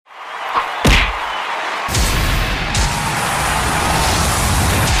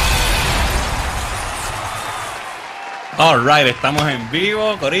Alright, estamos en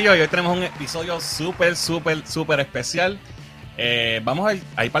vivo, Corillo, y hoy tenemos un episodio súper especial. Hay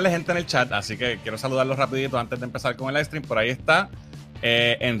un par de gente en el chat, así que quiero saludarlos rapidito antes de empezar con el live stream. Por ahí está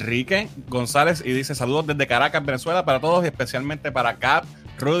Enrique González y dice: saludos desde Caracas, Venezuela, para todos y especialmente para Cap,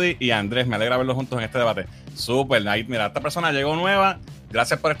 Rudy y Andrés. Me alegra verlos juntos en este debate. Súper, mira, esta persona llegó nueva.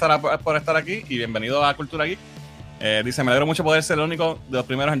 Gracias por estar aquí y bienvenido a Cultura Geek. Dice: me alegro mucho poder ser el único de los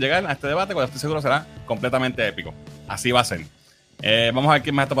primeros en llegar a este debate, cuando estoy seguro será completamente épico. Así va a ser. Vamos a ver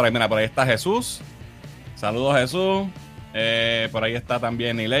quién más está por ahí. Mira, por ahí está Jesús. Saludos, Jesús. Por ahí está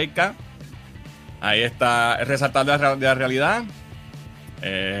también Nileika. Ahí está el Resaltar de la Realidad.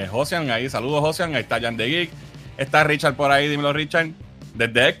 Josian, ahí. Saludos, Josian. Ahí está Jan de Geek. Está Richard por ahí. Dímelo, Richard.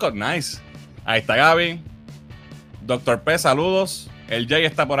 Desde Epcot, nice. Ahí está Gaby. Doctor P, saludos. El Jay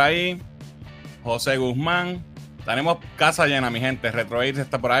está por ahí. José Guzmán. Tenemos casa llena, mi gente. Retro Ace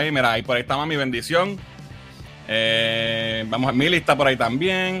está por ahí. Mira, ahí por ahí está Mami Bendición. Vamos a Mili está por ahí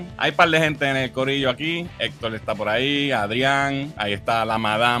también. Hay un par de gente en el corillo aquí. Héctor está por ahí. Adrián. Ahí está la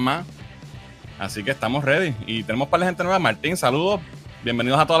madama. Así que estamos ready. Y tenemos un par de gente nueva. Martín, saludos.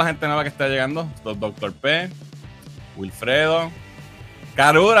 Bienvenidos a toda la gente nueva que está llegando. Doctor P. Wilfredo.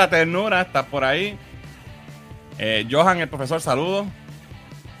 Carura, Ternura, está por ahí. Johan, el profesor, saludos.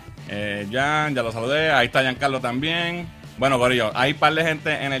 Jan, ya lo saludé. Ahí está Giancarlo también. Bueno, corillo, hay un par de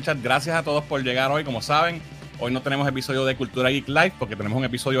gente en el chat. Gracias a todos por llegar hoy. Como saben, hoy no tenemos episodio de Cultura Geek Live porque tenemos un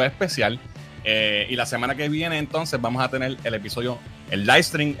episodio especial. Y la semana que viene, entonces, vamos a tener el episodio, el live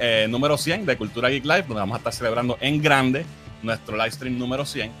stream número 100 de Cultura Geek Live, donde vamos a estar celebrando en grande nuestro live stream número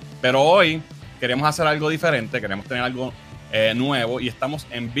 100. Pero hoy queremos hacer algo diferente, queremos tener algo nuevo y estamos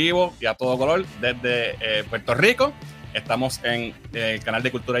en vivo y a todo color desde Puerto Rico. Estamos en el canal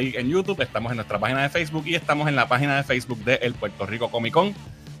de Cultura Geek en YouTube, estamos en nuestra página de Facebook y estamos en la página de Facebook de el Puerto Rico Comic Con.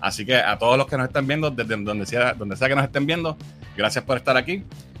 Así que a todos los que nos estén viendo, desde donde sea que nos estén viendo, gracias por estar aquí.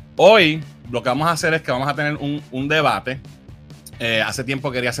 Hoy lo que vamos a hacer es que vamos a tener un debate. Hace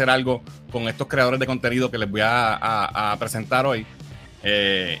tiempo quería hacer algo con estos creadores de contenido que les voy a presentar hoy.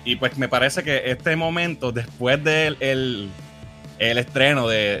 Y pues me parece que este momento, después del el estreno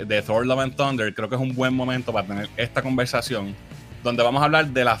de Thor Love and Thunder, creo que es un buen momento para tener esta conversación, donde vamos a hablar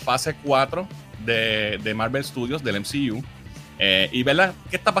de la fase 4 de Marvel Studios, del MCU. Y ver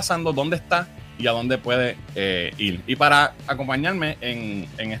qué está pasando, dónde está y a dónde puede ir. Y para acompañarme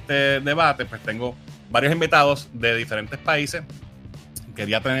en este debate, pues tengo varios invitados de diferentes países.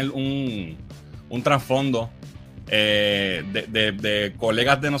 Quería tener un trasfondo de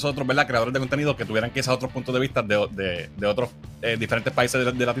colegas de nosotros, ¿verdad? Creadores de contenido que tuvieran quizás otros puntos de vista de otros diferentes países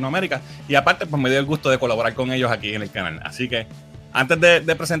de Latinoamérica. Y aparte, pues me dio el gusto de colaborar con ellos aquí en el canal. Así que antes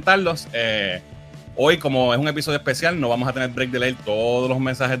de presentarlos, hoy, como es un episodio especial, no vamos a tener break de leer todos los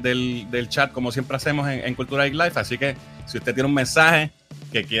mensajes del chat como siempre hacemos en Cultura Geek Live. Así que si usted tiene un mensaje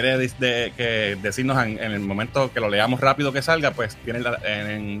que quiere decirnos en el momento que lo leamos rápido que salga, pues tiene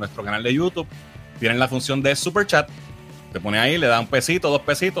en nuestro canal de YouTube, tienen la función de Super Chat. Te pone ahí, le da $1,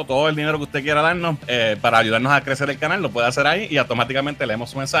 $2, todo el dinero que usted quiera darnos para ayudarnos a crecer el canal, lo puede hacer ahí y automáticamente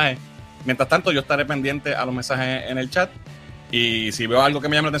leemos su mensaje. Mientras tanto, yo estaré pendiente a los mensajes en el chat. Y si veo algo que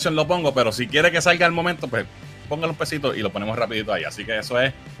me llame la atención, lo pongo. Pero si quiere que salga al momento, pues póngale $1 y lo ponemos rapidito ahí. Así que eso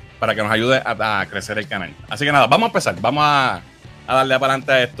es para que nos ayude a crecer el canal. Así que nada, vamos a empezar. Vamos a darle para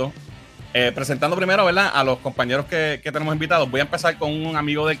adelante a esto. Presentando primero, ¿verdad?, a los compañeros que tenemos invitados. Voy a empezar con un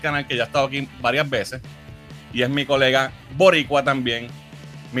amigo del canal que ya ha estado aquí varias veces. Y es mi colega boricua también,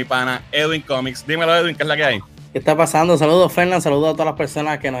 mi pana Edwin Comics. Dímelo, Edwin, ¿qué es la que hay? ¿Qué está pasando? Saludos, Fernan. Saludos a todas las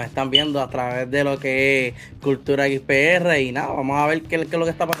personas que nos están viendo a través de lo que es Cultura XPR. Y nada, vamos a ver qué es lo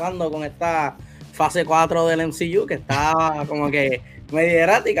que está pasando con esta fase 4 del MCU, que está como que medio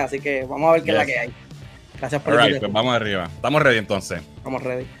errática. Así que vamos a ver qué es la que hay. Gracias por el pues vamos arriba. Estamos ready entonces. Estamos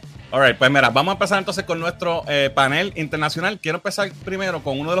ready. Alright, pues mira, vamos a empezar entonces con nuestro panel internacional. Quiero empezar primero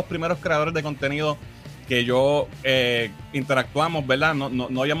con uno de los primeros creadores de contenido que yo interactuamos, ¿verdad?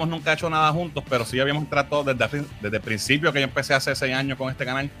 No habíamos nunca hecho nada juntos, pero sí habíamos tratado desde el principio, que yo empecé hace 6 años con este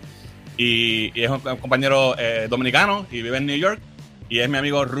canal. Y es un compañero dominicano y vive en New York. Y es mi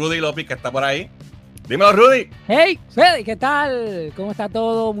amigo Rudy López, que está por ahí. Dímelo, Rudy. Hey, Freddy, ¿qué tal? ¿Cómo está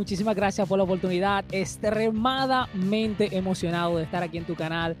todo? Muchísimas gracias por la oportunidad. Extremadamente emocionado de estar aquí en tu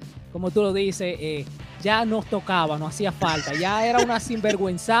canal. Como tú lo dices, ya nos tocaba, nos hacía falta. Ya era una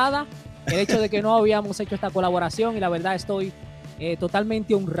sinvergüenzada el hecho de que no habíamos hecho esta colaboración y la verdad estoy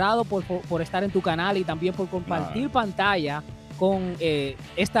totalmente honrado por estar en tu canal y también por compartir pantalla con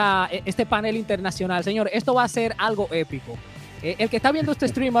este panel internacional. Señor, esto va a ser algo épico. El que está viendo este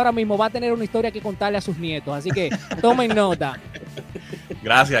stream ahora mismo va a tener una historia que contarle a sus nietos, así que tomen nota.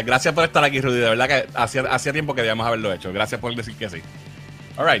 Gracias por estar aquí, Rudy. De verdad que hacía tiempo que debíamos haberlo hecho. Gracias por decir que sí.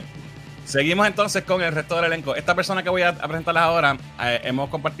 All right. Seguimos entonces con el resto del elenco. Esta persona que voy a presentarles ahora, hemos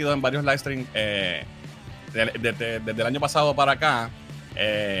compartido en varios live streams desde el año pasado para acá.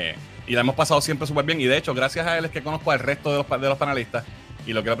 Y la hemos pasado siempre súper bien. Y de hecho, gracias a él es que conozco al resto de los panelistas.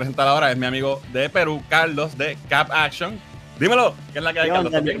 Y lo que quiero presentar ahora es mi amigo de Perú, Carlos, de Cap Action. Dímelo, ¿qué es la que hay,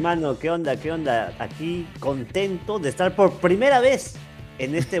 Carlos? ¿Qué onda, mi hermano? ¿Qué onda? Aquí contento de estar por primera vez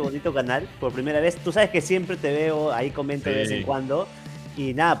en este bonito canal. Por primera vez. Tú sabes que siempre te veo, ahí comento de vez en cuando.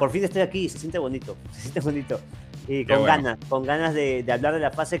 Y nada, por fin estoy aquí. Se siente bonito. Y con ganas de hablar de la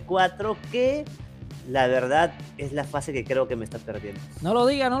fase 4, que la verdad es la fase que creo que me está perdiendo. No lo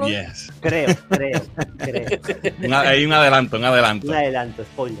diga, no lo diga. Creo. Hay un adelanto. Un adelanto,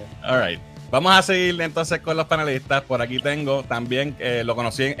 spoiler. All right. Vamos a seguir entonces con los panelistas. Por aquí tengo también, lo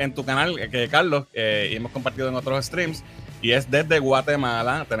conocí en tu canal, Carlos, y hemos compartido en otros streams. Y es desde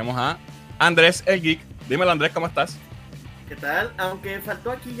Guatemala. Tenemos a Andrés el Geek. Dímelo, Andrés, ¿cómo estás? ¿Qué tal? Aunque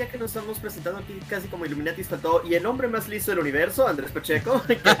faltó aquí, ya que nos estamos presentando aquí casi como Illuminatis, faltó y el hombre más listo del universo, Andrés Pacheco.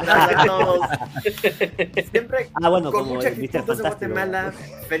 ¿Qué tal a todos? Siempre con mucha actitud desde Guatemala,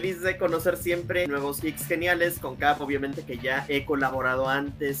 feliz de conocer siempre nuevos geeks geniales, con Cap, obviamente que ya he colaborado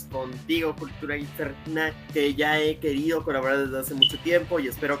antes contigo, Cultura Interna, que ya he querido colaborar desde hace mucho tiempo y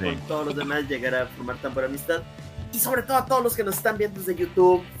espero con todos los demás llegar a formar tan buena amistad. Y sobre todo a todos los que nos están viendo desde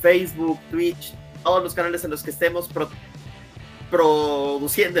YouTube, Facebook, Twitch, todos los canales en los que estemos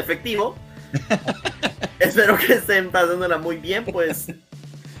produciendo efectivo. Espero que estén pasándola muy bien, pues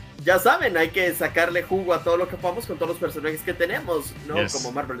ya saben, hay que sacarle jugo a todo lo que podamos con todos los personajes que tenemos, ¿no?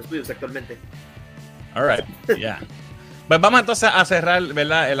 Como Marvel Studios actualmente. Alright, yeah. Pues vamos entonces a cerrar,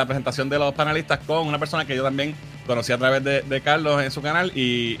 ¿verdad?, la presentación de los panelistas con una persona que yo también conocí a través de Carlos en su canal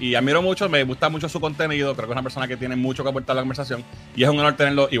y admiro mucho, me gusta mucho su contenido, creo que es una persona que tiene mucho que aportar a la conversación y es un honor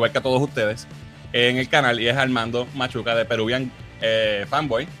tenerlo, igual que a todos ustedes, en el canal, y es Armando Machuca de Peruvian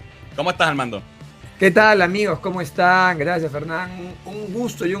Fanboy. ¿Cómo estás, Armando? ¿Qué tal, amigos? ¿Cómo están? Gracias, Fernán. Un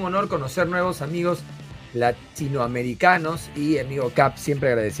gusto y un honor conocer nuevos amigos latinoamericanos y amigo Cap, siempre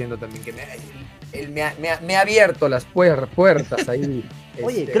agradeciendo también que me ha abierto las puertas ahí.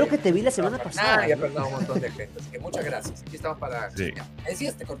 Oye, creo que te vi la semana pasada. Y ha perdido un montón de gente, así que muchas gracias. Aquí estamos para... Sí.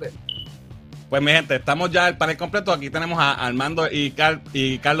 Decías, te corté. Pues mi gente, estamos ya el panel completo. Aquí tenemos a Armando y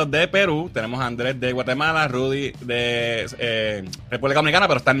Carlos de Perú. Tenemos a Andrés de Guatemala, Rudy de República Dominicana,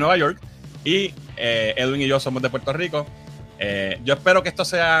 pero está en Nueva York. Y Edwin y yo somos de Puerto Rico. Yo espero que esto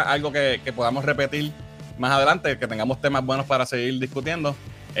sea algo que podamos repetir más adelante, que tengamos temas buenos para seguir discutiendo.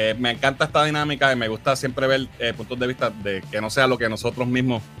 Me encanta esta dinámica y me gusta siempre ver puntos de vista de que no sea lo que nosotros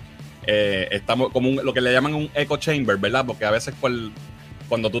mismos estamos, como lo que le llaman un echo chamber, ¿verdad? Porque a veces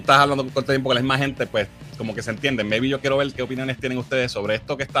cuando tú estás hablando con todo el tiempo con la misma gente, pues como que se entienden. Maybe yo quiero ver qué opiniones tienen ustedes sobre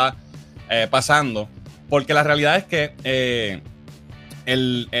esto que está pasando. Porque la realidad es que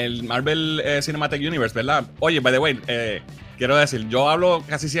el Marvel Cinematic Universe, ¿verdad? Oye, by the way, quiero decir, yo hablo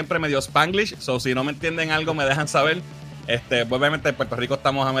casi siempre medio Spanglish, so si no me entienden algo me dejan saber. Pues obviamente en Puerto Rico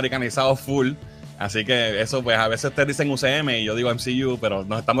estamos americanizados full, así que eso, pues a veces ustedes dicen UCM y yo digo MCU, pero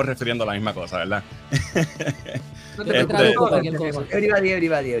nos estamos refiriendo a la misma cosa, ¿verdad? No te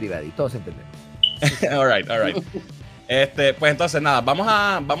everybody, todos entendemos. All right. Pues entonces nada, vamos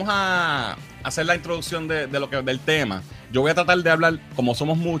a hacer la introducción del tema. Yo voy a tratar de hablar, como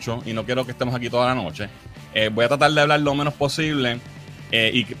somos muchos y no quiero que estemos aquí toda la noche, voy a tratar de hablar lo menos posible,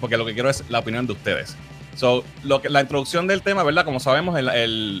 porque lo que quiero es la opinión de ustedes. So, la introducción del tema, ¿verdad? Como sabemos,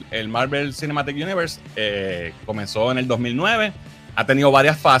 el Marvel Cinematic Universe comenzó en el 2009, ha tenido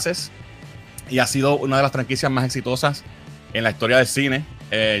varias fases y ha sido una de las franquicias más exitosas en la historia del cine,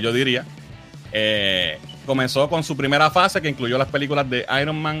 yo diría. Comenzó con su primera fase, que incluyó las películas de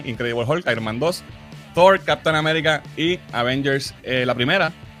Iron Man, Incredible Hulk, Iron Man 2, Thor, Captain America y Avengers, la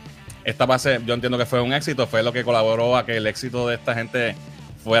primera. Esta fase yo entiendo que fue un éxito, fue lo que colaboró a que el éxito de esta gente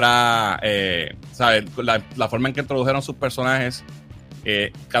fuera, ¿sabes? La forma en que introdujeron sus personajes,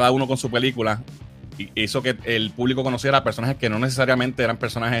 cada uno con su película, hizo que el público conociera personajes que no necesariamente eran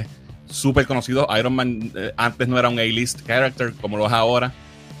personajes súper conocidos. Iron Man antes no era un A-list character como lo es ahora,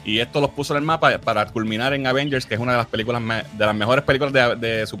 y esto los puso en el mapa para culminar en Avengers, que es una de las películas, de las mejores películas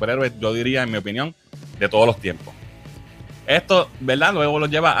de superhéroes, yo diría, en mi opinión, de todos los tiempos. Esto, ¿verdad? Luego lo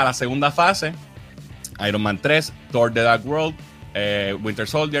lleva a la segunda fase: Iron Man 3, Thor The Dark World, Winter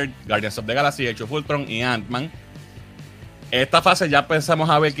Soldier, Guardians of the Galaxy, Age of Ultron y Ant-Man. Esta fase ya empezamos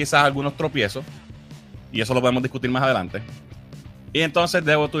a ver quizás algunos tropiezos, y eso lo podemos discutir más adelante. Y entonces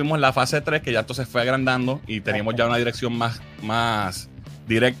luego tuvimos la fase 3, que ya entonces fue agrandando y teníamos ya una dirección más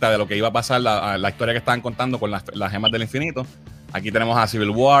directa de lo que iba a pasar, la historia que estaban contando con las gemas del infinito. Aquí tenemos a Civil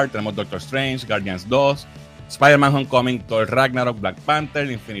War, tenemos Doctor Strange, Guardians 2, Spider-Man Homecoming, Thor Ragnarok, Black Panther,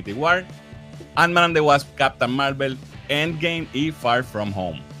 Infinity War, Ant-Man and the Wasp, Captain Marvel, Endgame y Far From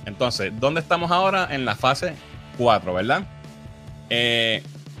Home. Entonces, ¿dónde estamos ahora? En la fase 4, ¿verdad?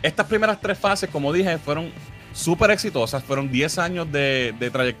 Estas primeras 3 fases, como dije, fueron súper exitosas. Fueron 10 años de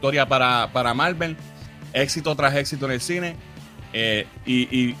trayectoria para Marvel. Éxito tras éxito en el cine.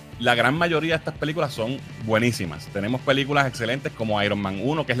 Y la gran mayoría de estas películas son buenísimas. Tenemos películas excelentes como Iron Man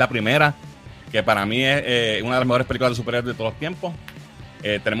 1, que es la primera, que para mí es una de las mejores películas de superhéroes de todos los tiempos.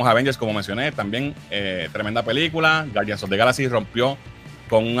 Tenemos Avengers, como mencioné, también tremenda película. Guardians of the Galaxy rompió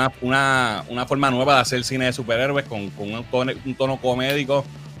con una forma nueva de hacer cine de superhéroes, con un tono comédico,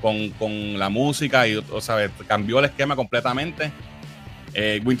 con la música, y cambió el esquema completamente.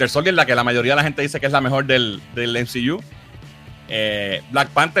 Winter Soldier, la que la mayoría de la gente dice que es la mejor del MCU. Black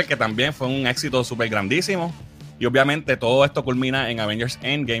Panther, que también fue un éxito súper grandísimo. Y obviamente todo esto culmina en Avengers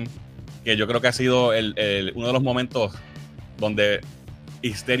Endgame, que yo creo que ha sido uno de los momentos donde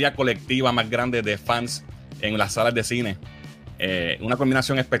histeria colectiva más grande de fans en las salas de cine. Una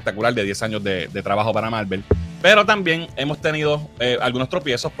combinación espectacular de 10 años de trabajo para Marvel. Pero también hemos tenido algunos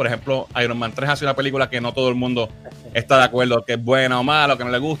tropiezos. Por ejemplo, Iron Man 3 ha sido una película que no todo el mundo está de acuerdo que es buena o mala, que no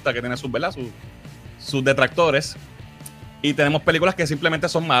le gusta, que tiene sus detractores. Y tenemos películas que simplemente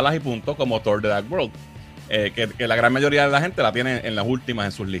son malas y punto, como Thor: The Dark World, que la gran mayoría de la gente la tiene en las últimas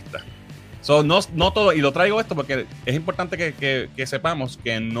en sus listas. No todo, y lo traigo esto porque es importante que sepamos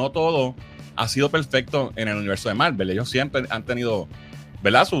que no todo ha sido perfecto en el universo de Marvel. Ellos siempre han tenido,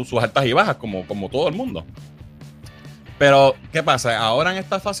 ¿verdad?, sus altas y bajas, como todo el mundo. Pero, ¿qué pasa? Ahora en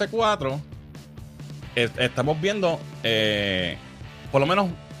esta fase 4 estamos viendo, por lo menos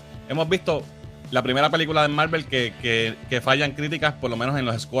hemos visto la primera película de Marvel que falla en críticas, por lo menos en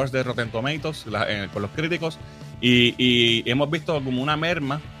los scores de Rotten Tomatoes, con los críticos, y hemos visto como una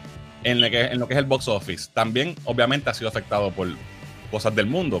merma en lo que es el box office. También, obviamente, ha sido afectado por cosas del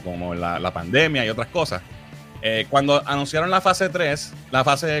mundo, como la pandemia y otras cosas. Cuando anunciaron la fase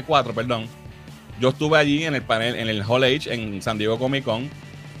 4, perdón, yo estuve allí en el panel, en el Hall H, en San Diego Comic Con,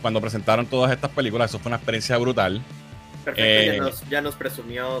 cuando presentaron todas estas películas. Eso fue una experiencia brutal. Perfecto, ya nos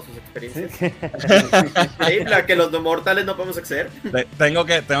presumió sus experiencias. La que los no mortales no podemos acceder. Tengo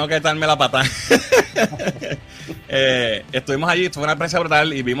que darme la patada. Estuvimos allí, fue una experiencia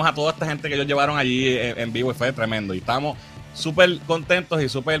brutal y vimos a toda esta gente que ellos llevaron allí en vivo y fue tremendo. Y estábamos súper contentos y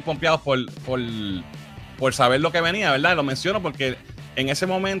súper pompeados por saber lo que venía, ¿verdad? Lo menciono porque en ese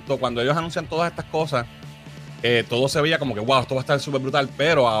momento, cuando ellos anuncian todas estas cosas, todo se veía como que, wow, esto va a estar súper brutal.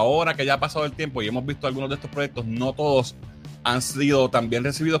 Pero ahora que ya ha pasado el tiempo y hemos visto algunos de estos proyectos, no todos han sido tan bien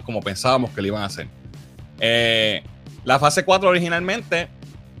recibidos como pensábamos que lo iban a hacer. La fase 4 originalmente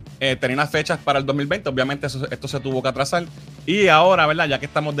tenía unas fechas para el 2020. Obviamente esto se tuvo que atrasar. Y ahora, ¿verdad?, ya que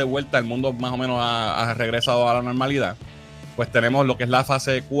estamos de vuelta, el mundo más o menos ha regresado a la normalidad, pues tenemos lo que es la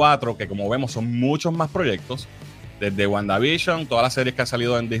fase 4, que como vemos son muchos más proyectos. Desde WandaVision, todas las series que han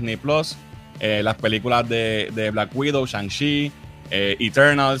salido en Disney Plus, las películas de Black Widow, Shang-Chi,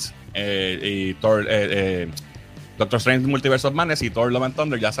 Eternals, y Thor, Doctor Strange Multiverse of Madness y Thor: Love and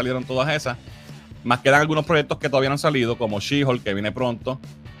Thunder. Ya salieron todas esas. Más quedan algunos proyectos que todavía no han salido, como She-Hulk, que viene pronto.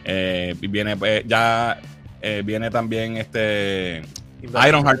 Viene también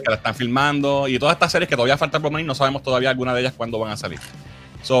Ironheart, que la están filmando, y todas estas series que todavía faltan por venir. No sabemos todavía alguna de ellas cuándo van a salir.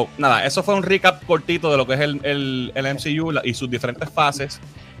 Nada, eso fue un recap cortito de lo que es el MCU y sus diferentes fases.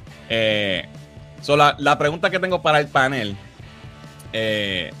 La pregunta que tengo para el panel,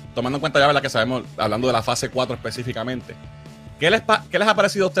 tomando en cuenta ya, ¿verdad?, que sabemos, hablando de la fase 4 específicamente, ¿qué les ha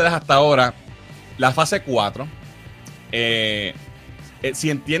parecido a ustedes hasta ahora la fase 4? Si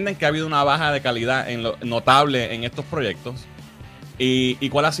entienden que ha habido una baja de calidad notable en estos proyectos, y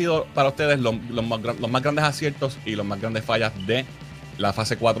cuál ha sido para ustedes los más grandes aciertos y los más grandes fallas de la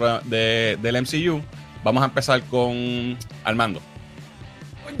fase 4 del MCU. Vamos a empezar con Armando.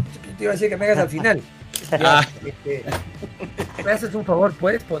 Te iba a decir que me hagas al final. Me haces un favor,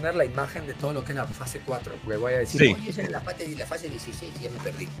 ¿puedes poner la imagen de todo lo que es la fase 4? Porque voy a decir, sí. Oye, esa es la fase 16, ya me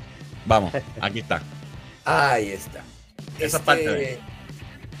perdí. Vamos, aquí está. Ahí está. Esa parte.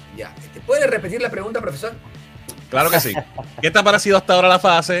 Ya. ¿Puedes repetir la pregunta, profesor? Claro que sí. ¿Qué te ha parecido hasta ahora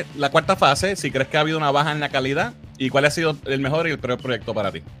la cuarta fase? Si crees que ha habido una baja en la calidad, ¿y cuál ha sido el mejor y el peor proyecto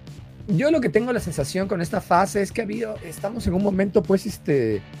para ti? Yo lo que tengo la sensación con esta fase es que estamos en un momento pues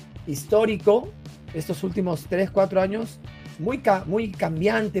histórico, estos últimos 3-4 años, muy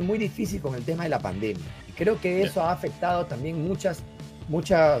cambiante, muy difícil con el tema de la pandemia. Y creo que eso ha afectado también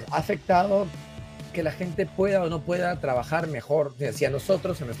ha afectado que la gente pueda o no pueda trabajar mejor. Si a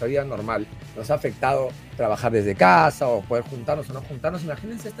nosotros en nuestra vida normal nos ha afectado trabajar desde casa o poder juntarnos o no juntarnos,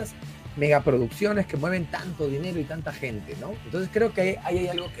 imagínense estas megaproducciones que mueven tanto dinero y tanta gente, ¿no? Entonces creo que ahí hay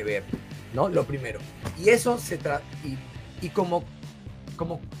algo que ver, ¿no? Lo primero. Y eso y como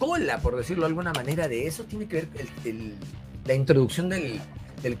cola, por decirlo de alguna manera, de eso tiene que ver la introducción de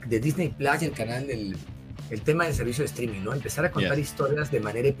Disney Plus y el canal el tema del servicio de streaming, ¿no? Empezar a contar historias de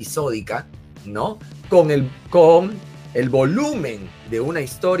manera episódica, ¿no? Con el volumen de una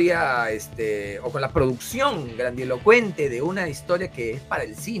historia, o con la producción grandilocuente de una historia que es para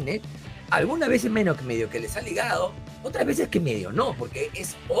el cine, algunas veces medio que les ha ligado, otras veces que medio no, porque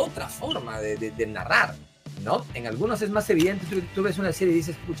es otra forma de narrar, ¿no? En algunos es más evidente, tú ves una serie y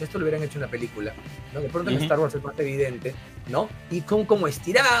dices, pucha, esto lo hubieran hecho en una película, ¿no? De pronto en Star Wars es más evidente, ¿no? Y como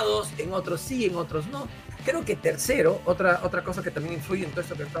estirados, en otros sí, en otros no. Creo que tercero, otra cosa que también influye en todo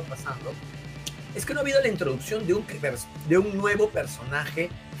esto que está pasando, es que no ha habido la introducción de un nuevo personaje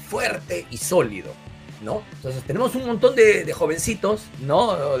fuerte y sólido, ¿no? Entonces tenemos un montón de jovencitos, ¿no?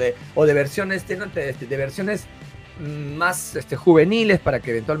 O de versiones, de versiones más juveniles para que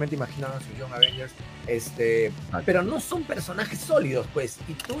eventualmente imaginaran sus Young Avengers, pero no son personajes sólidos, pues.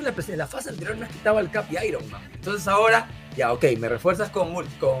 Y tú en la fase anterior me has quitado al Cap y Iron Man. Entonces ahora, ya, ok, me refuerzas con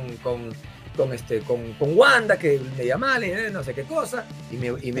Wanda, que es media mal, no sé qué cosa, y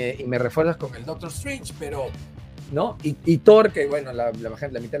me refuerzas con el Doctor Strange, pero, ¿no? Y Thor, que bueno, la mitad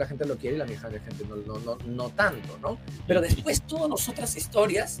de la gente lo quiere y la mitad de la gente no tanto, ¿no? Pero después todas las otras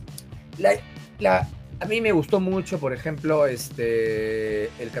historias, a mí me gustó mucho, por ejemplo, el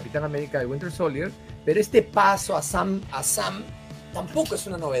Capitán América de Winter Soldier, pero este paso a Sam tampoco es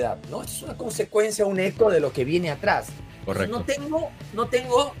una novedad, ¿no? Es una consecuencia, un eco de lo que viene atrás. Correcto. No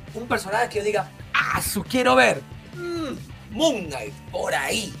tengo un personaje que yo diga, quiero ver. Moon Knight, por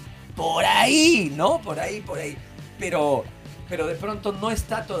ahí, ¿no? Por ahí. Pero de pronto no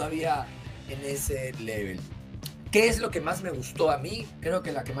está todavía en ese level. ¿Qué es lo que más me gustó a mí? Creo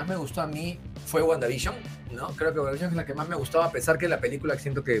que la que más me gustó a mí fue WandaVision, ¿no? Creo que WandaVision es la que más me gustaba, a pesar que la película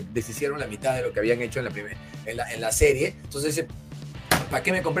siento que deshicieron la mitad de lo que habían hecho en la serie. Entonces, ¿para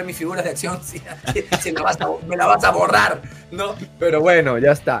qué me compré mis figuras de acción si me la vas a borrar, ¿no? Pero bueno,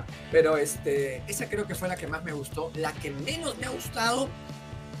 ya está. Pero esa creo que fue la que más me gustó. La que menos me ha gustado,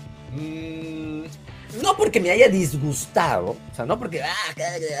 no porque me haya disgustado, o sea, no porque,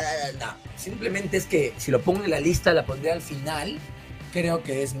 no. Simplemente es que si lo pongo en la lista, la pondré al final. Creo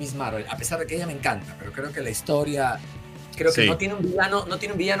que es Miss Marvel, a pesar de que ella me encanta, pero creo que la historia, que no tiene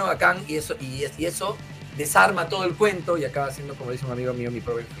un villano bacán, y eso desarma todo el cuento y acaba siendo, como dice un amigo mío, mi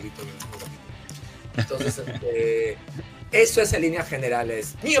propio angelito. Entonces, eso es en líneas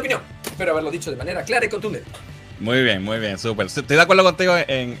generales mi opinión, espero haberlo dicho de manera clara y contundente. Muy bien, súper. Estoy de acuerdo contigo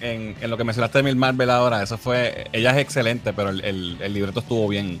en lo que mencionaste de Miss Marvel ahora. Ella es excelente, pero el libreto estuvo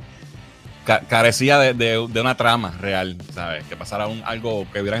bien. Carecía de una trama real, ¿sabes? Que pasara algo,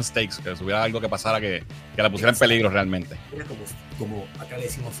 que hubieran stakes, que hubiera algo que pasara que la pusiera en peligro realmente. Era como acá le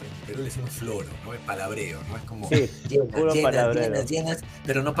decimos, pero le decimos floro, ¿no? Es palabreo, ¿no? Es como llenas,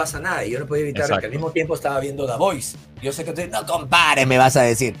 pero no pasa nada. Y yo no podía evitar que al mismo tiempo estaba viendo The Voice. Yo sé que tú no compares, me vas a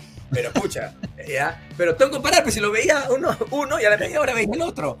decir. Pero escucha, ¿ya? Pero tengo que comparar, pues si lo veía uno y a la media hora veía el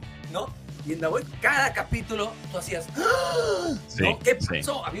otro, ¿no? Y en The Voice, cada capítulo tú hacías, ¿no? ¿Qué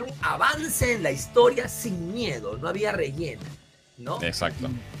pasó? Sí. Había un avance en la historia sin miedo, no había relleno, ¿no? Exacto.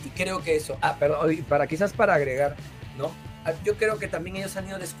 Y creo que eso, quizás para agregar, ¿no? Yo creo que también ellos han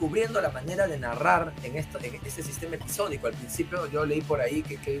ido descubriendo la manera de narrar en este sistema episódico. Al principio yo leí por ahí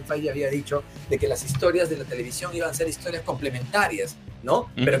que Kevin Feige había dicho de que las historias de la televisión iban a ser historias complementarias, ¿no?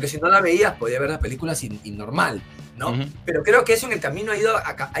 Pero que si no la veías podía ver la película normal, ¿no? Pero creo que eso en el camino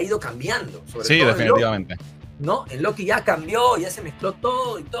ha ido cambiando. Sobre todo definitivamente. ¿No? En Loki ya cambió, ya se mezcló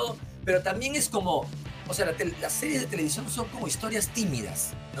todo y todo, pero también es como, o sea, las series de televisión son como historias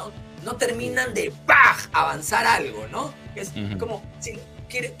tímidas, ¿no? No terminan de avanzar algo, ¿no? Es como,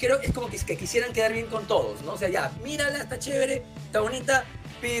 es como que quisieran quedar bien con todos, ¿no? O sea, ya, mírala, está chévere, está bonita,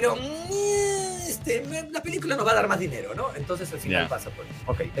 pero la película nos va a dar más dinero, ¿no? Entonces al final pasa por eso.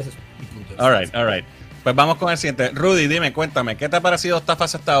 Ok, ese es mi punto. All right. Pues vamos con el siguiente. Rudy, dime, cuéntame, ¿qué te ha parecido esta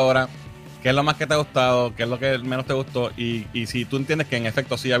fase hasta ahora? ¿Qué es lo más que te ha gustado? ¿Qué es lo que menos te gustó? Y si tú entiendes que en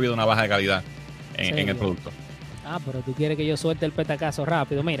efecto sí ha habido una baja de calidad en el producto. Pero tú quieres que yo suelte el petacazo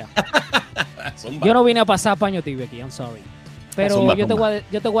rápido. Mira, yo no vine a pasar paño tibio aquí, I'm sorry. Pero yo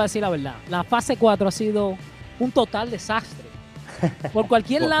te voy a decir la verdad. La fase 4 ha sido un total desastre. Por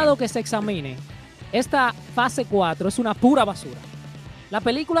cualquier lado que se examine, esta fase 4 es una pura basura. Las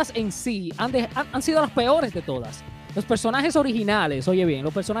películas en sí han sido las peores de todas. Los personajes originales, oye bien,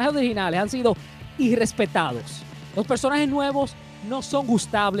 los personajes originales han sido irrespetados. Los personajes nuevos no son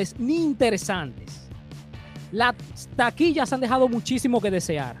gustables ni interesantes. Las taquillas han dejado muchísimo que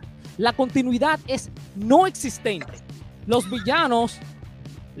desear. La continuidad es no existente. Los villanos,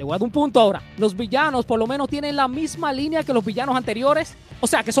 le voy a dar un punto ahora, los villanos por lo menos tienen la misma línea que los villanos anteriores, o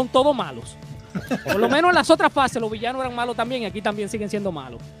sea que son todos malos. Por lo menos en las otras fases los villanos eran malos también y aquí también siguen siendo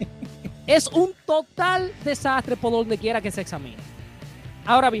malos. Es un total desastre por donde quiera que se examine.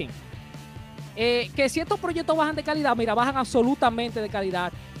 Ahora bien, que si estos proyectos bajan de calidad, mira, bajan absolutamente de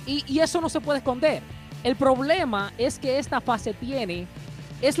calidad y eso no se puede esconder. El problema es que esta fase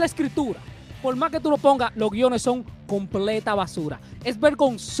es la escritura. Por más que tú lo pongas, los guiones son completa basura. Es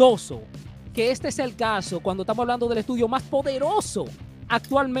vergonzoso que este es el caso cuando estamos hablando del estudio más poderoso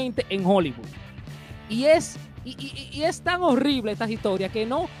actualmente en Hollywood. Y es tan horrible esta historia que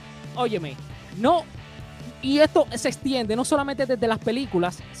no, óyeme, no, y esto se extiende no solamente desde las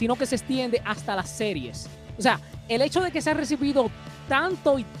películas, sino que se extiende hasta las series. O sea, el hecho de que se ha recibido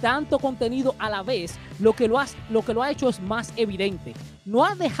tanto y tanto contenido a la vez, lo que lo ha hecho es más evidente. No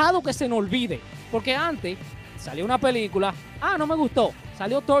ha dejado que se nos olvide, porque antes salió una película, no me gustó,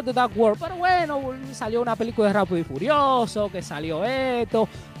 salió Thor The Dark World, pero bueno, salió una película de Rápido y Furioso, que salió esto,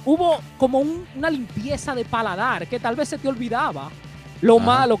 hubo como una limpieza de paladar, que tal vez se te olvidaba lo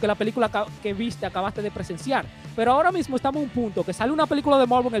malo que la película que viste acabaste de presenciar. Pero ahora mismo estamos en un punto que sale una película de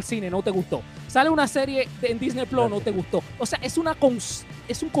Marvel en el cine, no te gustó. Sale una serie en Disney Plus, no te gustó. O sea, es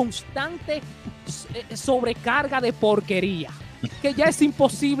un constante sobrecarga de porquería que ya es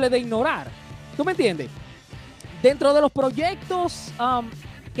imposible de ignorar. ¿Tú me entiendes? Dentro de los proyectos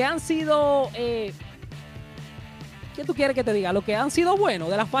que han sido... ¿qué tú quieres que te diga? Lo que han sido buenos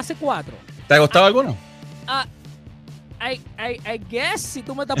de la fase 4. ¿Te ha gustado alguno? I guess, si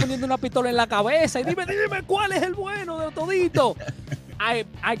tú me estás poniendo una pistola en la cabeza y dime cuál es el bueno de todito.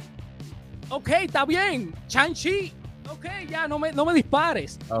 Ok, está bien. Shang-Chi. Ok, ya, no me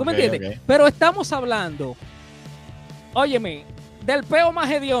dispares. ¿Tú me entiendes? Okay. Pero estamos hablando, óyeme, del peo más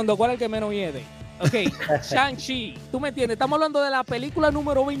hediondo, ¿cuál es el que menos hiede? Ok, Shang-Chi. ¿Tú me entiendes? Estamos hablando de la película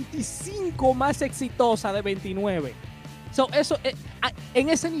número 25 más exitosa de 29. Eso, en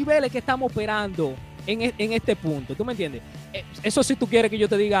ese nivel es que estamos operando en este punto, ¿tú me entiendes? Eso si tú quieres que yo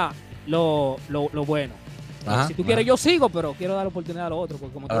te diga lo bueno. Ajá, si tú quieres yo sigo, pero quiero dar la oportunidad a los otros,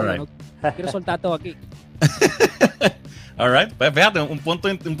 porque como tú no quiero soltar todo aquí. All right, pues fíjate, un punto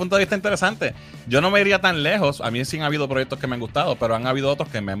de vista interesante. Yo no me iría tan lejos. A mí sí han habido proyectos que me han gustado, pero han habido otros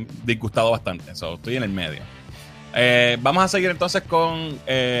que me han disgustado bastante. Estoy en el medio. Vamos a seguir entonces con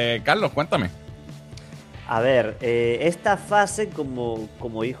Carlos, cuéntame. A ver, esta fase,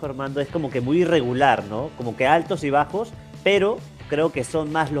 como dijo Armando, es como que muy irregular, ¿no? Como que altos y bajos, pero creo que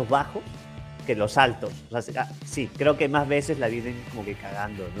son más los bajos que los altos. O sea, sí, creo que más veces la vienen como que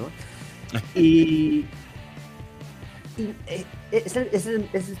cagando, ¿no? Y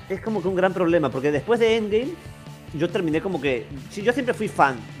es como que un gran problema, porque después de Endgame, yo terminé como que... Sí, yo siempre fui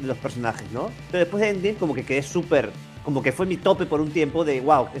fan de los personajes, ¿no? Pero después de Endgame como que quedé súper... Como que fue mi tope por un tiempo de,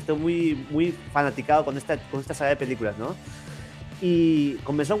 wow, estoy muy, muy fanaticado con esta saga de películas, ¿no? Y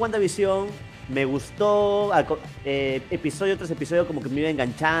comenzó WandaVision, me gustó, episodio tras episodio como que me iba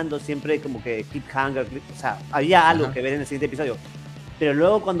enganchando, siempre como que cliffhanger, o sea, había algo que ver en el siguiente episodio. Pero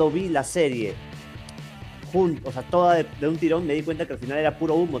luego cuando vi la serie, o sea, toda de un tirón, me di cuenta que al final era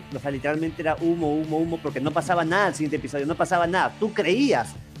puro humo, o sea, literalmente era humo, porque no pasaba nada al siguiente episodio, no pasaba nada. Tú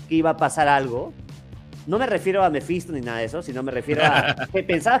creías que iba a pasar algo. No me refiero a Mephisto ni nada de eso, sino me refiero a que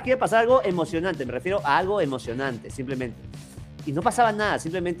pensabas que iba a pasar algo emocionante. Me refiero a algo emocionante, simplemente. Y no pasaba nada,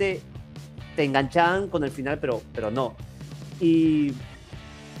 simplemente te enganchaban con el final, pero no. Y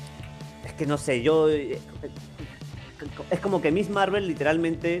es que no sé, es como que Miss Marvel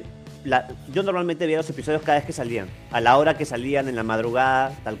literalmente... yo normalmente veía los episodios cada vez que salían, a la hora que salían, en la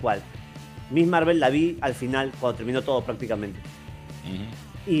madrugada, tal cual. Miss Marvel la vi al final, cuando terminó todo prácticamente.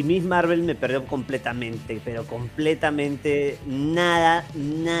 Y Miss Marvel me perdió completamente, pero completamente nada.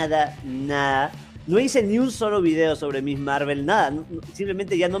 No hice ni un solo video sobre Miss Marvel, nada,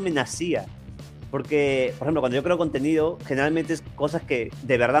 simplemente ya no me nacía. Porque, por ejemplo, cuando yo creo contenido, generalmente es cosas que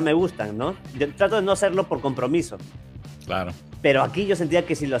de verdad me gustan, ¿no? Yo trato de no hacerlo por compromiso. Claro. Pero aquí yo sentía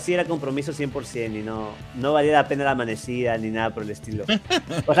que si lo hacía era compromiso 100% y no valía la pena la amanecida ni nada por el estilo.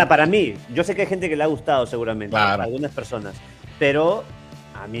 O sea, para mí, yo sé que hay gente que le ha gustado seguramente, claro, a algunas personas, pero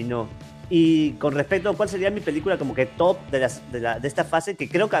a mí no. Y con respecto a cuál sería mi película como que top de esta fase, que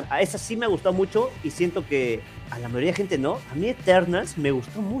creo que a esa sí me gustó mucho y siento que a la mayoría de gente no, a mí Eternals me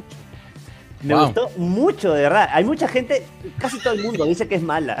gustó mucho. Me gustó mucho, de verdad. Hay mucha gente, casi todo el mundo dice que es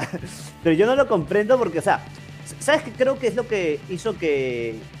mala, pero yo no lo comprendo porque, o sea, ¿Sabes qué creo que es lo que hizo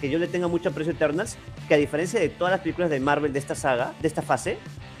que yo le tenga mucho aprecio a Eternals? Que a diferencia de todas las películas de Marvel de esta saga, de esta fase,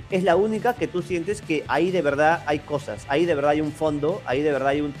 es la única que tú sientes que ahí de verdad hay cosas, ahí de verdad hay un fondo, ahí de verdad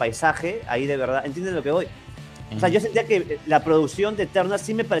hay un paisaje, ahí de verdad... ¿Entiendes lo que voy? O sea, yo sentía que la producción de Eternals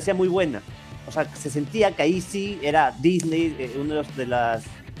sí me parecía muy buena. O sea, se sentía que ahí sí era Disney, una de las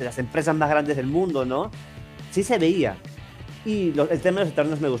empresas más grandes del mundo, ¿no? Sí se veía. Y el tema de los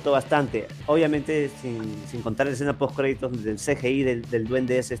Eternals me gustó bastante. Obviamente, sin contar la escena post-créditos del CGI del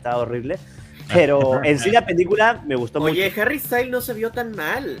duende ese estaba horrible. Pero en sí la película me gustó mucho. Oye, Harry Styles no se vio tan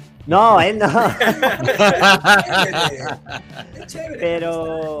mal. No, él no.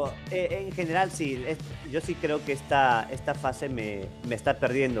 Pero en general sí, yo sí creo que esta fase me está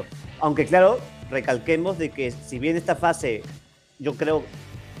perdiendo. Aunque claro, recalquemos de que si bien esta fase yo creo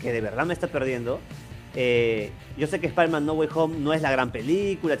que de verdad me está perdiendo, yo sé que Spider-Man No Way Home no es la gran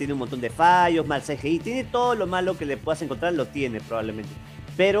película, tiene un montón de fallos, mal CGI, tiene todo lo malo que le puedas encontrar, lo tiene probablemente.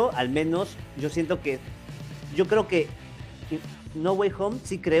 Pero al menos yo creo que No Way Home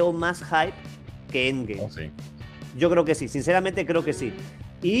sí creó más hype que Endgame. Sí. Yo creo que sí, sinceramente creo que sí.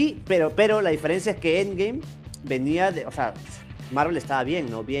 Pero la diferencia es que Endgame venía de, o sea, Marvel estaba bien,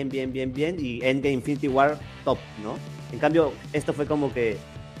 ¿no? Bien, y Endgame, Infinity War, top, ¿no? En cambio, esto fue como que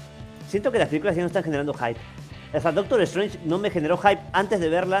siento que las películas ya no están generando hype. O sea, Doctor Strange no me generó hype antes de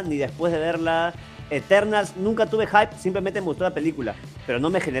verla ni después de verla. Eternals nunca tuve hype, simplemente me gustó la película, pero no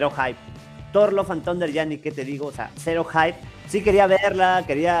me generó hype. Thor Love and Thunder ya ni qué te digo, o sea, cero hype. Sí quería verla,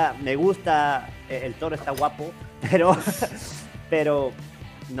 me gusta, el Thor está guapo, pero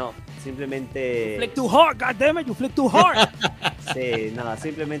no, simplemente... You flick too hard, goddammit, you flick too hard. Sí, no,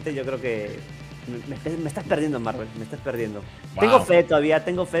 simplemente yo creo que me estás perdiendo, Marvel, me estás perdiendo. Wow. Tengo fe todavía,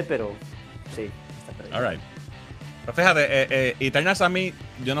 pero sí, me estás perdiendo. All right. Pero fíjate, Eternals a mí,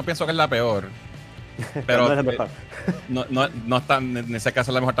 yo no pienso que es la peor. Pero no es la mejor. No está, en ese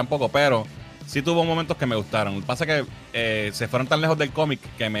caso es la mejor tampoco, pero sí tuvo momentos que me gustaron. Lo que pasa es que se fueron tan lejos del cómic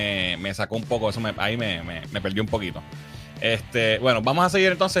que me sacó un poco, eso ahí me perdió un poquito. Bueno, vamos a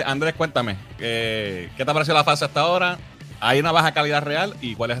seguir entonces. Andrés, cuéntame, ¿qué te ha parecido la fase hasta ahora? ¿Hay una baja calidad real?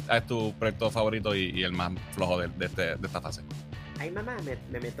 ¿Y cuál es tu proyecto favorito y el más flojo de esta fase? Ay, mamá,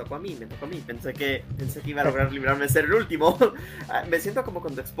 me tocó a mí. Pensé que iba a lograr librarme de ser el último. Me siento como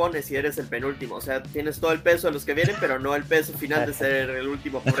cuando expones y eres el penúltimo. O sea, tienes todo el peso de los que vienen, pero no el peso final de ser el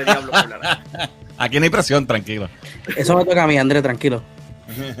último. Pobre diablo. Aquí no hay presión, tranquilo. Eso me toca a mí, Andrés, tranquilo.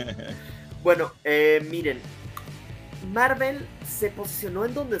 Bueno, miren. Marvel se posicionó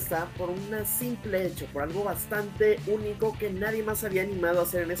en donde está por un simple hecho, por algo bastante único que nadie más había animado a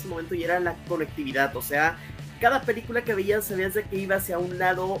hacer en ese momento, y era la conectividad. O sea, cada película que veías sabías de que iba hacia un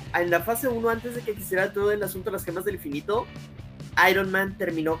lado. En la fase 1, antes de que quisiera todo el asunto de las gemas del infinito, Iron Man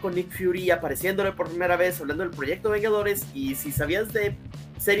terminó con Nick Fury apareciéndole por primera vez, hablando del proyecto Vengadores. Y si sabías de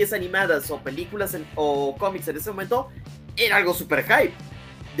series animadas o películas o cómics en ese momento, era algo super hype.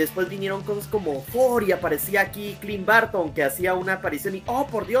 Después vinieron cosas como Thor y aparecía aquí Clint Barton, que hacía una aparición y ¡oh,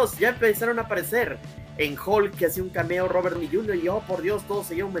 por Dios! Ya empezaron a aparecer. En Hulk, que hacía un cameo Robert Downey Jr. y ¡oh, por Dios! Todo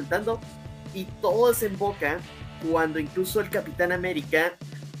seguía aumentando. Y todo desemboca cuando incluso el Capitán América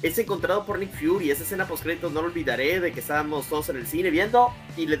es encontrado por Nick Fury. Esa escena postcréditos no lo olvidaré, de que estábamos todos en el cine viendo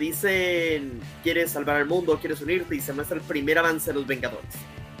y le dicen: ¿quieres salvar al mundo? ¿Quieres unirte? Y se muestra el primer avance de los Vengadores.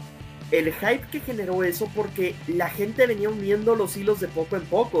 El hype que generó eso, porque la gente venía uniendo los hilos de poco en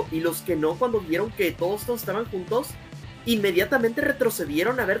poco, y los que no, cuando vieron que todos estaban juntos, inmediatamente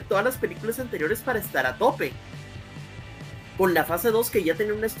retrocedieron a ver todas las películas anteriores para estar a tope. Con la fase 2, que ya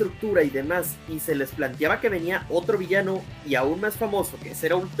tenía una estructura y demás, y se les planteaba que venía otro villano y aún más famoso, que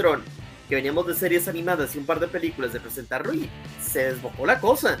era Ultron, que veníamos de series animadas y un par de películas de presentarlo, y se desbocó la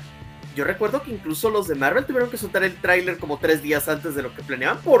cosa. Yo recuerdo que incluso los de Marvel tuvieron que soltar el tráiler como 3 días antes de lo que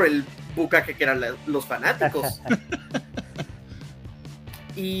planeaban por el bucaque que eran los fanáticos.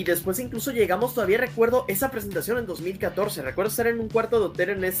 Y después incluso llegamos, todavía recuerdo esa presentación en 2014. Recuerdo estar en un cuarto de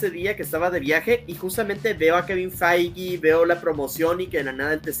hotel en ese día que estaba de viaje, y justamente veo a Kevin Feige, veo la promoción, y que de la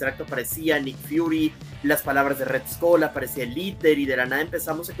nada el Tesseract aparecía, Nick Fury, las palabras de Red Skull, aparecía el ITER, y de la nada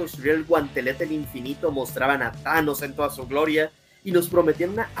empezamos a construir el guantelete del infinito. Mostraban a Thanos en toda su gloria y nos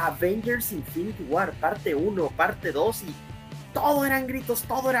prometían una Avengers Infinity War, parte 1, parte 2, y todo eran gritos,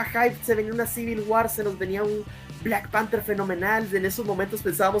 todo era hype. Se venía una Civil War, se nos venía un Black Panther fenomenal. En esos momentos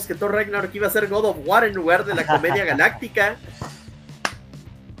pensábamos que Thor Ragnarok iba a ser God of War en lugar de la comedia galáctica.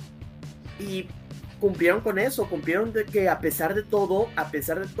 Y cumplieron con eso, cumplieron de que a pesar de todo, a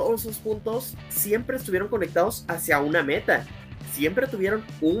pesar de todos esos puntos, siempre estuvieron conectados hacia una meta. Siempre tuvieron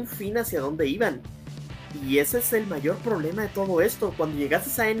un fin hacia donde iban. Y ese es el mayor problema de todo esto. Cuando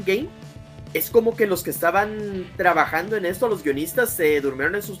llegaste a Endgame, es como que los que estaban trabajando en esto, los guionistas, se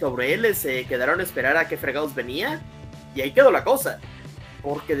durmieron en sus laureles, se quedaron a esperar a qué fregados venía, y ahí quedó la cosa.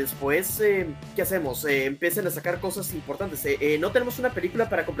 Porque después, ¿qué hacemos? Empiezan a sacar cosas importantes. No tenemos una película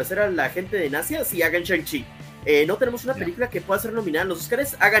para complacer a la gente de Asia, sí, hagan Shang-Chi. No tenemos una película que pueda ser nominada en los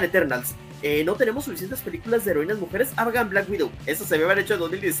Oscars, hagan Eternals. No tenemos suficientes películas de heroínas mujeres, hagan Black Widow. Esa se me había hecho en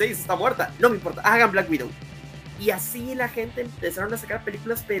 2016, está muerta, no me importa, hagan Black Widow. Y así la gente empezaron a sacar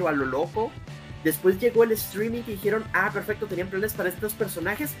películas, pero a lo loco. Después llegó el streaming y dijeron, perfecto, tenían planes para estos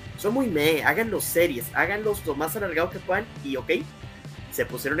personajes, son muy háganlos series, háganlos lo más alargado que puedan, y ok. Se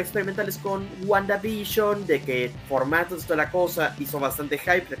pusieron experimentales con WandaVision, de que formatos, toda la cosa, hizo bastante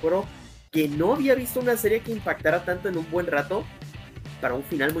hype. Recuerdo que no había visto una serie que impactara tanto en un buen rato para un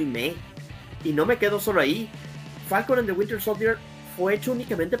final muy Y no me quedo solo ahí. Falcon and the Winter Soldier fue hecho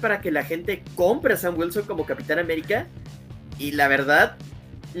únicamente para que la gente compre a Sam Wilson como Capitán América, y la verdad,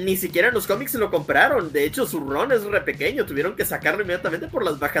 ni siquiera en los cómics se lo compraron. De hecho, su run es re pequeño, tuvieron que sacarlo inmediatamente por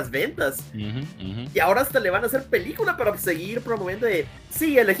las bajas ventas. Y ahora hasta le van a hacer película para seguir promoviendo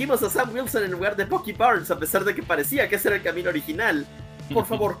sí, elegimos a Sam Wilson en lugar de Bucky Barnes, a pesar de que parecía que ese era el camino original. Por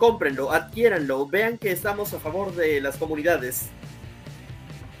favor, cómprenlo, adquiéranlo, vean que estamos a favor de las comunidades.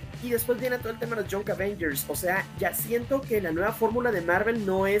 Y después viene todo el tema de los Junk Avengers. O sea, ya siento que la nueva fórmula de Marvel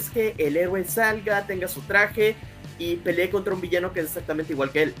no es que el héroe salga, tenga su traje y pelee contra un villano que es exactamente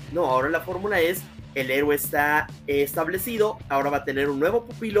igual que él. No, ahora la fórmula es, el héroe está establecido, ahora va a tener un nuevo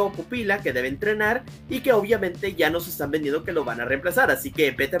pupilo o pupila que debe entrenar, y que obviamente ya nos están vendiendo que lo van a reemplazar. Así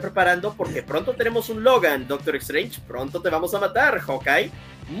que vete preparando, porque pronto tenemos un Logan. Doctor Strange, pronto te vamos a matar. Hawkeye,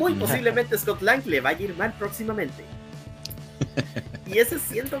 muy posiblemente Scott Lang le vaya a ir mal próximamente. Y ese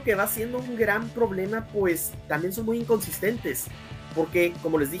siento que va siendo un gran problema, pues también son muy inconsistentes. Porque,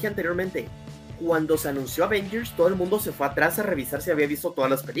 como les dije anteriormente, cuando se anunció Avengers, todo el mundo se fue atrás a revisar si había visto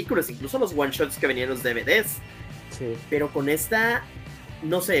todas las películas, incluso los one-shots que venían en los DVDs. Sí. Pero con esta,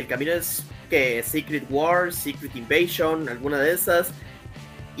 no sé, el camino es que Secret Wars, Secret Invasion, alguna de esas.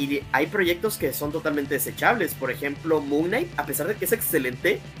 Y hay proyectos que son totalmente desechables. Por ejemplo, Moon Knight, a pesar de que es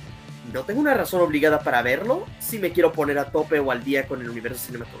excelente, no tengo una razón obligada para verlo si me quiero poner a tope o al día con el universo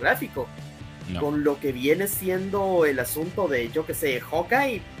cinematográfico. No. Con lo que viene siendo el asunto de, yo que sé,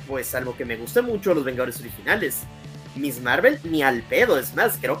 Hawkeye, pues algo que me gusta mucho los Vengadores originales. Miss Marvel, ni al pedo. Es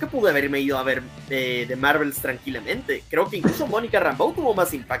más, creo que pude haberme ido a ver de Marvels tranquilamente. Creo que incluso Mónica Rambeau tuvo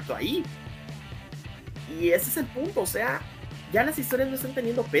más impacto ahí. Y ese es el punto, o sea, ya las historias no están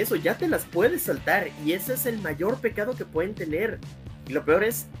teniendo peso, ya te las puedes saltar, y ese es el mayor pecado que pueden tener. Y lo peor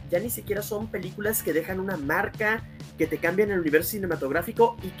es, ya ni siquiera son películas que dejan una marca, que te cambian el universo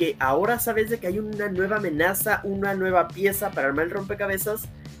cinematográfico, y que ahora sabes de que hay una nueva amenaza, una nueva pieza para armar el rompecabezas,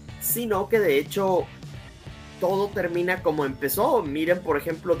 sino que de hecho todo termina como empezó. Miren, por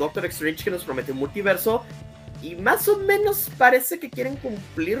ejemplo, Doctor Strange, que nos prometió un multiverso, y más o menos parece que quieren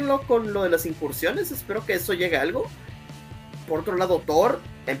cumplirlo con lo de las incursiones. Espero que eso llegue a algo. Por otro lado, Thor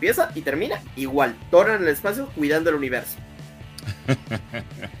empieza y termina igual, Thor en el espacio cuidando el universo.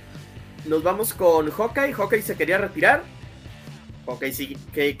 Nos vamos con Hawkeye. Hawkeye se quería retirar, Hawkeye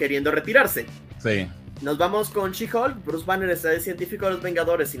sigue queriendo retirarse. Sí. Nos vamos con She-Hulk. Bruce Banner está de científico de los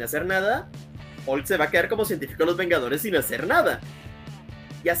Vengadores sin hacer nada. Hulk se va a quedar como científico de los Vengadores sin hacer nada.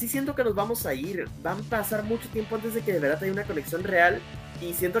 Y así siento que nos vamos a ir. Van a pasar mucho tiempo antes de que de verdad haya una conexión real.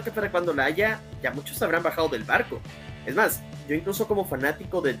 Y siento que para cuando la haya, ya muchos habrán bajado del barco. Es más, yo incluso como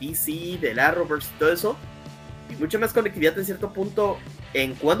fanático de DC, del Arrowverse y todo eso, y mucha más conectividad en cierto punto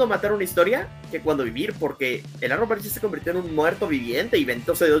en cuándo matar una historia que cuándo vivir, porque el Arrowverse se convirtió en un muerto viviente y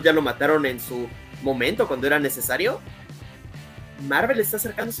bendito sea Dios ya lo mataron en su momento cuando era necesario. Marvel está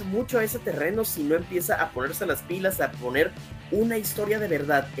acercándose mucho a ese terreno si no empieza a ponerse las pilas, a poner una historia de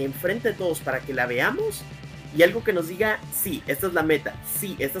verdad enfrente de todos para que la veamos, y algo que nos diga, sí, esta es la meta,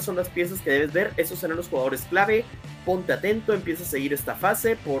 sí, estas son las piezas que debes ver, esos serán los jugadores clave, ponte atento, empieza a seguir esta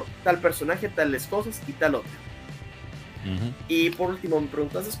fase por tal personaje, tales cosas y tal otra. Y por último, me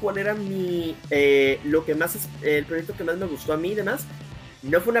preguntaste cuál era el proyecto que más me gustó a mí y demás.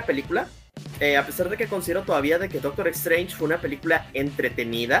 No fue una película, a pesar de que considero todavía de que Doctor Strange fue una película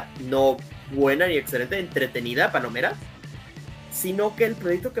entretenida, no buena ni excelente, entretenida, palomera, sino que el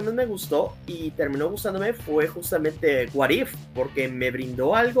proyecto que más me gustó y terminó gustándome fue justamente What If, porque me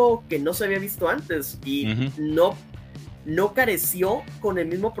brindó algo que no se había visto antes y no careció con el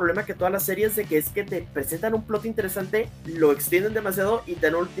mismo problema que todas las series, de que es que te presentan un plot interesante, lo extienden demasiado y te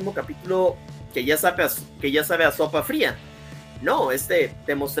dan un último capítulo que ya sabe a sopa fría. No,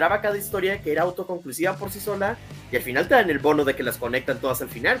 te mostraba cada historia que era autoconclusiva por sí sola, y al final te dan el bono de que las conectan todas al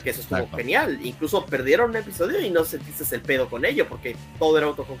final, que eso estuvo genial. Incluso perdieron un episodio y no sentiste el pedo con ello, porque todo era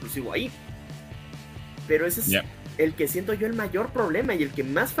autoconclusivo ahí. pero ese es el que siento yo el mayor problema y el que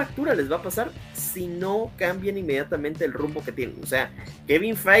más factura les va a pasar si no cambian inmediatamente el rumbo que tienen. O sea,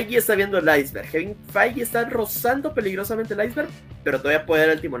 Kevin Feige está viendo el iceberg, Kevin Feige está rozando peligrosamente el iceberg, pero todavía puede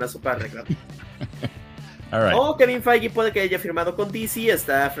dar el timonazo para arreglar. Right. O Kevin Feige puede que haya firmado con DC,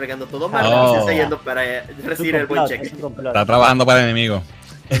 está fregando todo mal, y se está yendo para recibir el buen cheque. Está trabajando para el enemigo.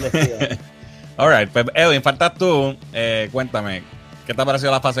 Alright, pues Edwin, faltas tú. Cuéntame, ¿qué te ha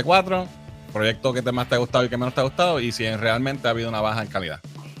parecido la fase 4? ¿Proyecto que más te ha gustado y que menos te ha gustado? Y si realmente ha habido una baja en calidad.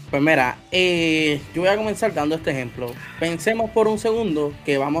 Pues mira, yo voy a comenzar dando este ejemplo. Pensemos por un segundo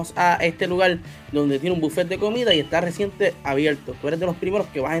que vamos a este lugar donde tiene un buffet de comida y está reciente abierto. Tú eres de los primeros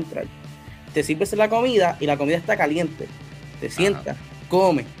que vas a entrar. Te sirves la comida y la comida está caliente. Te sientas,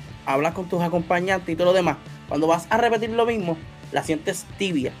 comes, hablas con tus acompañantes y todo lo demás. Cuando vas a repetir lo mismo, la sientes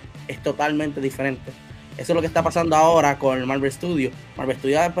tibia. Es totalmente diferente. Eso es lo que está pasando ahora con el Marvel Studios. Marvel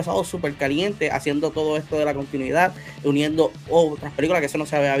Studios ha empezado súper caliente haciendo todo esto de la continuidad, uniendo otras películas que eso no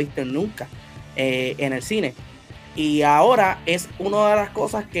se había visto nunca en el cine. Y ahora es una de las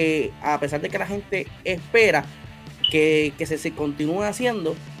cosas que, a pesar de que la gente espera que se continúe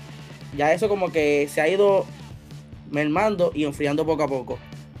haciendo, ya eso como que se ha ido mermando y enfriando poco a poco.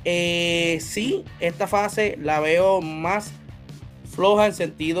 Sí, esta fase la veo más floja en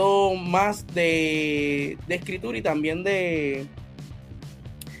sentido más de escritura y también de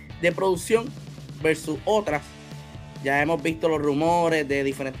producción versus otras. Ya hemos visto los rumores de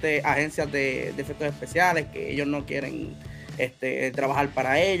diferentes agencias de efectos especiales que ellos no quieren trabajar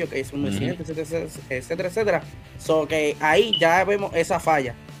para ellos, que es un incidente, etcétera. So que ahí ya vemos esa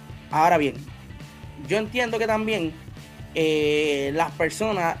falla. Ahora bien, yo entiendo que también las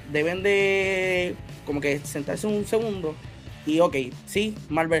personas deben de como que sentarse un segundo y sí,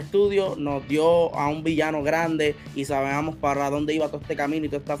 Marvel Studios nos dio a un villano grande y sabíamos para dónde iba todo este camino y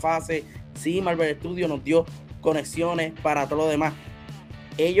toda esta fase. Sí, Marvel Studios nos dio conexiones para todo lo demás.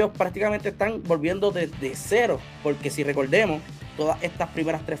 Ellos prácticamente están volviendo desde cero, porque si recordemos, todas estas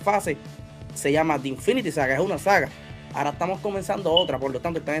primeras 3 fases se llama The Infinity Saga, es una saga. Ahora estamos comenzando otra, por lo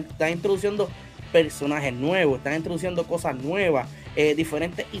tanto están introduciendo personajes nuevos, están introduciendo cosas nuevas,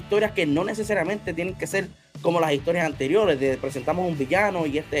 diferentes historias que no necesariamente tienen que ser como las historias anteriores, de presentamos un villano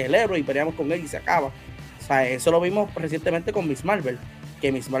y este es el héroe y peleamos con él y se acaba. O sea, eso lo vimos recientemente con Miss Marvel,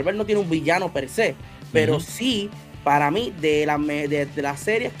 que Miss Marvel no tiene un villano per se, pero sí, para mí, de las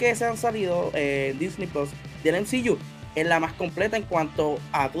series que se han salido en Disney Plus del MCU, es la más completa en cuanto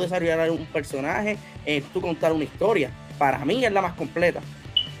a tú desarrollar un personaje, tú contar una historia. Para mí es la más completa,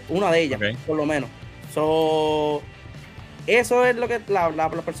 una de ellas, por lo menos. Eso es lo que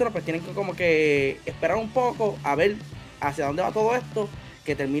las personas pues tienen que como que esperar un poco a ver hacia dónde va todo esto,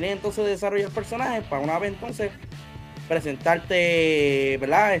 que termine entonces de desarrollar personajes para una vez entonces presentarte,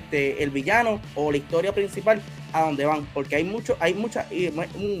 ¿verdad? El villano o la historia principal a dónde van, porque hay muchos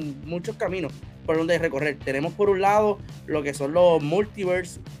caminos por donde recorrer. Tenemos por un lado lo que son los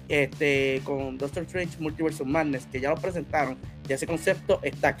multiverse, con Doctor Strange Multiverse of Madness, que ya lo presentaron, ya ese concepto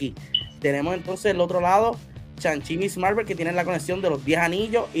está aquí. Tenemos entonces el otro lado, Shang-Chi Miss Marvel, que tienen la conexión de los 10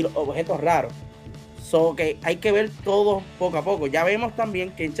 anillos y los objetos raros. Que hay que ver todo poco a poco. Ya vemos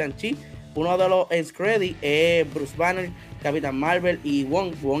también que en Shang-Chi uno de los end credits es Bruce Banner, Capitán Marvel y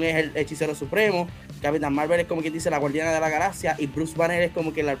Wong. Wong es el hechicero supremo, Capitán Marvel es como quien dice la guardiana de la galaxia y Bruce Banner es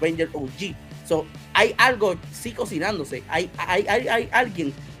como que el Avenger OG. Hay algo sí cocinándose, hay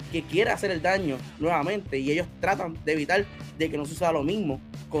alguien que quiere hacer el daño nuevamente y ellos tratan de evitar de que no suceda lo mismo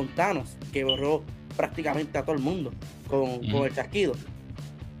con Thanos, que borró prácticamente a todo el mundo con el chasquido.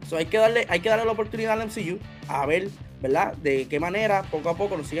 Hay que darle la oportunidad al MCU a ver, ¿verdad?, de qué manera poco a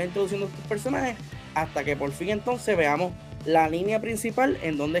poco nos sigan introduciendo estos personajes hasta que por fin entonces veamos la línea principal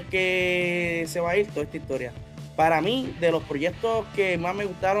en donde es que se va a ir toda esta historia. Para mí, de los proyectos que más me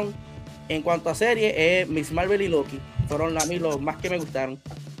gustaron en cuanto a serie, Miss Marvel y Loki fueron a mí los más que me gustaron.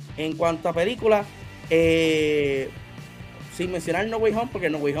 En cuanto a películas, sin mencionar No Way Home, porque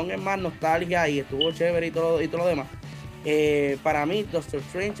No Way Home es más nostalgia y estuvo chévere y todo lo demás. Para mí, Doctor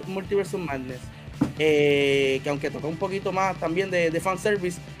Strange Multiverse of Madness, que aunque tocó un poquito más también de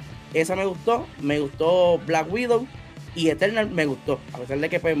fanservice, esa me gustó Black Widow y Eternal me gustó, a pesar de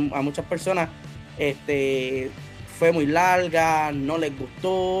que pues, a muchas personas fue muy larga, no les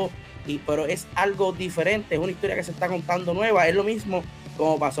gustó, pero es algo diferente, es una historia que se está contando nueva. Es lo mismo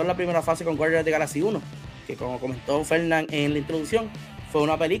como pasó en la primera fase con Guardians of the Galaxy 1, que como comentó Fernán en la introducción, fue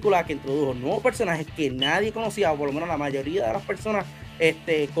una película que introdujo nuevos personajes que nadie conocía, o por lo menos la mayoría de las personas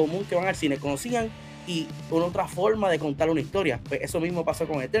común que van al cine conocían, y una otra forma de contar una historia. Pues eso mismo pasó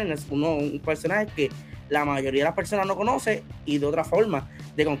con Eternals, un personaje que la mayoría de las personas no conoce y de otra forma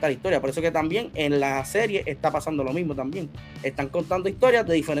de contar historias. Por eso que también en la serie está pasando lo mismo también. Están contando historias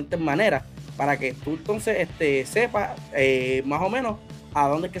de diferentes maneras para que tú entonces sepas más o menos a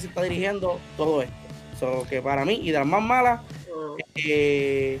dónde es que se está dirigiendo todo esto. So, que para mí, y de las más malas,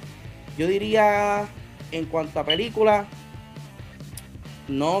 yo diría en cuanto a películas,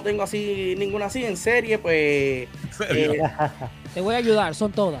 no tengo así ninguna así. En serie, pues te voy a ayudar,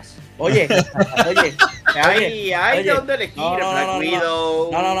 son todas. Oye, hay de dónde elegir. Black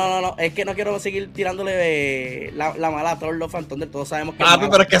Widow. No, es que no quiero seguir tirándole la mala a Thor Love and Thunder. Todos sabemos que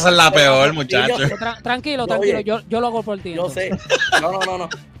pero es que esa es la peor, muchacho. Tranquilo, yo lo hago por ti. Yo sé. No.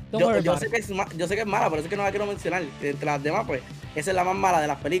 Yo sé que es mala, por eso es que no la quiero mencionar. Entre las demás, pues, esa es la más mala de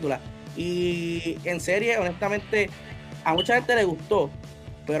las películas. Y en serie, honestamente, a mucha gente le gustó,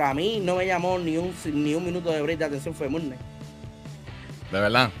 pero a mí no me llamó ni un minuto de break de atención. Fue Moon Knight. ¿De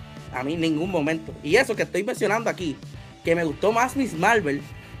verdad? A mí ningún momento. Y eso que estoy mencionando aquí, que me gustó más Miss Marvel.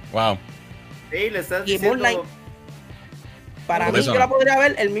 Wow. Sí, le estás y Moon Knight, para mí yo la podría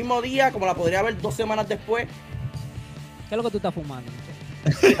ver el mismo día, como la podría ver 2 semanas después. ¿Qué es lo que tú estás fumando?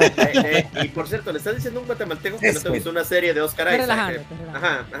 Y por cierto, le estás diciendo a un guatemalteco que no te visto una serie de Oscar Isaac.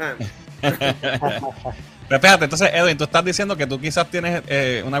 Ajá. Pero fíjate, entonces, Edwin, tú estás diciendo que tú quizás tienes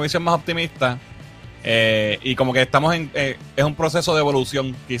una visión más optimista y como que estamos es un proceso de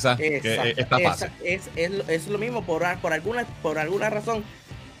evolución, quizás, que esta fase. Es lo mismo, por alguna razón,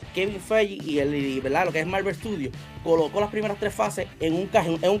 Kevin Feige y ¿verdad? Lo que es Marvel Studios colocó las primeras 3 fases en un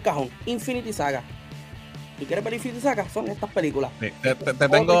cajón. Infinity Saga. Si quieres ver Infinity Saga, son estas películas. Sí,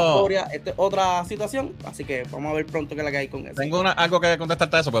 otra historia, otra situación, así que vamos a ver pronto qué es la que hay con eso. Tengo algo que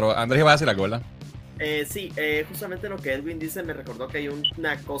contestarte a eso, pero Andrés iba a decir algo, ¿verdad? Sí, justamente lo que Edwin dice me recordó que hay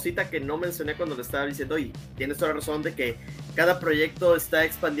una cosita que no mencioné cuando le estaba diciendo, y tienes toda la razón de que cada proyecto está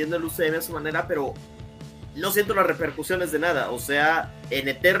expandiendo el UCM a su manera, pero no siento las repercusiones de nada. O sea, en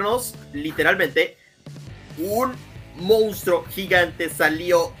Eternos, literalmente, un monstruo gigante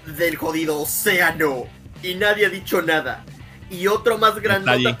salió del jodido océano y nadie ha dicho nada. Y otro más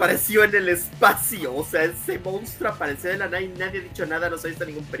grandote apareció en el espacio. O sea, ese monstruo apareció de la nada y nadie ha dicho nada, no se ha visto en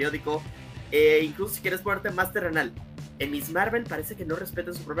ningún periódico. Incluso si quieres ponerte más terrenal, en Miss Marvel parece que no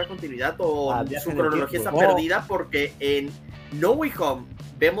respetan su propia continuidad o su cronología está perdida, porque en No Way Home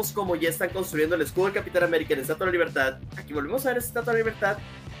vemos como ya están construyendo el escudo del Capitán América en la Estatua de la Libertad. Aquí volvemos a ver esa Estatua de la Libertad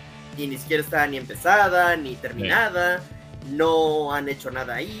y ni siquiera está ni empezada ni terminada. No han hecho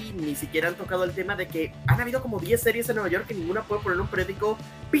nada ahí, ni siquiera han tocado el tema de que han habido como 10 series en Nueva York que ninguna puede poner un periódico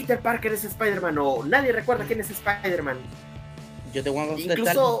Peter Parker es Spider-Man o nadie recuerda quién es Spider-Man. Yo te voy a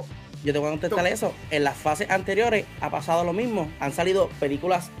contestar eso. En las fases anteriores ha pasado lo mismo. Han salido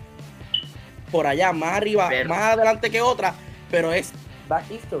películas por allá, más arriba, más adelante que otras, pero es back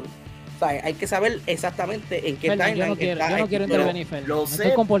history. O sea, hay que saber exactamente en qué timeline yo no quiero intervenir, Fer. Me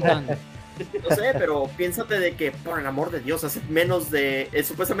estoy comportando. No sé, pero piénsate de que, por el amor de Dios, hace menos de...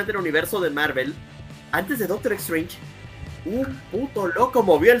 supuestamente el universo de Marvel, antes de Doctor Strange, un puto loco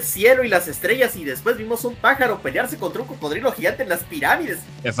movió el cielo y las estrellas y después vimos un pájaro pelearse contra un cocodrilo gigante en las pirámides.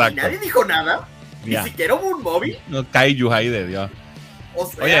 Exacto. Y nadie dijo nada. Ni siquiera hubo un móvil. No kaijus ahí de Dios. O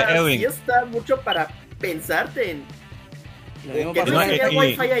sea, Edwin, sí está mucho para pensarte en... ¿Que no había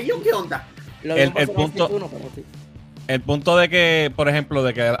wifi ahí o qué onda? El punto de que, por ejemplo,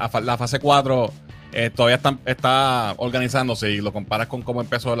 de que la fase 4 todavía está organizándose y lo comparas con cómo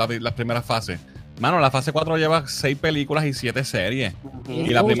empezó las primeras fases. Mano, la fase 4 lleva 6 películas y 7 series. Y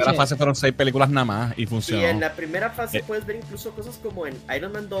la primera fase fueron 6 películas nada más y funcionó. Y en la primera fase puedes ver incluso cosas como en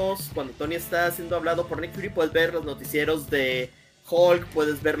Iron Man 2, cuando Tony está siendo hablado por Nick Fury, puedes ver los noticieros de Hulk,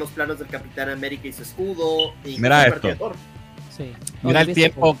 puedes ver los planos del Capitán América y su escudo. Mira esto. Sí. Mira el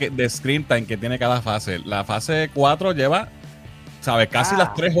tiempo de screen time que tiene cada fase. La fase 4 lleva, ¿sabes? Casi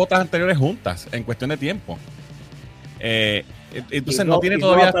las 3 otras anteriores juntas en cuestión de tiempo. Entonces no tiene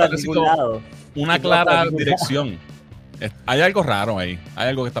todavía establecido una clara dirección. Hay algo raro ahí. Hay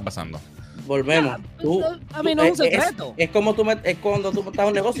algo que está pasando. Volvemos. A mí no es un secreto. Es como cuando tú montas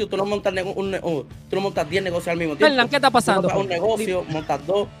un negocio, tú no montas 10 negocios al mismo tiempo. ¿Qué está pasando? Tú montas un negocio, montas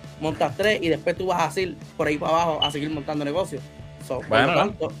 2, montas 3 y después tú vas a ir por ahí para abajo a seguir montando negocios. Bueno, por lo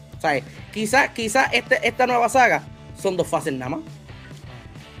tanto, ¿sabes? Quizá esta nueva saga son 2 fases nada más.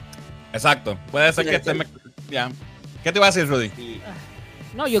 Exacto. Puede ser que esté... Ya. ¿Qué te iba a decir, Rudy? Sí.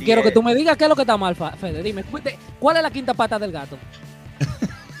 No, yo quiero que tú me digas qué es lo que está mal, Fede. Dime, ¿cuál es la quinta pata del gato?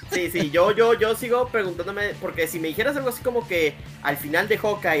 Sí, yo sigo preguntándome, porque si me dijeras algo así como que al final de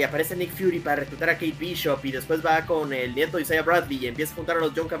Hawkeye aparece Nick Fury para reclutar a Kate Bishop y después va con el nieto de Isaiah Bradley y empieza a juntar a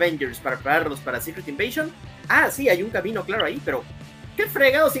los Young Avengers para prepararlos para Secret Invasion, sí, hay un camino claro ahí, pero qué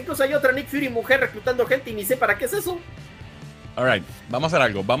fregados, incluso hay otra Nick Fury mujer reclutando gente y ni sé para qué es eso. Alright, vamos a hacer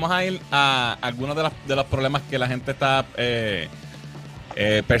algo. Vamos a ir a algunos de los problemas que la gente está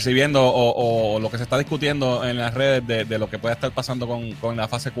percibiendo o lo que se está discutiendo en las redes de lo que puede estar pasando con la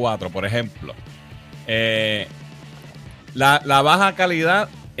fase 4. Por ejemplo, la baja calidad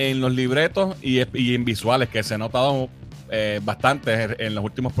en los libretos y en visuales, que se ha notado bastante en los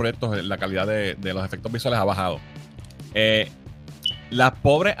últimos proyectos. La calidad de los efectos visuales ha bajado. Las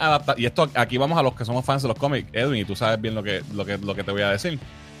pobres adaptaciones, y esto aquí vamos a los que somos fans de los cómics, Edwin, y tú sabes bien lo que te voy a decir.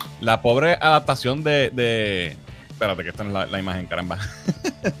 La pobre adaptación de espérate, que esta no es la imagen, caramba.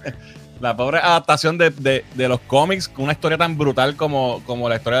 La pobre adaptación de los cómics con una historia tan brutal como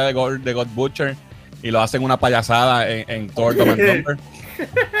la historia de God Butcher, y lo hacen una payasada en Thor Love and Thunder.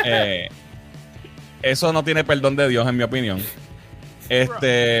 Eso no tiene perdón de Dios, en mi opinión.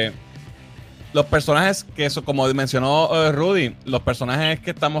 Los personajes que eso, como mencionó Rudy, los personajes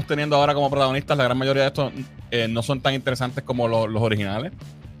que estamos teniendo ahora como protagonistas, la gran mayoría de estos no son tan interesantes como los originales.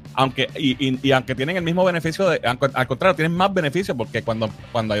 Aunque tienen el mismo beneficio, al contrario, tienen más beneficio, porque cuando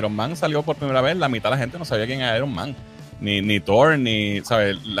Iron Man salió por primera vez, la mitad de la gente no sabía quién era Iron Man, ni Thor,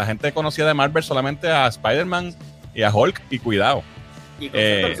 ¿sabes? La gente conocía de Marvel solamente a Spider-Man y a Hulk, y cuidado. Y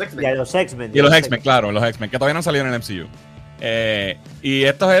a los X-Men. Y los X-Men, claro, los X-Men, que todavía no han salido en el MCU. Y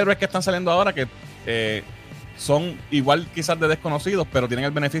estos héroes que están saliendo ahora, que son igual quizás de desconocidos, pero tienen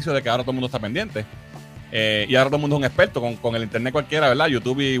el beneficio de que ahora todo el mundo está pendiente. Y ahora todo el mundo es un experto con el internet cualquiera, ¿verdad?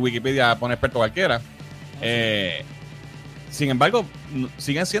 YouTube y Wikipedia pone experto cualquiera. Sin embargo,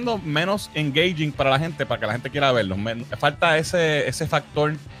 siguen siendo menos engaging para la gente, para que la gente quiera verlos. Falta ese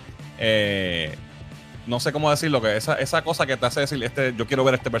factor, no sé cómo decirlo, que esa cosa que te hace decir, yo quiero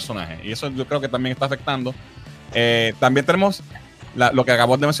ver este personaje. Y eso yo creo que también está afectando. También tenemos lo que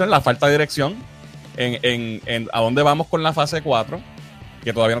acabamos de mencionar, la falta de dirección en a dónde vamos con la fase 4,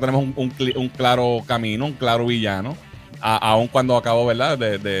 que todavía no tenemos un claro camino, un claro villano, aun cuando acabo, ¿verdad?,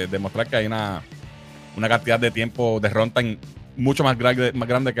 de demostrar que hay una cantidad de tiempo de runtime mucho más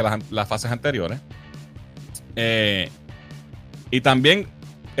grande que las fases anteriores. Y también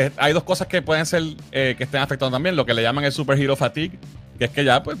hay dos cosas que pueden ser que estén afectando también, lo que le llaman el superhero fatigue, que es que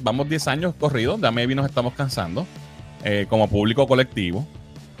ya pues vamos 10 años corridos, ya maybe nos estamos cansando como público colectivo.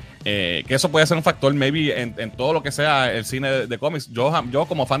 Que eso puede ser un factor maybe en todo lo que sea el cine de cómics. Yo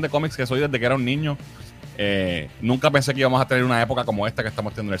como fan de cómics, que soy desde que era un niño, nunca pensé que íbamos a tener una época como esta que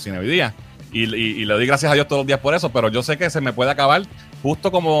estamos teniendo en el cine hoy día, y le doy gracias a Dios todos los días por eso, pero yo sé que se me puede acabar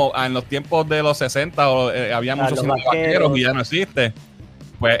justo como en los tiempos de los 60 había muchos cine vaqueros y ya no existe.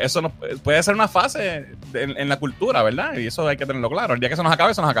 Pues eso puede ser una fase en la cultura, ¿verdad? Y eso hay que tenerlo claro. El día que se nos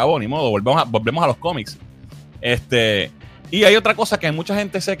acabe, se nos acabó, ni modo, volvemos a los cómics. Y hay otra cosa que mucha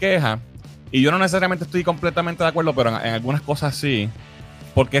gente se queja, y yo no necesariamente estoy completamente de acuerdo, pero en algunas cosas sí,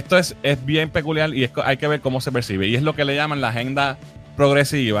 porque esto es bien peculiar y hay que ver cómo se percibe, y es lo que le llaman la agenda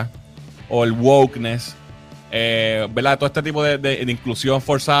progresiva o el wokeness, ¿verdad? Todo este tipo de inclusión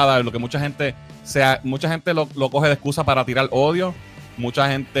forzada, lo que mucha gente lo coge de excusa para tirar odio. Mucha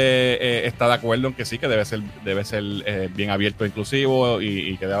gente está de acuerdo en que sí, que debe ser bien abierto e inclusivo,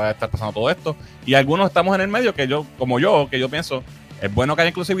 y que debe estar pasando todo esto. Y algunos estamos en el medio, que yo pienso, es bueno que haya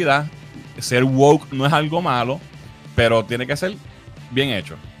inclusividad. Ser woke no es algo malo, pero tiene que ser bien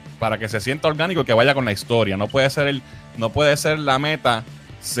hecho para que se sienta orgánico y que vaya con la historia. No puede ser la meta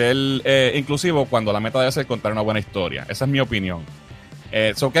ser inclusivo cuando la meta debe ser contar una buena historia. Esa es mi opinión.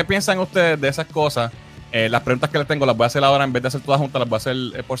 ¿Qué piensan ustedes de esas cosas? Las preguntas que les tengo las voy a hacer ahora, en vez de hacer todas juntas, las voy a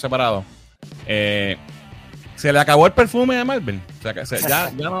hacer por separado. ¿Se le acabó el perfume de Marvel? O sea,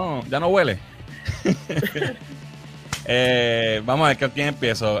 ya no huele. Vamos a ver quién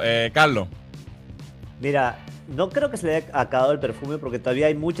empiezo. Carlos. Mira, no creo que se le haya acabado el perfume, porque todavía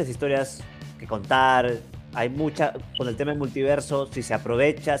hay muchas historias que contar. Hay mucha, con el tema del multiverso, si se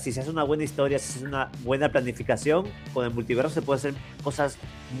aprovecha, si se hace una buena historia, si se hace una buena planificación, con el multiverso se puede hacer cosas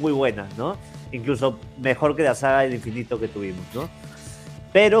muy buenas, ¿no? Incluso mejor que la saga del infinito que tuvimos, ¿no?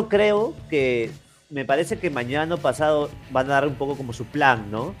 Pero creo que, me parece que mañana o pasado van a dar un poco como su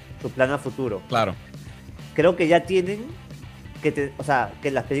plan, ¿no? Su plan a futuro. Claro. Creo que ya tienen que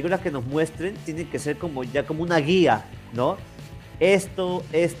las películas que nos muestren tienen que ser como una guía, ¿no? Esto,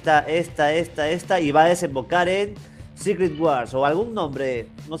 esta, y va a desembocar en Secret Wars o algún nombre,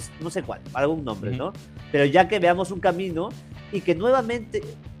 no sé cuál, algún nombre, ¿no? Pero ya que veamos un camino y que nuevamente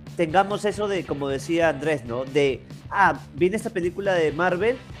tengamos eso de, como decía Andrés, ¿no? De, viene esta película de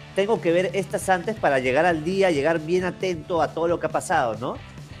Marvel, tengo que ver estas antes para llegar al día, llegar bien atento a todo lo que ha pasado, ¿no?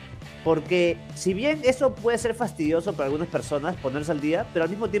 Porque si bien eso puede ser fastidioso para algunas personas, ponerse al día, pero al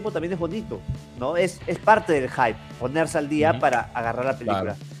mismo tiempo también es bonito, ¿no? Es parte del hype, ponerse al día para agarrar la película.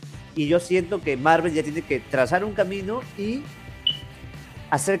 Claro. Y yo siento que Marvel ya tiene que trazar un camino y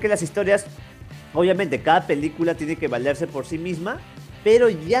hacer que las historias, obviamente cada película tiene que valerse por sí misma, pero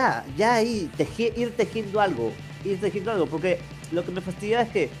ya ahí, ir tejiendo algo, porque lo que me fastidia es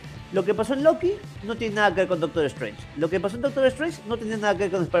que lo que pasó en Loki no tiene nada que ver con Doctor Strange. Lo que pasó en Doctor Strange no tiene nada que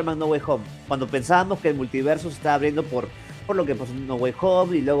ver con Spider-Man No Way Home. Cuando pensábamos que el multiverso se estaba abriendo por lo que pasó en No Way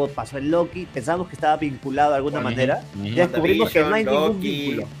Home y luego pasó en Loki, pensábamos que estaba vinculado de alguna manera. Ya descubrimos que no hay ningún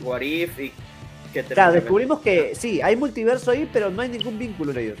vínculo. What If y claro, descubrimos que sí, hay multiverso ahí, pero no hay ningún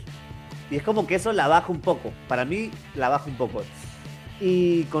vínculo en ellos. Y es como que eso la baja un poco. Para mí, la baja un poco.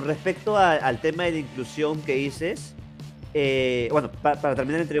 Y con respecto al tema de la inclusión que dices, bueno, para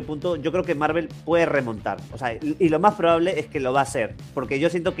terminar el anterior punto, yo creo que Marvel puede remontar. O sea, y lo más probable es que lo va a hacer. Porque yo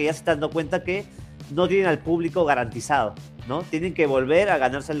siento que ya se están dando cuenta que no tienen al público garantizado, ¿no? Tienen que volver a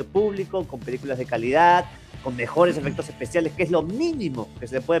ganarse al público con películas de calidad, con mejores efectos especiales, que es lo mínimo que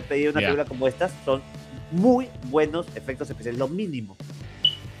se le puede pedir a una película como estas. Son muy buenos efectos especiales, lo mínimo.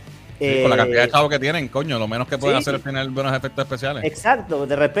 Sí, con la cantidad de chavos que tienen, coño, lo menos que pueden hacer es tener buenos efectos especiales. Exacto,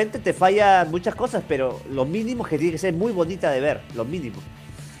 de repente te falla muchas cosas, pero lo mínimo que tiene que ser muy bonita de ver, lo mínimo.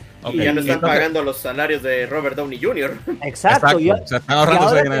 Okay. Y ya no están pagando los salarios de Robert Downey Jr. Exacto. Se están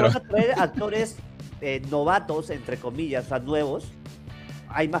ahorrando ese dinero. Van a traer actores novatos, entre comillas, o sea, nuevos.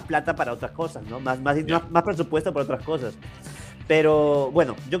 Hay más plata para otras cosas, ¿no? Más presupuesto para otras cosas. Pero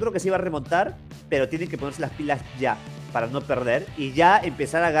bueno, yo creo que sí va a remontar, pero tienen que ponerse las pilas ya, para no perder, y ya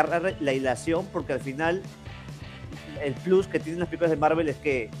empezar a agarrar la hilación, porque al final el plus que tienen las películas de Marvel es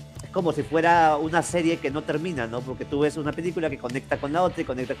que es como si fuera una serie que no termina, ¿no? Porque tú ves una película que conecta con la otra, y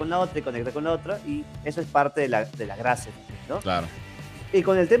conecta con la otra, y conecta con la otra, y eso es parte de la gracia, ¿no? Claro. Y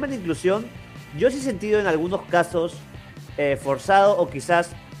con el tema de inclusión, yo sí he sentido en algunos casos forzado, o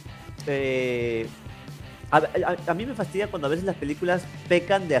quizás a mí me fastidia cuando a veces las películas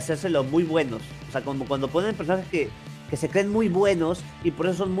pecan de hacérselo muy buenos. O sea, como cuando ponen personajes que se creen muy buenos y por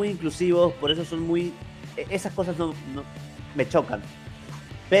eso son muy inclusivos, por eso son muy... Esas cosas no me chocan.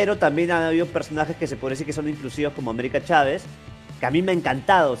 Pero también han habido personajes que se puede decir que son inclusivos, como América Chávez, que a mí me ha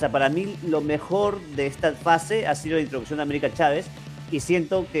encantado. O sea, para mí lo mejor de esta fase ha sido la introducción de América Chávez, y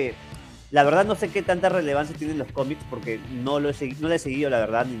siento que, la verdad, no sé qué tanta relevancia tienen los cómics, porque no la he seguido, la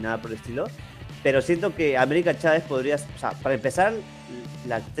verdad, ni nada por el estilo. Pero siento que América Chávez podría... O sea, para empezar,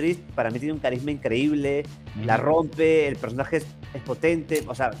 la actriz para mí tiene un carisma increíble, la rompe, el personaje es potente,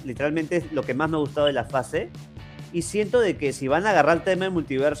 o sea, literalmente es lo que más me ha gustado de la fase. Y siento de que si van a agarrar el tema del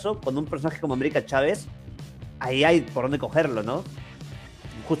multiverso con un personaje como América Chávez, ahí hay por dónde cogerlo, ¿no?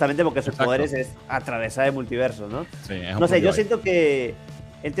 Justamente porque sus poderes es atravesar el multiverso, ¿no? Sí, no sé, yo siento que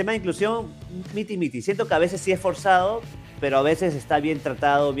el tema de inclusión, miti, siento que a veces sí es forzado, pero a veces está bien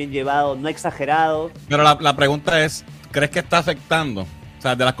tratado, bien llevado, no exagerado. Pero la pregunta es, ¿crees que está afectando? O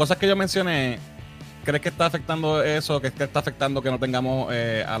sea, de las cosas que yo mencioné, ¿crees que está afectando eso? ¿Crees que está afectando que no tengamos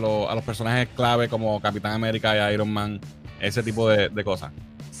a los personajes clave como Capitán América y Iron Man? Ese tipo de cosas.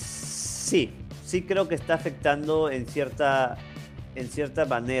 Sí creo que está afectando en cierta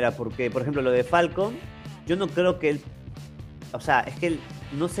manera, porque, por ejemplo, lo de Falcon, yo no creo que él... O sea, es que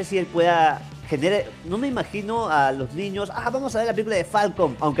no sé si él pueda... No me imagino a los niños, vamos a ver la película de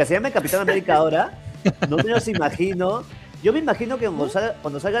Falcon, aunque se llame Capitán América ahora, no me los imagino. Yo me imagino que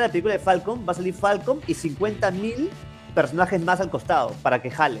cuando salga la película de Falcon, va a salir Falcon y 50,000 personajes más al costado para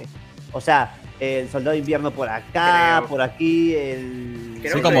que jale. O sea, el Soldado de Invierno por acá, por aquí,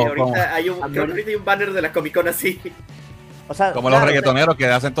 Creo que ahorita hay un banner de la Comic Con así. O sea, como los reggaetoneros que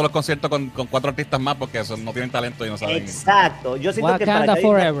hacen todos los conciertos con 4 artistas más porque no tienen talento y no saben. Exacto. Yo siento Wakanda que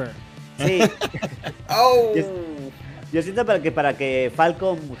Forever. Sí. Yo siento para que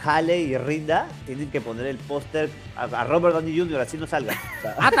Falcon jale y rinda, tienen que poner el póster a Robert Downey Jr., así no salga.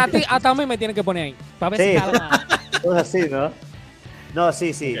 Hasta a mí me tienen que poner ahí, para ver si jala. Todo así, ¿no? No,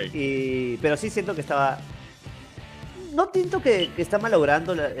 sí. Okay. Pero sí siento que estaba... No siento que está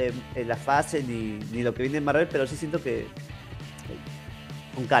malogrando la fase ni lo que viene en Marvel, pero sí siento que...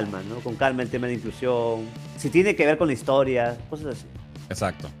 Con calma, ¿no? Con calma el tema de inclusión. Si tiene que ver con la historia, cosas así.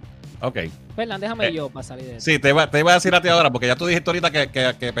 Exacto. Ok. Fernán, déjame yo para salir de eso. Sí, te iba a decir a ti ahora, porque ya tú dijiste ahorita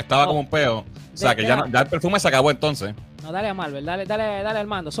que pestaba como un peo. O sea, que ya el perfume se acabó entonces. No, dale a Marvel, dale al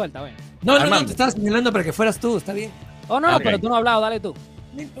mando, suelta, ven. No, te estaba señalando para que fueras tú, está bien. Oh, no, pero tú no has hablado, dale tú.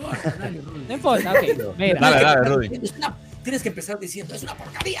 No importa, dale, Rudy. No importa, ok. Mira. Dale, Rudy. tienes que empezar diciendo, es una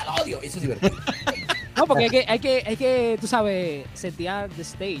porquería, lo odio. Eso es divertido. No, porque hay que, tú sabes, setear the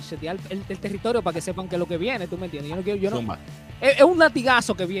stage, setear el territorio para que sepan que es lo que viene, ¿tú me entiendes? Es un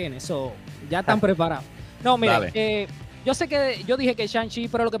latigazo que viene, ya están preparados. No, mira, yo sé que yo dije que Shang-Chi,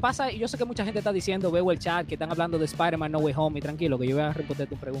 pero lo que pasa, y yo sé que mucha gente está diciendo, veo el chat, que están hablando de Spider-Man No Way Home, y tranquilo, que yo voy a responder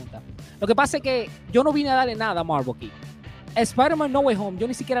tu pregunta. Lo que pasa es que yo no vine a darle nada a Marvel aquí. Spider-Man No Way Home, yo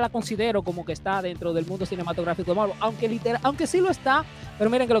ni siquiera la considero como que está dentro del mundo cinematográfico de Marvel, aunque sí lo está, pero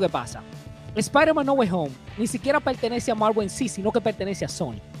miren que lo que pasa. Spider-Man No Way Home ni siquiera pertenece a Marvel en sí, sino que pertenece a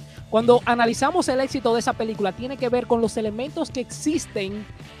Sony. Cuando analizamos el éxito de esa película, tiene que ver con los elementos que existen,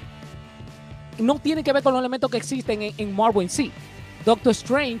 no tiene que ver con los elementos que existen en Marvel en sí. Doctor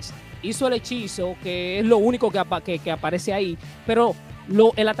Strange hizo el hechizo, que es lo único que aparece ahí, pero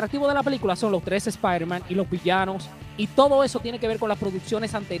el atractivo de la película son los 3 Spider-Man y los villanos, y todo eso tiene que ver con las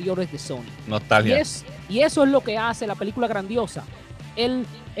producciones anteriores de Sony. Nostalgia. Y eso es lo que hace la película grandiosa. El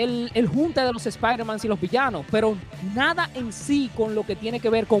junte de los Spider-Man y los villanos, pero nada en sí con lo que tiene que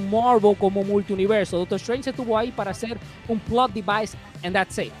ver con Marvel como multiuniverso. Doctor Strange estuvo ahí para hacer un plot device and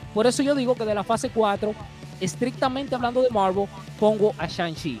that's it. Por eso yo digo que de la fase 4, estrictamente hablando de Marvel, pongo a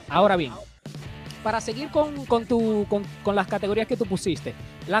Shang-Chi. Ahora bien, para seguir con las categorías que tú pusiste,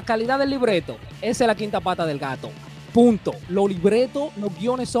 la calidad del libreto, esa es la quinta pata del gato. Punto. Los libretos, los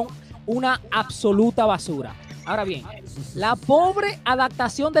guiones son una absoluta basura. Ahora bien, la pobre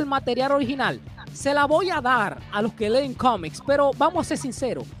adaptación del material original se la voy a dar a los que leen cómics, pero vamos a ser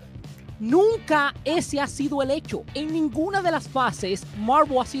sinceros, nunca ese ha sido el hecho. En ninguna de las fases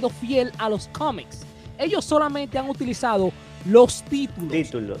Marvel ha sido fiel a los cómics. Ellos solamente han utilizado los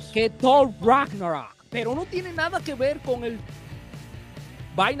títulos. Que Thor Ragnarok, pero no tiene nada que ver con el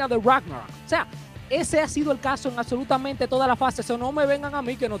vaina de Ragnarok. O sea, ese ha sido el caso en absolutamente toda la fase. Eso no me vengan a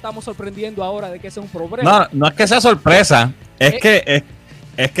mí que nos estamos sorprendiendo ahora de que ese es un problema. No es que sea sorpresa, es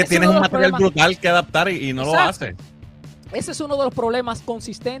que tienes un material brutal que adaptar y no lo hace. Ese es uno de los problemas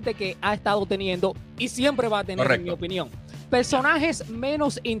consistentes que ha estado teniendo y siempre va a tener, correcto, en mi opinión. Personajes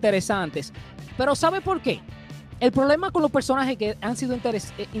menos interesantes. Pero ¿sabe por qué? El problema con los personajes que han sido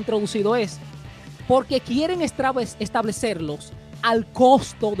introducidos es porque quieren establecerlos al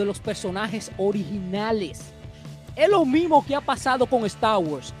costo de los personajes originales. Es lo mismo que ha pasado con Star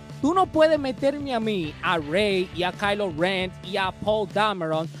Wars. Tú no puedes meterme a mí, a Rey y a Kylo Ren y a Paul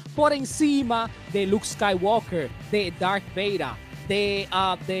Dameron por encima de Luke Skywalker, de Darth Vader,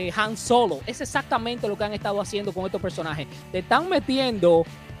 de Han Solo. Es exactamente lo que han estado haciendo con estos personajes. Te están metiendo,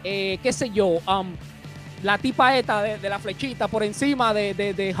 qué sé yo, la tipa esta de la flechita por encima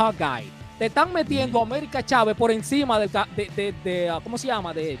de Hawkeye. Te están metiendo a América Chávez por encima de ¿cómo se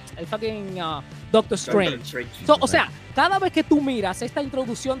llama? El fucking Doctor Strange. O sea, cada vez que tú miras esta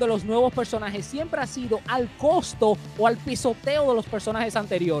introducción de los nuevos personajes, siempre ha sido al costo o al pisoteo de los personajes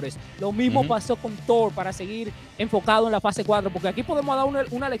anteriores. Lo mismo pasó con Thor, para seguir enfocado en la fase 4, porque aquí podemos dar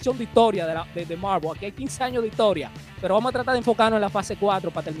una lección de historia de Marvel. Aquí hay 15 años de historia, pero vamos a tratar de enfocarnos en la fase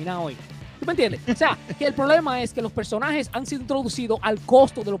 4 para terminar hoy. ¿Tú me entiendes? O sea, que el problema es que los personajes han sido introducidos al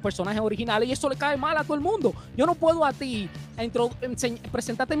costo de los personajes originales y eso le cae mal a todo el mundo. Yo no puedo a ti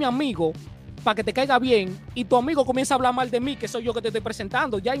presentarte a mi amigo para que te caiga bien y tu amigo comienza a hablar mal de mí, que soy yo que te estoy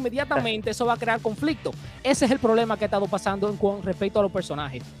presentando. Ya inmediatamente eso va a crear conflicto. Ese es el problema que ha estado pasando con respecto a los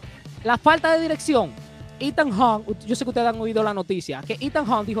personajes. La falta de dirección. Ethan Hunt, yo sé que ustedes han oído la noticia, que Ethan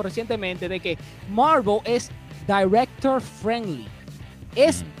Hunt dijo recientemente de que Marvel es director friendly.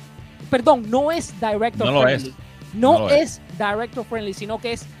 No es director friendly. No es director friendly, sino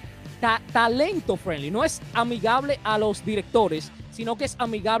que es talento friendly. No es amigable a los directores, sino que es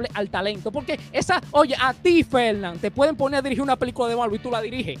amigable al talento. Porque a ti, Fernan, te pueden poner a dirigir una película de Marvel y tú la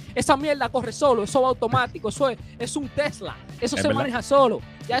diriges. Esa mierda corre solo, eso va automático, eso es un Tesla. Eso se maneja solo.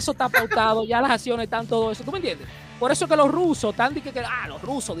 Ya eso está pautado, ya las acciones están, todo eso. ¿Tú me entiendes? Por eso que los rusos, los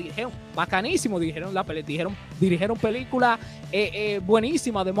rusos dirigieron bacanísimo, dirigieron películas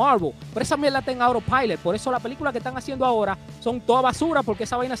buenísimas de Marvel. Pero esa mierda está en autopilot. Por eso las películas que están haciendo ahora son toda basura, porque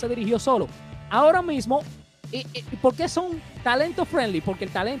esa vaina se dirigió solo. Ahora mismo, ¿por qué son talento friendly? Porque el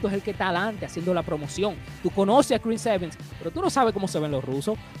talento es el que está adelante haciendo la promoción. Tú conoces a Chris Evans, pero tú no sabes cómo se ven los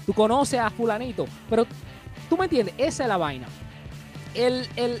rusos. Tú conoces a fulanito, pero tú me entiendes, esa es la vaina. El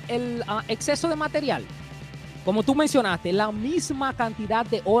exceso de material. Como tú mencionaste, la misma cantidad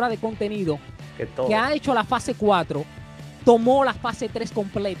de horas de contenido que ha hecho la fase 4, tomó la fase 3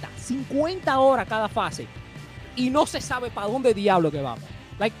 completa. 50 horas cada fase. Y no se sabe para dónde diablo que vamos.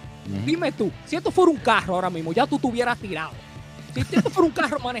 Dime tú, si esto fuera un carro ahora mismo, ya tú te hubieras tirado. Si esto fuera un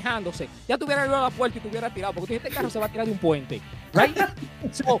carro manejándose, ya te hubieras ido a la puerta y te hubieras tirado. Porque este carro se va a tirar de un puente. Right?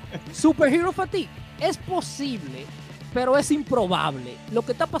 So, Superhero Fatigue. Es posible pero es improbable. Lo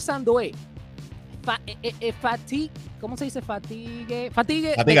que está pasando es fatigue, ¿cómo se dice? Fatigue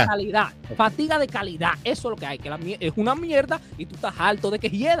de calidad. Fatiga de calidad. Eso es lo que hay, que es una mierda y tú estás harto de que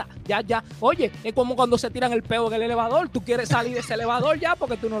hieda. Ya. Oye, es como cuando se tiran el peo en el elevador. Tú quieres salir de ese elevador ya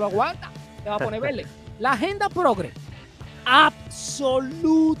porque tú no lo aguantas. Te vas a poner verde. La agenda progre.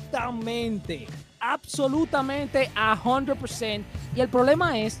 Absolutamente 100%. Y el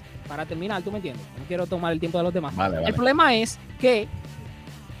problema es, para terminar, tú me entiendes, no quiero tomar el tiempo de los demás. Vale. El problema es que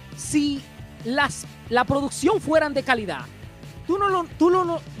si la producción fueran de calidad, tú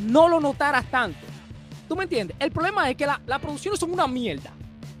no lo notaras tanto. ¿Tú me entiendes? El problema es que las producciones son una mierda.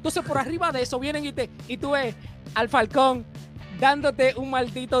 Entonces por arriba de eso vienen y tú ves al Falcón dándote un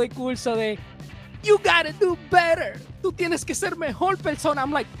maldito discurso de you gotta do better. Tú tienes que ser mejor persona.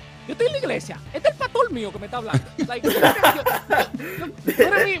 I'm like, yo estoy en la iglesia. Este es el pastor mío que me está hablando. Like, tú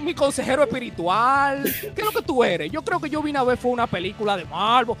eres mi consejero espiritual. ¿Qué es lo que tú eres? Yo creo que yo vine a ver fue una película de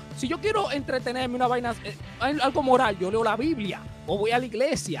Marvel. Si yo quiero entretenerme una vaina, algo moral, yo leo la Biblia o voy a la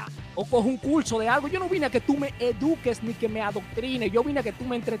iglesia o cojo un curso de algo. Yo no vine a que tú me eduques ni que me adoctrines. Yo vine a que tú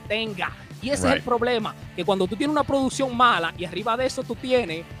me entretengas. Y ese es el problema. Que cuando tú tienes una producción mala y arriba de eso tú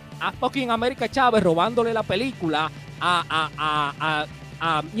tienes a fucking América Chávez robándole la película al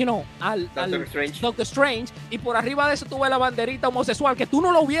Doctor Strange, y por arriba de eso tú ves la banderita homosexual que tú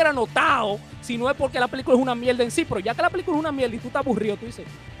no lo hubieras notado si no es porque la película es una mierda en sí, pero ya que la película es una mierda y tú estás aburrido, tú dices,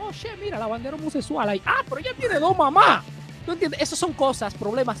 oh shit, mira la bandera homosexual ahí, pero ella tiene 2 mamás. ¿Tú entiendes? Esos son cosas,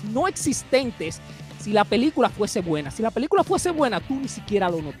 problemas no existentes si la película fuese buena. Si la película fuese buena, tú ni siquiera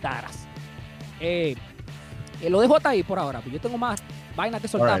lo notaras. Lo dejo hasta ahí por ahora, porque yo tengo más vainas que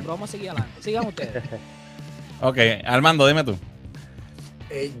soltar, pero vamos a seguir adelante. Sigan ustedes. Ok, Armando, dime tú.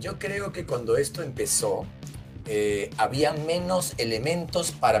 Yo creo que cuando esto empezó, había menos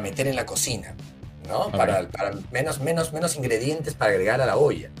elementos para meter en la cocina, ¿no? Okay. Para menos ingredientes para agregar a la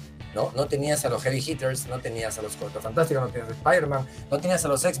olla, ¿no? No tenías a los heavy hitters, no tenías a los Cuatro Fantásticos, no tenías a Spider-Man, no tenías a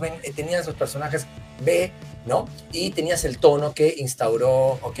los X-Men, tenías los personajes B, ¿no? Y tenías el tono que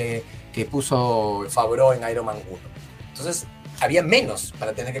instauró o que puso Favreau en Iron Man 1. Entonces, había menos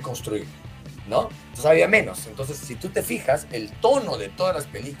para tener que construir, ¿no? Entonces había menos. Entonces, si tú te fijas, el tono de todas las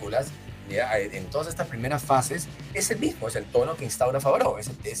películas, ya, en todas estas primeras fases, es el mismo, es el tono que instaura Favreau,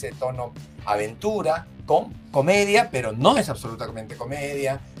 ese tono aventura, con comedia, pero no es absolutamente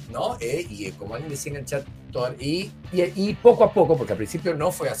comedia, ¿no? Y como alguien decía en el chat, y poco a poco, porque al principio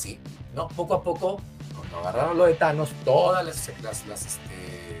no fue así, ¿no? Poco a poco, cuando agarraron lo de Thanos, todas las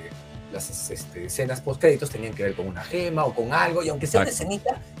escenas post-créditos tenían que ver con una gema o con algo, y aunque sea una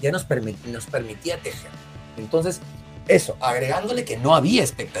escenita, ya nos permitía tejer. Entonces, eso, agregándole que no había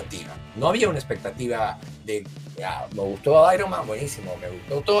expectativa. No había una expectativa de, me gustó Iron Man, buenísimo, me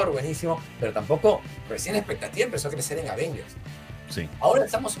gustó Thor, buenísimo, pero tampoco, recién la expectativa empezó a crecer en Avengers. Sí. Ahora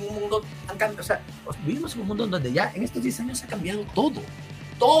estamos en un mundo, vivimos en un mundo donde ya en estos 10 años ha cambiado todo.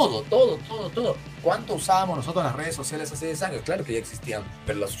 Todo. ¿Cuánto usábamos nosotros las redes sociales hace 10 años? Claro que ya existían,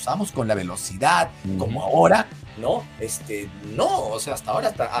 pero las usamos con la velocidad, como ahora, ¿no? No, o sea, hasta ahora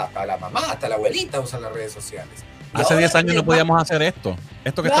hasta la mamá, hasta la abuelita usa las redes sociales. Hace 10 años no podíamos hacer esto.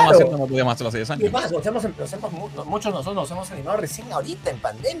 Esto que estamos haciendo no podíamos hacerlo hace 10 años. Y más, muchos de nosotros nos hemos animado recién ahorita en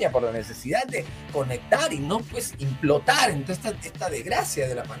pandemia por la necesidad de conectar y no pues implotar en toda esta desgracia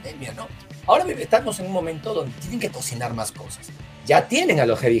de la pandemia, ¿no? Ahora estamos en un momento donde tienen que cocinar más cosas. Ya tienen a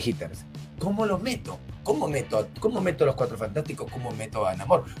los heavy hitters. ¿Cómo los meto? ¿Cómo meto a los Cuatro Fantásticos? ¿Cómo meto a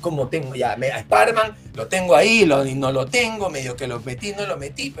Namor? ¿Cómo tengo ya a Spider-Man? Lo tengo ahí, no lo tengo, medio que lo metí, no lo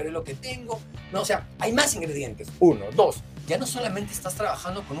metí, pero es lo que tengo. No, o sea, hay más ingredientes. 1, 2. Ya no solamente estás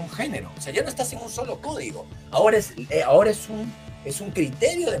trabajando con un género, o sea, ya no estás en un solo código. Ahora es un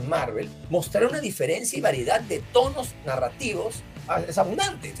criterio de Marvel mostrar una diferencia y variedad de tonos narrativos. Es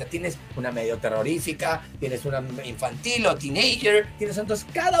abundante, o sea, tienes una medio terrorífica, tienes una infantil o teenager, entonces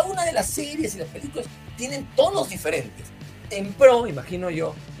cada una de las series y las películas tienen tonos diferentes, en pro, imagino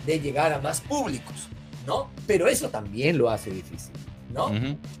yo, de llegar a más públicos, ¿no? Pero eso también lo hace difícil, ¿no?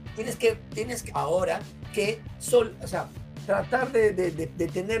 Uh-huh. Tienes que ahora tratar de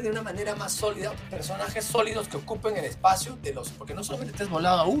tener de una manera más sólida personajes sólidos que ocupen el espacio porque no solamente te has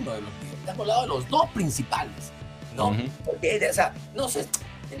volado a uno de los que te has volado a los 2 principales, ¿no? Uh-huh. Porque, o sea, no sé,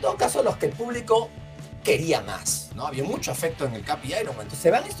 en todo caso los que el público quería más, ¿no? Había mucho afecto en el Cap y Iron Man, entonces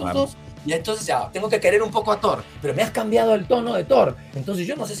se van estos dos y entonces ya, tengo que querer un poco a Thor, pero me has cambiado el tono de Thor, entonces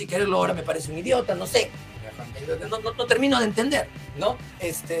yo no sé si quererlo ahora me parece un idiota, no sé. No termino de entender, ¿no?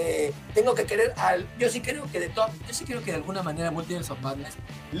 Tengo que querer yo sí creo que de alguna manera Multiverse of Madness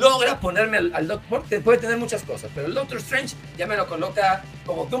logra ponerme al Doctor, puede tener muchas cosas, pero el Doctor Strange ya me lo coloca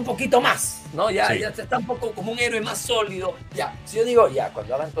como que un poquito más, ¿no? Ya está un poco como un héroe más sólido. Ya, si yo digo,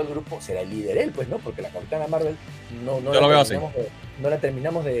 cuando hagan todo el grupo será el líder él, pues, ¿no? Porque la Capitana Marvel no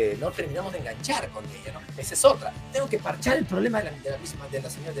terminamos de enganchar con ella, ¿no? Esa es otra. Tengo que parchar el problema de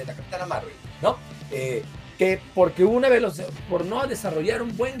la Capitana Marvel, ¿no? Que porque una vez por no desarrollar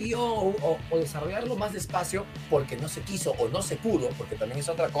un buen guión o desarrollarlo más despacio porque no se quiso o no se pudo, porque también es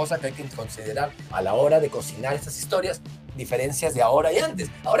otra cosa que hay que considerar a la hora de cocinar estas historias, diferencias de ahora y antes.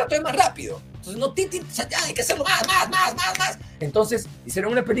 Ahora todo es más rápido, entonces hay que hacerlo más. Entonces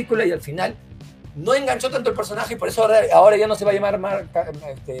hicieron una película y al final no enganchó tanto el personaje y por eso ahora ya no se va a llamar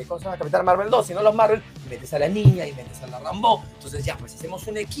 ¿cómo se llama? Capitán Marvel 2, sino los Marvel, y metes a la niña y metes a la Rambo. Entonces pues hacemos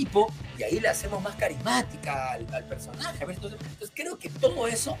un equipo y ahí le hacemos más carismática al personaje. Entonces creo que todo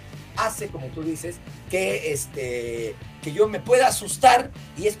eso hace, como tú dices, que yo me pueda asustar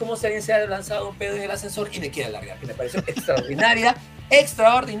y es como si alguien se haya lanzado un pedo en el ascensor y me quiera largar, que me pareció extraordinaria,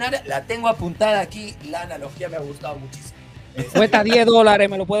 la tengo apuntada aquí, la analogía me ha gustado muchísimo. Cuesta $10,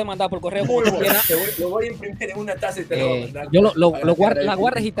 me lo puede mandar por correo. Muy bueno. Lo voy a imprimir en una taza y te lo voy a mandar. Yo la voy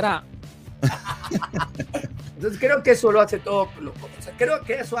a registrar. Entonces creo que eso lo hace todo. Creo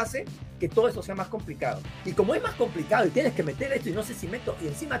que eso hace que todo eso sea más complicado. Y como es más complicado y tienes que meter esto y no sé si meto, y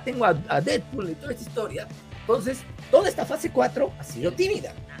encima tengo a Deadpool y toda esta historia, entonces toda esta fase 4 ha sido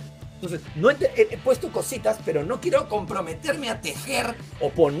tímida. Entonces, no he puesto cositas, pero no quiero comprometerme a tejer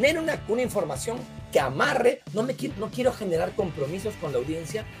o poner una información que amarre. No quiero generar compromisos con la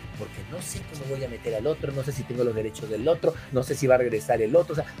audiencia porque no sé cómo voy a meter al otro, no sé si tengo los derechos del otro, no sé si va a regresar el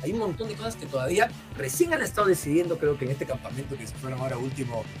otro. O sea, hay un montón de cosas que todavía recién han estado decidiendo, creo que en este campamento que se fueron ahora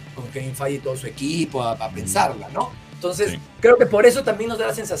último con Kevin Feige y todo su equipo a pensarla, ¿no? Entonces, creo que por eso también nos da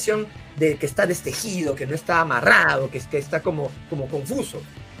la sensación de que está destejido, que no está amarrado, que está como confuso.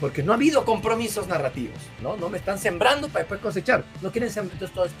 Porque no ha habido compromisos narrativos, ¿no? No me están sembrando para después cosechar. No quieren sembrar,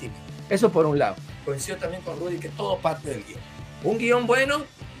 entonces todo es tímido. Eso por un lado. Coincido también con Rudy que todo parte del guión. Un guión bueno,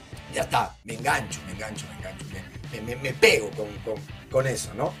 ya está. Me engancho. Me pego con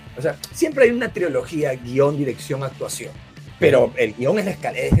eso, ¿no? O sea, siempre hay una trilogía, guión, dirección, actuación. Pero el guión es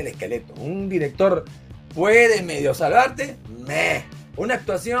el esqueleto. Un director puede medio salvarte. Una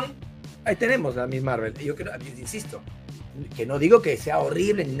actuación, ahí tenemos a Miss Marvel. Yo insisto, que no digo que sea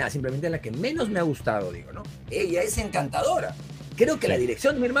horrible ni nada, simplemente la que menos me ha gustado, digo, ¿no? Ella es encantadora. Creo que la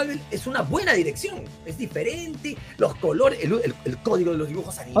dirección de Miss Marvel es una buena dirección. Es diferente, los colores, el código de los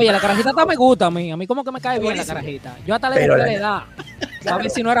dibujos animados. Oye, la carajita hasta me gusta a mí como que me cae bien la carajita. Yo hasta le doy la edad. A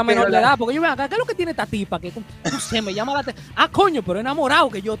ver si no era menor de edad, porque yo veo acá, ¿qué es lo que tiene esta tipa? Que no sé, me llama la atención. Coño, pero enamorado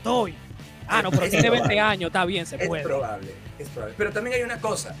que yo estoy. No, pero tiene 20 años, está bien, se puede. Es probable. Pero también hay una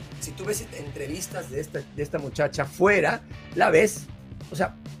cosa, si tú ves entrevistas de esta muchacha fuera, la ves, o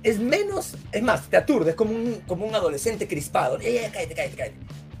sea, es más, te aturde, es como un adolescente crispado. Cállate.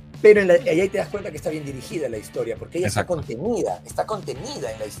 Pero ahí te das cuenta que está bien dirigida la historia, porque ella está contenida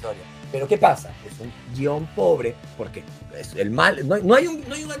en la historia. Pero ¿qué pasa? Es un guión pobre, porque es el mal, no hay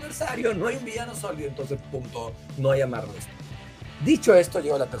un adversario, no hay un villano sólido, entonces, punto, no hay amarlo esto. Dicho esto,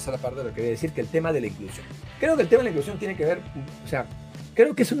 llego a la tercera parte de lo que quería decir, que el tema de la inclusión. Creo que el tema de la inclusión tiene que ver,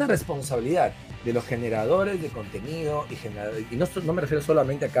 creo que es una responsabilidad de los generadores de contenido y no me refiero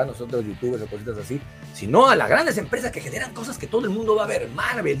solamente acá a nosotros, youtubers o cositas así, sino a las grandes empresas que generan cosas que todo el mundo va a ver,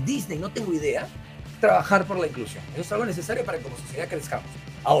 Marvel, Disney, no tengo idea, trabajar por la inclusión. Eso es algo necesario para que como sociedad crezcamos.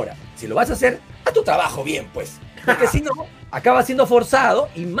 Ahora, si lo vas a hacer, haz tu trabajo bien, pues. Porque si no, acaba siendo forzado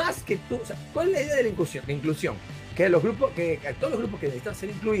y más que tú. O sea, ¿cuál es la idea de la inclusión? Que todos los grupos que necesitan ser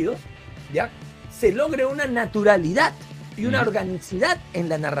incluidos, ya, se logre una naturalidad y una organicidad en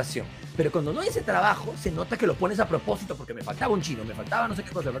la narración. Pero cuando no hay ese trabajo, se nota que lo pones a propósito porque me faltaba un chino, me faltaba no sé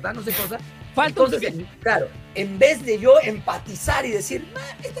qué cosa, Entonces, claro, en vez de yo empatizar y decir,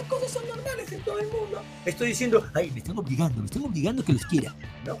 estas cosas son normales en todo el mundo, estoy diciendo, me están obligando que los quiera,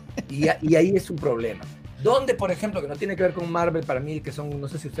 ¿no? Y ahí es un problema. Donde, por ejemplo, que no tiene que ver con Marvel para mí, que son, no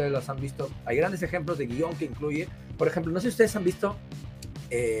sé si ustedes los han visto, hay grandes ejemplos de guión que incluye, por ejemplo, no sé si ustedes han visto,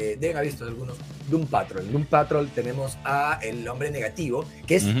 deben haber visto algunos, Doom Patrol. En Doom Patrol tenemos a el hombre negativo,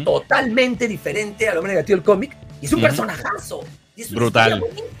 que es totalmente diferente al hombre negativo del cómic, y es un personajazo, y es una brutal,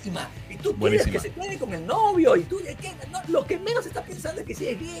 buenísima, y tú quieres que se quede con el novio, y tú, lo que menos está pensando es que si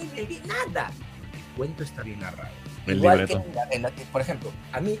es gay, nada. El cuento está bien narrado. Igual que, por ejemplo,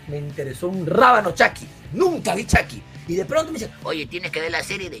 a mí me interesó un rábano Chucky. Nunca vi Chucky. Y de pronto me dicen, oye, tienes que ver la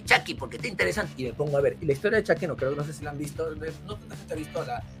serie de Chucky porque está interesante. Y me pongo a ver. Y la historia de Chucky, no sé si la han visto, no tanta gente ha visto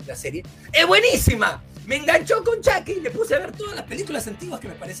la serie. ¡Es buenísima! Me enganchó con Chucky y me puse a ver todas las películas antiguas que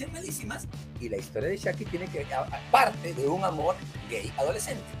me parecían malísimas. Y la historia de Chucky tiene que parte de un amor gay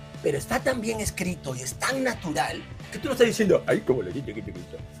adolescente. Pero está tan bien escrito y es tan natural que tú no estás diciendo, ay, cómo lo dije,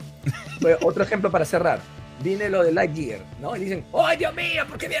 Bueno, otro ejemplo para cerrar. Viene lo de Lightyear, ¿no? Y dicen, ¡oh, Dios mío!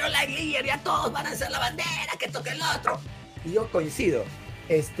 ¿Por qué vieron Lightyear? Ya todos van a hacer la bandera, que toque el otro. Y yo coincido.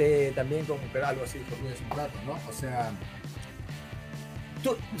 También con algo así dijo Rubén hace un rato, ¿no?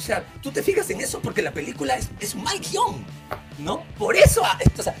 O sea, tú te fijas en eso porque la película es un mal guión, ¿no? Por eso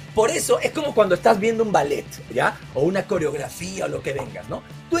es como cuando estás viendo un ballet, ¿ya? O una coreografía o lo que vengas, ¿no?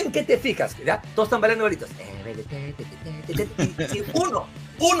 ¿Tú en qué te fijas? ¿Ya? Todos están bailando bolitos. Y si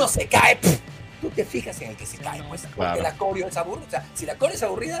uno se cae, tú te fijas en el que se cae, pues, porque la coreo es aburrida. O sea, si la coreo es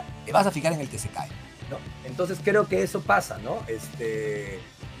aburrida, te vas a fijar en el que se cae, ¿no? Entonces creo que eso pasa, ¿no?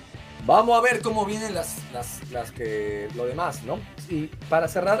 Vamos a ver cómo vienen lo demás, ¿no? Y para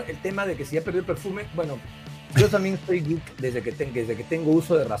cerrar el tema de que si ya perdió el perfume, bueno, yo también soy geek desde que tengo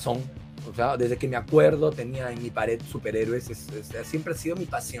uso de razón. O sea, desde que me acuerdo tenía en mi pared superhéroes, siempre ha sido mi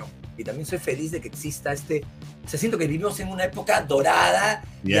pasión. Y también soy feliz de que exista siento que vivimos en una época dorada,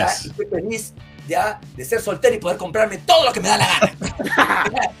 yes. ¿ya? Y estoy feliz ya de ser soltero y poder comprarme todo lo que me da la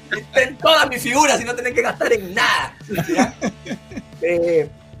gana. En todas mis figuras y no tener que gastar en nada. ¿Ya?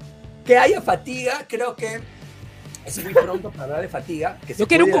 Que haya fatiga, creo que es muy pronto para hablar de fatiga. Yo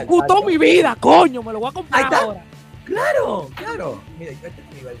quiero un Goku toda mi vida, coño, me lo voy a comprar ahora. Claro. Mira, yo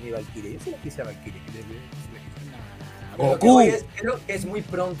tengo mi Valkyrie. Yo sí la quise a Valkyrie. Goku. Creo que es muy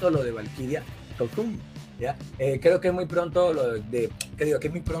pronto lo de Valkyria. ¿Ya? Creo que es muy pronto que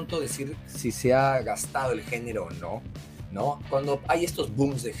es muy pronto decir si se ha gastado el género o no. Cuando hay estos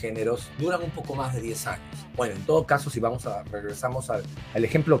booms de géneros, duran un poco más de 10 años. Bueno, en todo caso, si regresamos al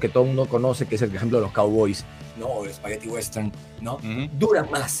ejemplo que todo el mundo conoce, que es el ejemplo de los cowboys, ¿no? O el spaghetti western, ¿no? Uh-huh. Duran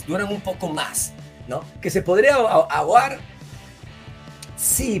un poco más, ¿no? Que se podría aguar,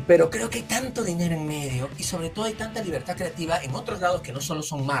 sí, pero creo que hay tanto dinero en medio y sobre todo hay tanta libertad creativa en otros lados que no solo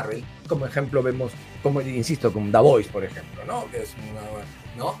son Marvel. Como ejemplo vemos, insisto, con The Voice, por ejemplo, ¿no?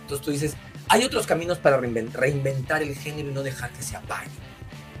 ¿no? Entonces tú dices, hay otros caminos para reinventar el género y no dejar que se apague,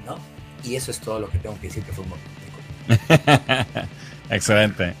 ¿no? Y eso es todo lo que tengo que decir, que fue un momento.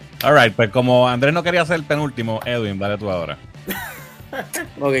 Excelente. All right, pues como Andrés no quería ser el penúltimo, Edwin, dale tú ahora.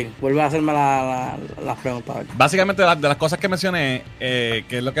 Ok, vuelve a hacerme las preguntas. Básicamente, de las cosas que mencioné, que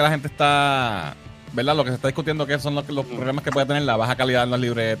es lo que la gente está, ¿verdad? Lo que se está discutiendo, que son los problemas que puede tener la baja calidad en los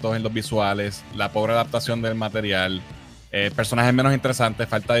libretos, en los visuales, la pobre adaptación del material, personajes menos interesantes,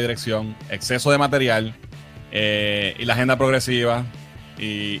 falta de dirección, exceso de material y la agenda progresiva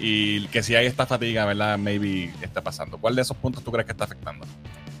y que si hay esta fatiga, ¿verdad? Maybe está pasando. ¿Cuál de esos puntos tú crees que está afectando?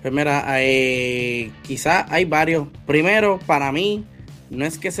 Pues mira, quizás hay varios. Primero, para mí, no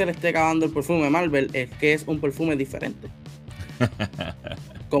es que se le esté acabando el perfume Marvel, es que es un perfume diferente.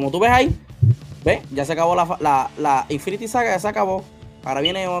 Como tú ves ahí, ¿ves? Ya se acabó la Infinity Saga, ya se acabó. Ahora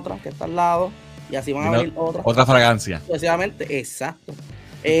viene otra que está al lado y así van a venir otras. Otra fragancia. Sucesivamente, exacto.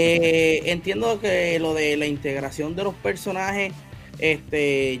 Entiendo que lo de la integración de los personajes, yo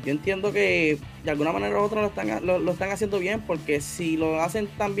entiendo que de alguna manera u otra lo están haciendo bien, porque si lo hacen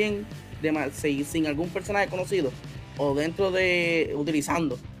tan bien sin algún personaje conocido o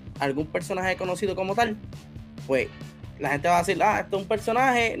utilizando algún personaje conocido como tal, pues la gente va a decir, esto es un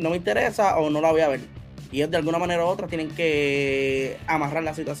personaje, no me interesa o no la voy a ver. Y ellos de alguna manera u otra tienen que amarrar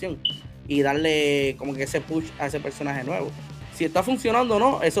la situación y darle como que ese push a ese personaje nuevo. Si está funcionando o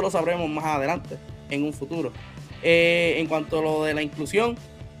no, eso lo sabremos más adelante, en un futuro. En cuanto a lo de la inclusión,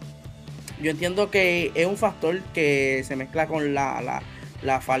 yo entiendo que es un factor que se mezcla con la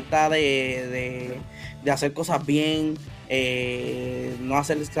falta de hacer cosas bien, no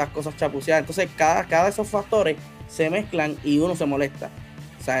hacer esas cosas chapuceadas. Entonces cada de esos factores se mezclan y uno se molesta.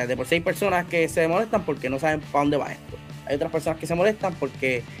 O sea, de por sí hay personas que se molestan porque no saben para dónde va esto. Hay otras personas que se molestan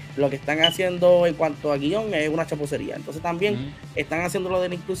porque lo que están haciendo en cuanto a guión es una chapucería. Entonces también están haciendo lo de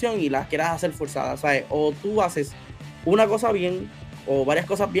la inclusión y las quieras hacer forzadas, ¿sabes? O tú haces una cosa bien o varias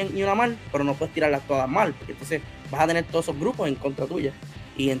cosas bien y una mal, pero no puedes tirarlas todas mal, porque entonces vas a tener todos esos grupos en contra tuya.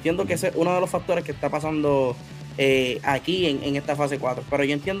 Y entiendo que ese es uno de los factores que está pasando aquí en esta fase 4. Pero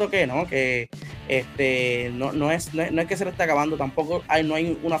yo entiendo que no, que no es que se le está acabando, tampoco no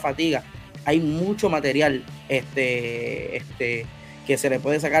hay una fatiga. Hay mucho material que se le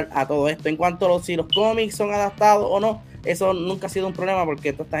puede sacar a todo esto. En cuanto a si los cómics son adaptados o no, eso nunca ha sido un problema,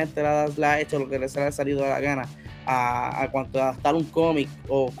 porque toda esta gente la ha hecho lo que les ha salido de la gana a cuanto a adaptar un cómic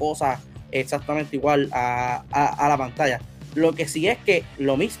o cosas exactamente igual a la pantalla. Lo que sí es que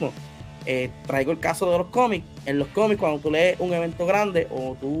lo mismo, traigo el caso de los cómics. En los cómics, cuando tú lees un evento grande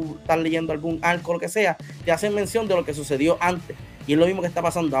o tú estás leyendo algún arco o lo que sea, te hacen mención de lo que sucedió antes, y es lo mismo que está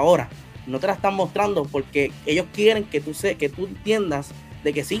pasando ahora. No te la están mostrando porque ellos quieren que tú entiendas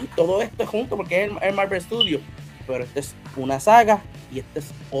de que sí, todo esto es junto porque es el Marvel Studio, pero esta es una saga y esta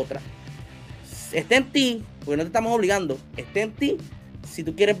es otra. Está en ti, porque no te estamos obligando, está en ti si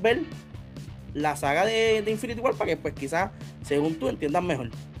tú quieres ver la saga de Infinity War para que pues quizás según tú entiendas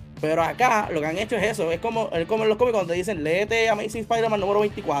mejor. Pero acá lo que han hecho es eso, es como en los cómics cuando te dicen léete Amazing Spider-Man número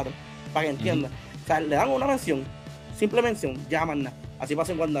 24 para que entiendas. O sea, le dan una mención, simple mención, llaman nada. Así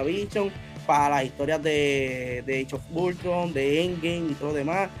pasa en WandaVision, para las historias de Age of Ultron, de Endgame y todo lo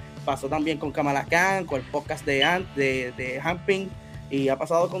demás. Pasó también con Kamala Khan, con el podcast de Hamping, y ha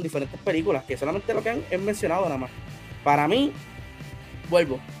pasado con diferentes películas, que solamente lo que han mencionado nada más. Para mí,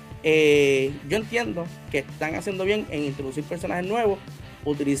 vuelvo, yo entiendo que están haciendo bien en introducir personajes nuevos,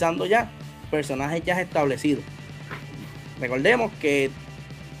 utilizando ya personajes ya establecidos. Recordemos que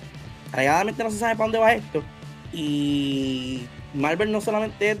alegadamente no se sabe para dónde va esto, y Marvel no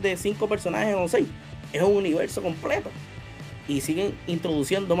solamente es de 5 personajes o 6, es un universo completo y siguen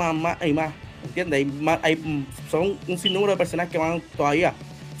introduciendo más y más, ¿entiendes? Son un sinnúmero de personajes que van todavía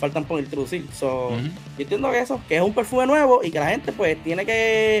faltan por introducir. Yo entiendo que es un perfume nuevo y que la gente pues tiene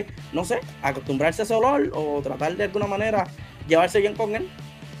que, no sé, acostumbrarse a ese olor o tratar de alguna manera llevarse bien con él.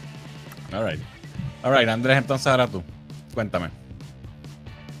 Alright, Andrés, entonces ahora tú, cuéntame.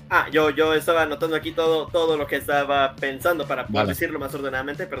 Yo estaba anotando aquí todo lo que estaba pensando para poder decirlo más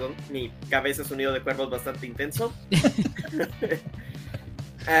ordenadamente. Perdón, mi cabeza es un nido de cuervos bastante intenso.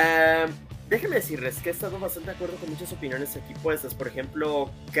 Déjenme decirles que he estado bastante de acuerdo con muchas opiniones aquí puestas. Por ejemplo,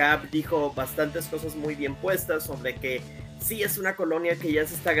 Cap dijo bastantes cosas muy bien puestas sobre que sí es una colonia que ya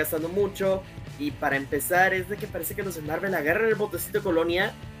se está gastando mucho. Y para empezar es de que parece que los de Marvel agarran el botecito de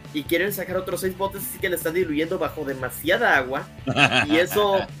colonia y quieren sacar otros 6 botes, así que le están diluyendo bajo demasiada agua. Y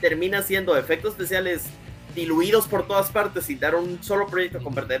eso termina siendo efectos especiales diluidos por todas partes y dar un solo proyecto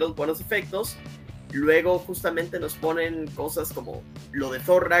con verdaderos buenos efectos. Luego justamente nos ponen cosas como lo de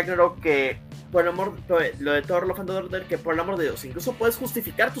Thor Ragnarok, que por el amor, lo de Thor Love and Thunder, que por el amor de Dios, incluso puedes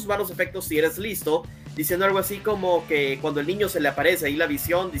justificar tus malos efectos si eres listo, diciendo algo así como que cuando el niño se le aparece ahí la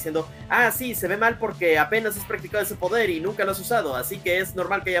visión, diciendo, sí, se ve mal porque apenas has practicado ese poder y nunca lo has usado, así que es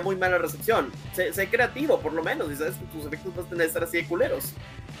normal que haya muy mala recepción. Sé creativo, por lo menos, y sabes que tus efectos van a tener que estar así de culeros.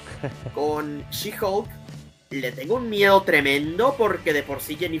 Con She-Hulk le tengo un miedo tremendo porque de por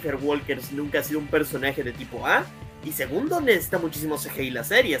sí Jennifer Walters nunca ha sido un personaje de tipo A, y segundo, necesita muchísimo CGI la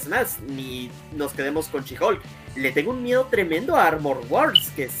serie. Es más, ni nos quedemos con She-Hulk, le tengo un miedo tremendo a Armor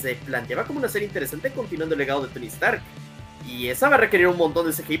Wars, que se planteaba como una serie interesante continuando el legado de Tony Stark, y esa va a requerir un montón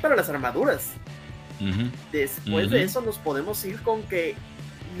de CGI para las armaduras. Después de eso nos podemos ir con que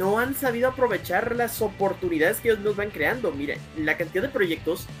no han sabido aprovechar las oportunidades que ellos nos van creando. Mire, la cantidad de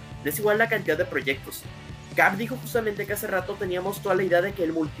proyectos es igual la cantidad de proyectos. Cap dijo justamente que hace rato teníamos toda la idea de que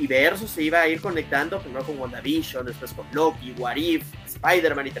el multiverso se iba a ir conectando, primero con WandaVision, después con Loki, What If,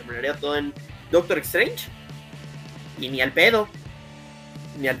 Spider-Man, y terminaría todo en Doctor Strange. Y ni al pedo.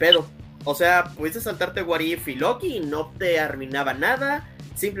 O sea, pudiste saltarte What If y Loki y no te arruinaba nada,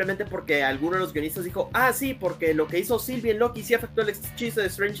 simplemente porque alguno de los guionistas dijo, sí, porque lo que hizo Sylvie en Loki sí afectó el chiste de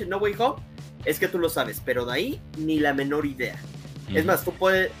Strange en No Way Home. Es que tú lo sabes, pero de ahí ni la menor idea. Es más,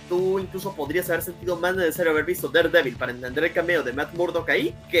 tú incluso podrías haber sentido más necesario haber visto Daredevil para entender el cameo de Matt Murdock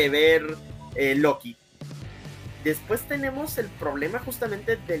ahí que ver Loki. Después tenemos el problema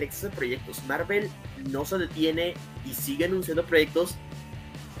justamente del exceso de proyectos. Marvel no se detiene y sigue anunciando proyectos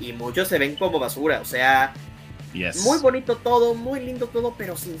y muchos se ven como basura. O sea, muy bonito todo, muy lindo todo,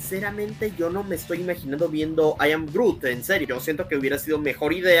 pero sinceramente yo no me estoy imaginando viendo I Am Groot, en serio. Yo siento que hubiera sido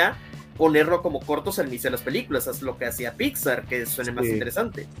mejor idea ponerlo como cortos al inicio de las películas, es lo que hacía Pixar, que suene más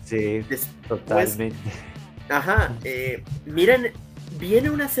interesante. Sí, totalmente. Miren,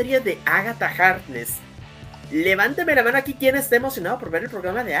 viene una serie de Agatha Harkness. Levánteme la mano aquí quien está emocionado por ver el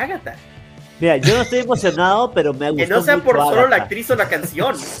programa de Agatha. Mira, yo no estoy emocionado, pero me ha gustado. Que no sea por solo Agatha, la actriz o la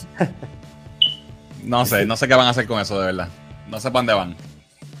canción. No sé qué van a hacer con eso, de verdad. No sé para dónde van.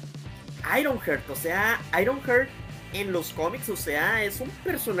 Ironheart, Ironheart en los cómics, es un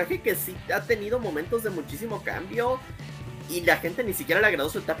personaje que sí ha tenido momentos de muchísimo cambio y la gente ni siquiera le agradó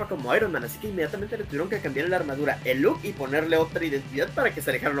su etapa como Iron Man, así que inmediatamente le tuvieron que cambiar la armadura, el look y ponerle otra identidad para que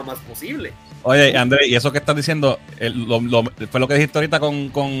se alejara lo más posible. Oye, André, y eso que estás diciendo, fue lo que dijiste ahorita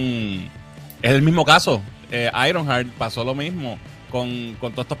con es el mismo caso. Ironheart pasó lo mismo. con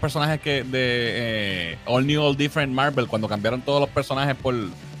todos estos personajes que de All New, All Different Marvel, cuando cambiaron todos los personajes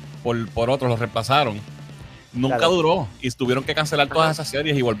por otros, los reemplazaron. Nunca duró y tuvieron que cancelar todas esas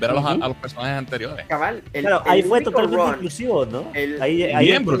series y volver a los personajes anteriores. Cabal, ahí fue totalmente inclusivo, ¿no? Ahí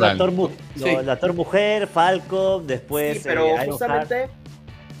bien brutal. El actor mujer, Falcon, después. Sí, pero justamente,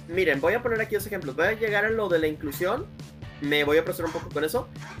 miren, voy a poner aquí dos ejemplos. Voy a llegar a lo de la inclusión. Me voy a proceder un poco con eso.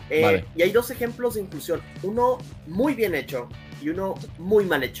 Vale. Y hay dos ejemplos de inclusión. Uno muy bien hecho y uno muy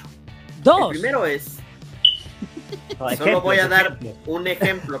mal hecho. Dos. El primero es. Solo voy a dar un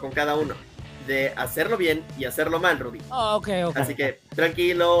ejemplo con cada uno. De hacerlo bien y hacerlo mal, Rudy. Ok. Así que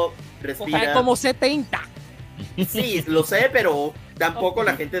tranquilo, respira. O sea, como 70. Sí, lo sé, pero tampoco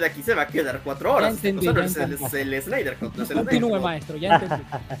la gente de aquí se va a quedar 4 horas. Ya entendí, el Snyder Cut. Continúe, maestro, ya entendí.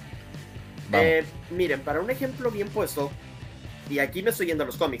 Miren, para un ejemplo bien puesto, y aquí me estoy yendo a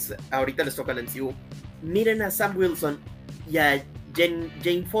los cómics, ahorita les toca el MCU. Miren a Sam Wilson y a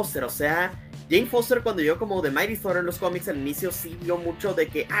Jane Foster, o sea... Jane Foster cuando llegó como The Mighty Thor en los cómics al inicio sí dio mucho de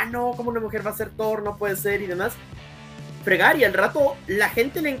que, no, como una mujer va a ser Thor, no puede ser y demás. Fregar, y al rato la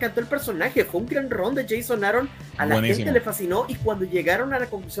gente le encantó el personaje, fue un gran ron de Jason Aaron, a la gente le fascinó y cuando llegaron a la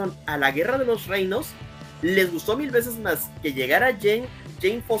conclusión, a la Guerra de los Reinos, les gustó 1000 veces más que llegara Jane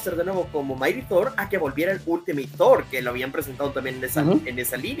Foster de nuevo como Mighty Thor a que volviera el Ultimate Thor, que lo habían presentado también en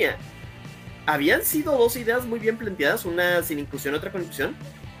esa línea. Habían sido dos ideas muy bien planteadas, una sin inclusión, otra con inclusión.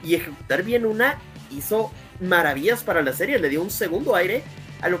 Y ejecutar bien una hizo maravillas para la serie, le dio un segundo aire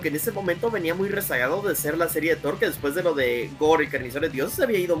a lo que en ese momento venía muy rezagado de ser la serie de Thor, que después de lo de Gore y Carniceros de Dioses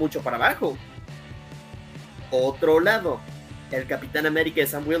había ido mucho para abajo. Otro lado, el Capitán América de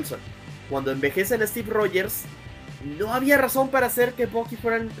Sam Wilson. Cuando envejecen a Steve Rogers, no había razón para hacer que Falcon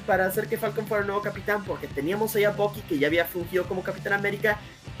fuera el nuevo capitán, porque teníamos ahí a Bucky que ya había fungido como Capitán América.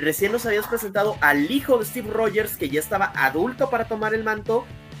 Recién nos habías presentado al hijo de Steve Rogers que ya estaba adulto para tomar el manto.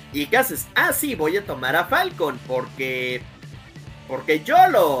 ¿Y qué haces? Sí, voy a tomar a Falcon porque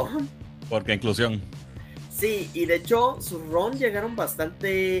YOLO. Porque inclusión. Sí, y de hecho sus runs llegaron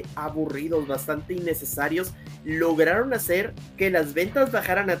bastante aburridos, bastante innecesarios. Lograron hacer que las ventas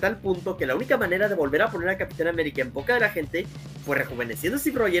bajaran a tal punto que la única manera de volver a poner a Capitán América en boca de la gente fue rejuveneciendo a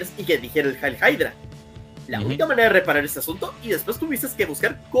Steve Rogers y que dijera el Hail Hydra. La única manera de reparar ese asunto, y después tuviste que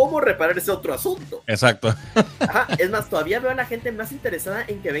buscar cómo reparar ese otro asunto. Exacto. Es más, todavía veo a la gente más interesada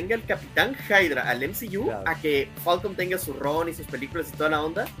en que venga el Capitán Hydra al MCU, claro, a que Falcon tenga su run y sus películas y toda la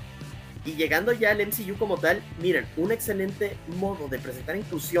onda. Y llegando ya al MCU como tal, miren, un excelente modo de presentar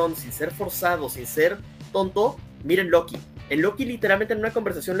inclusión sin ser forzado, sin ser tonto. Miren Loki. En Loki literalmente en una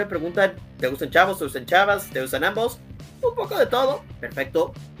conversación le preguntan, ¿te gustan chavos? ¿Te gustan chavas? ¿Te gustan ambos? Un poco de todo.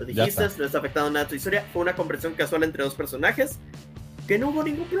 Perfecto. Lo dijiste, no está afectando nada a tu historia. Fue una conversación casual entre dos personajes que no hubo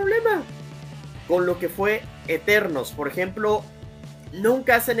ningún problema. Con lo que fue Eternos, por ejemplo,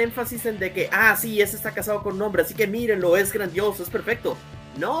 nunca hacen énfasis en de que, sí, ese está casado con un hombre, así que mírenlo, es grandioso, es perfecto.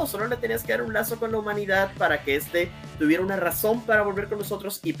 No, solo le tenías que dar un lazo con la humanidad para que tuviera una razón para volver con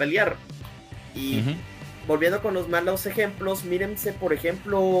nosotros y pelear. Y volviendo con los malos ejemplos, mírense, por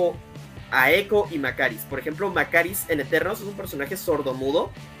ejemplo, a Echo y Macaris. Por ejemplo, Macaris en Eternos es un personaje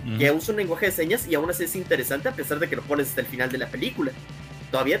sordomudo que usa un lenguaje de señas y aún así es interesante a pesar de que lo pones hasta el final de la película.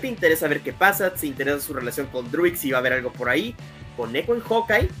 Todavía te interesa ver qué pasa, te interesa su relación con Druig, si va a haber algo por ahí. Con Echo en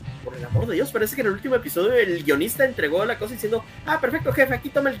Hawkeye, por el amor de Dios, parece que en el último episodio el guionista entregó la cosa diciendo, perfecto jefe, aquí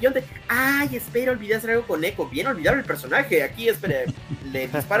toma el guión de, espera, olvidé hacer algo con Echo, bien olvidado el personaje, aquí espere, le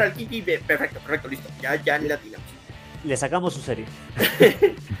dispara al Kiki, perfecto, listo, ya le atinamos. Le sacamos su serie.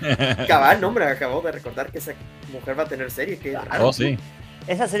 Cabal, hombre, acabo de recordar que esa mujer va a tener serie, que raro. Sí.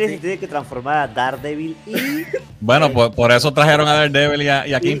 Esa serie se tiene que transformar a Daredevil y... Bueno, por eso trajeron a Daredevil y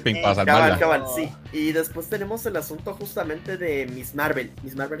a Kingpin para salvarla. Cabal, sí. Y después tenemos el asunto justamente de Miss Marvel.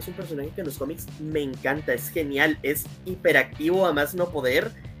 Miss Marvel es un personaje que en los cómics me encanta, es genial, es hiperactivo a más no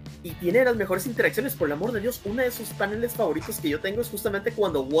poder y tiene las mejores interacciones, por el amor de Dios. Uno de sus paneles favoritos que yo tengo es justamente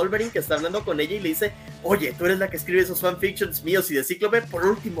cuando Wolverine, que está hablando con ella y le dice, oye, tú eres la que escribe esos fanfictions míos y de Cíclope, por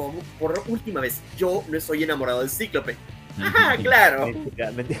última vez, yo no estoy enamorado de Cíclope. Claro.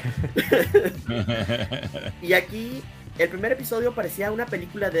 Y aquí el primer episodio parecía una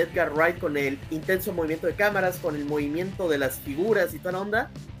película de Edgar Wright con el intenso movimiento de cámaras, con el movimiento de las figuras y toda la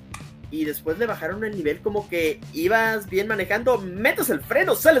onda. Y después le bajaron el nivel como que ibas bien manejando, metes el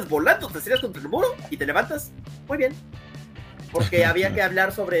freno, sales volando, te tiras contra el muro y te levantas. Muy bien. Porque había que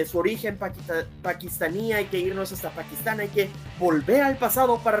hablar sobre su origen pakistaní, hay que irnos hasta Pakistán, hay que volver al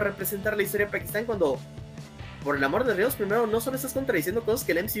pasado para representar la historia de Pakistán cuando... Por el amor de Dios, primero, no solo estás contradiciendo cosas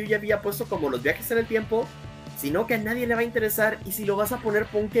que el MCU ya había puesto como los viajes en el tiempo, sino que a nadie le va a interesar, y si lo vas a poner,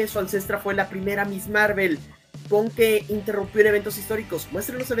 pon que su ancestra fue la primera Miss Marvel. con que interrumpieron eventos históricos.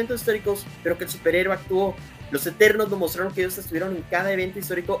 Muestren los eventos históricos, pero que el superhéroe actuó. Los Eternos nos mostraron que ellos estuvieron en cada evento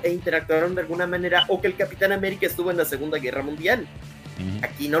histórico e interactuaron de alguna manera, o que el Capitán América estuvo en la Segunda Guerra Mundial.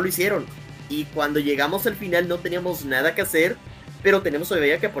 Aquí no lo hicieron. Y cuando llegamos al final no teníamos nada que hacer, pero tenemos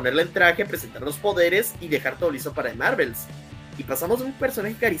todavía que ponerle el traje, presentar los poderes y dejar todo listo para The Marvels. Y pasamos de un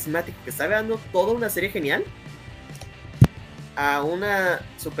personaje carismático que estaba dando toda una serie genial a una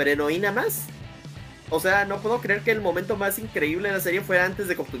superheroína más. O sea, no puedo creer que el momento más increíble de la serie fuera antes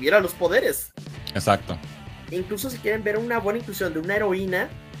de que obtuviera los poderes. Exacto. Incluso si quieren ver una buena inclusión de una heroína,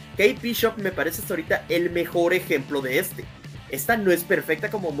 Kate Bishop me parece hasta ahorita el mejor ejemplo de este. Esta no es perfecta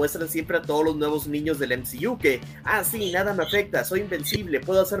como muestran siempre a todos los nuevos niños del MCU, que, sí, nada me afecta, soy invencible,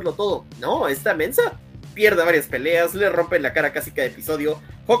 puedo hacerlo todo. No, esta mensa pierde varias peleas, le rompen la cara casi cada episodio,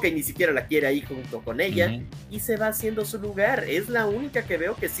 Hawkeye ni siquiera la quiere ahí junto con ella, y se va haciendo su lugar. Es la única que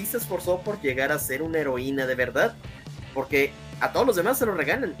veo que sí se esforzó por llegar a ser una heroína de verdad, porque a todos los demás se lo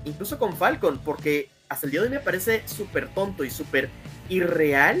regalan, incluso con Falcon, porque hasta el día de hoy me parece súper tonto y súper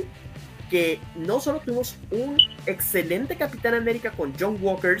irreal que no solo tuvimos un excelente Capitán América con John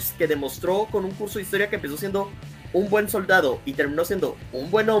Walkers, que demostró con un curso de historia que empezó siendo un buen soldado y terminó siendo un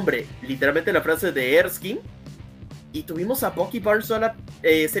buen hombre, literalmente la frase de Erskine, y tuvimos a Bucky Barnes toda la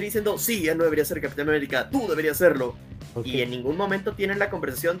serie diciendo, sí, él no debería ser Capitán América, tú deberías serlo. Okay. Y en ningún momento tienen la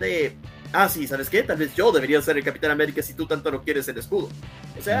conversación de, sí, ¿sabes qué? Tal vez yo debería ser el Capitán América si tú tanto no quieres el escudo.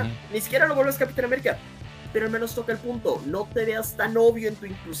 O sea, ni siquiera lo vuelves Capitán América, pero al menos toca el punto, no te veas tan obvio en tu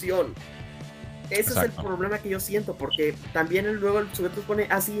inclusión. Ese Exacto. Es el problema que yo siento, porque también luego el sujeto pone,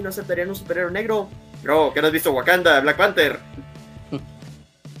 sí, no aceptarían un superhéroe negro. Bro, ¿qué no has visto Wakanda, Black Panther?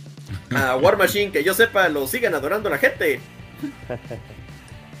 War Machine, que yo sepa, lo sigan adorando la gente.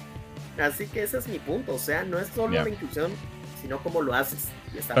 Así que ese es mi punto, o sea, no es solo la inclusión, sino cómo lo haces.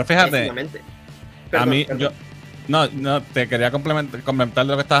 Pero fíjate, a mí, yo no, te quería complementar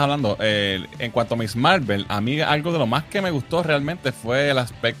de lo que estabas hablando. En cuanto a Miss Marvel, a mí algo de lo más que me gustó realmente fue el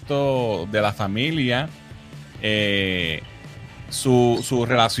aspecto de la familia, su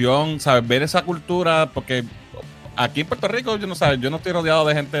relación, ¿sabes? Ver esa cultura, porque aquí en Puerto Rico yo no estoy rodeado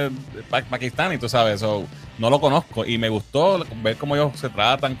de gente de Pakistán y tú sabes, no lo conozco y me gustó ver cómo ellos se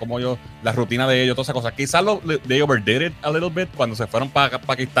tratan, cómo ellos, la rutina de ellos, todas esas cosas. Quizás they overdid it a little bit cuando se fueron para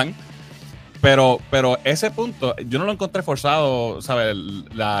Pakistán. Pero ese punto, yo no lo encontré forzado, ¿sabes?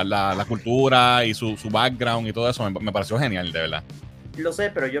 La cultura y su background y todo eso me pareció genial, de verdad. Lo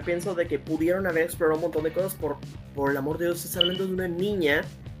sé, pero yo pienso de que pudieron haber explorado un montón de cosas por el amor de Dios. Estás hablando de una niña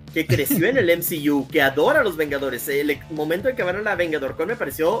que creció en el MCU, que adora a los Vengadores. El momento en que van a la Vengador-Con me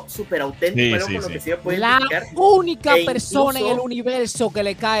pareció súper auténtico, sí, lo que sí puede la única persona en el universo que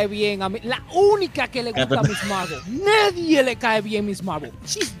le cae bien a mí, la única que le gusta a Miss Marvel. Nadie le cae bien a Miss Marvel.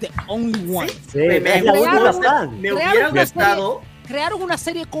 She's the only one. Sí, me hubiera gustado. Crearon una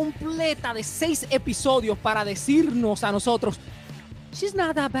serie completa de 6 episodios para decirnos a nosotros, she's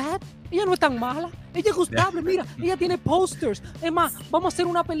not that bad. Ella no es tan mala. Ella es gustable. Mira, ella tiene posters. Es más, vamos a hacer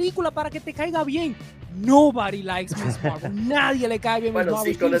una película para que te caiga bien. Nobody likes Miss Marvel. Nadie le cae bien a Miss Marvel.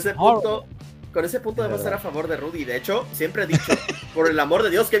 Bueno, sí, con ese punto debo estar a favor de Rudy. De hecho, siempre he dicho, por el amor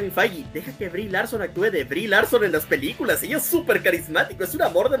de Dios, Kevin Feige, deja que Brie Larson actúe de Brie Larson en las películas. Ella es súper carismático. Es un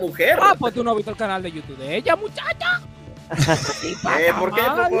amor de mujer. Pues tú no has visto el canal de YouTube de ella, muchacha.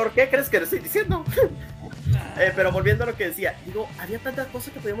 ¿Por qué crees que le estoy diciendo? Pero volviendo a lo que decía, digo, había tantas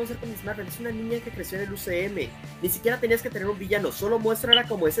cosas que podíamos hacer con Miss Marvel. Es una niña que creció en el UCM. Ni siquiera tenías que tener un villano, solo muéstrala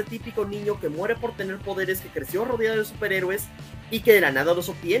como ese típico niño que muere por tener poderes, que creció rodeado de superhéroes y que de la nada los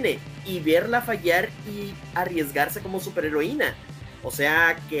obtiene. Y verla fallar y arriesgarse como superheroína. O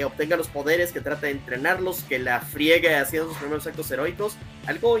sea, que obtenga los poderes, que trata de entrenarlos, que la friegue haciendo sus primeros actos heroicos.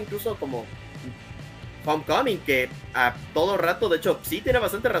 Algo incluso como Homecoming, que a todo rato, de hecho, sí tiene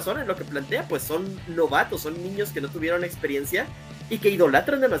bastante razón en lo que plantea, pues son novatos, son niños que no tuvieron experiencia y que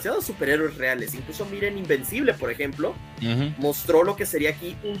idolatran demasiado a superhéroes reales. Incluso miren Invencible, por ejemplo, mostró lo que sería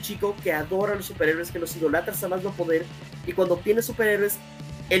aquí un chico que adora a los superhéroes, que los idolatra hasta más no poder, y cuando obtiene superhéroes,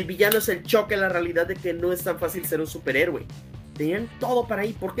 el villano es el choque a la realidad de que no es tan fácil ser un superhéroe. Tenían todo para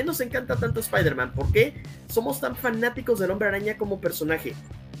ahí. ¿Por qué nos encanta tanto Spider-Man? ¿Por qué somos tan fanáticos del Hombre Araña como personaje?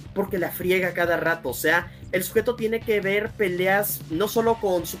 Porque la friega cada rato. O sea, el sujeto tiene que ver peleas no solo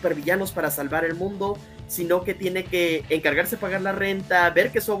con supervillanos para salvar el mundo, sino que tiene que encargarse de pagar la renta,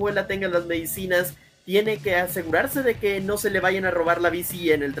 ver que su abuela tenga las medicinas, tiene que asegurarse de que no se le vayan a robar la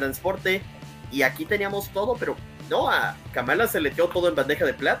bici en el transporte. Y aquí teníamos todo, pero no, a Kamala se le dio todo en bandeja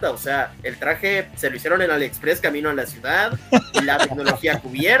de plata. O sea, el traje se lo hicieron en AliExpress camino a la ciudad, la tecnología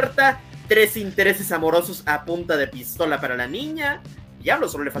cubierta, 3 intereses amorosos a punta de pistola para la niña. diablo,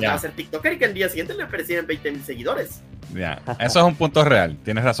 solo le faltaba ser TikToker y que el día siguiente le aparecieran 20,000 seguidores. Ya, eso es un punto real,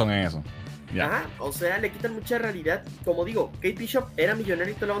 tienes razón en eso. Ajá, o sea, le quitan mucha realidad. Como digo, Kate Bishop era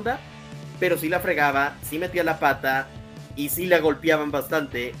millonario y toda la onda, pero sí la fregaba, sí metía la pata y sí la golpeaban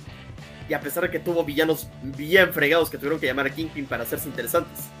bastante. Y a pesar de que tuvo villanos bien fregados que tuvieron que llamar a Kingpin para hacerse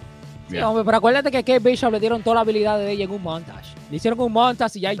interesantes. Sí, hombre, pero acuérdate que a Kate Bishop le dieron toda la habilidad de ella en un montage. Le hicieron un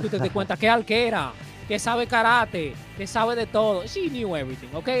montage y ya tú te das cuenta que es arquera, que sabe karate, que sabe de todo. She knew everything,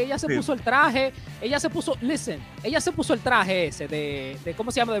 ¿ok? Ella se puso el traje, ella se puso el traje ese de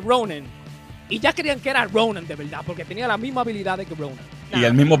 ¿cómo se llama? De Ronan. Y ya creían que era Ronan de verdad, porque tenía la misma habilidad de que Ronan. Y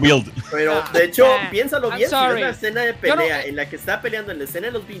el mismo build. Pero, de hecho, piénsalo bien, si ves la escena de pelea en la que está peleando en la escena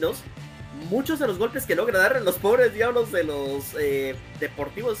de los vinos, muchos de los golpes que logra dar a los pobres diablos de los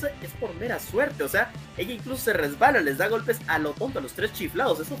deportivos es por mera suerte. O sea, ella incluso se resbala, les da golpes a lo tonto, a los 3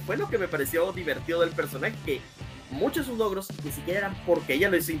 chiflados. Eso fue lo que me pareció divertido del personaje, que muchos de sus logros ni siquiera eran porque ella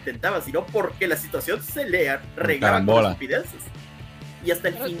los intentaba, sino porque la situación se le regaba con estupideces. Y hasta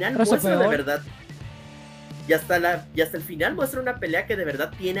el final muestra de verdad. Y hasta el final muestra una pelea que de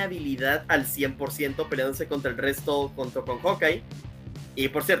verdad tiene habilidad al 100% peleándose contra el resto, con Hawkeye. Y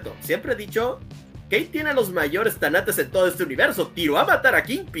por cierto, siempre he dicho, Kate tiene a los mayores tanates en todo este universo. Tiró a matar a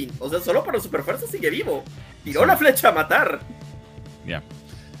Kingpin. O sea, solo por la superfuerza sigue vivo. Tiró la flecha a matar. Ya.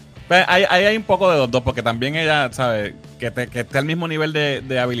 Yeah. Ahí hay un poco de los dos, porque también ella, ¿sabe? Que esté al mismo nivel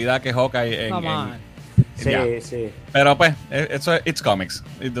de habilidad que Hawkeye sí. Pero pues, eso es It's Comics.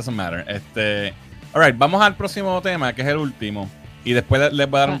 It doesn't matter. Alright, vamos al próximo tema, que es el último. Y después les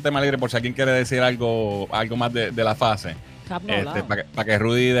voy a dar un tema libre por si alguien quiere decir algo más de la fase. Para que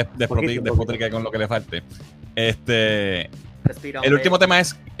Rudy despotrique con lo que le falte. El último tema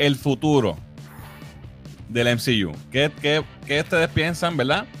es el futuro del MCU. ¿Qué ustedes piensan,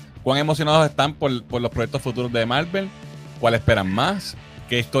 verdad? ¿Cuán emocionados están por los proyectos futuros de Marvel? ¿Cuál esperan más?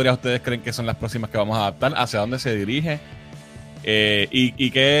 ¿Qué historias ustedes creen que son las próximas que vamos a adaptar? ¿Hacia dónde se dirige?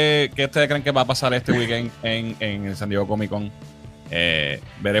 ¿Y qué ustedes creen que va a pasar este weekend en el San Diego Comic Con?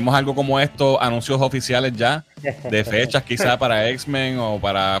 ¿Veremos algo como esto? ¿Anuncios oficiales ya? ¿De fechas quizá para X-Men o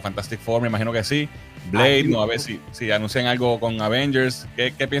para Fantastic Four? Me imagino que sí. Blade, no, a ver si anuncian algo con Avengers.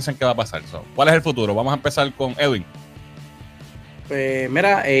 ¿Qué piensan que va a pasar? ¿Cuál es el futuro? Vamos a empezar con Edwin. Pues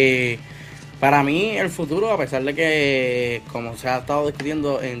mira, para mí el futuro, a pesar de que, como se ha estado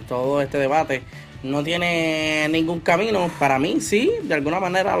discutiendo en todo este debate, no tiene ningún camino, para mí sí, de alguna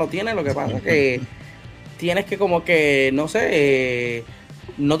manera lo tiene. Lo que pasa es que tienes que como que, no sé,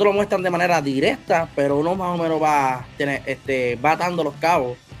 no te lo muestran de manera directa, pero uno más o menos va atando los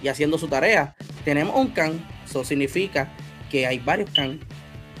cabos y haciendo su tarea. Tenemos un Kang, eso significa que hay varios Kang.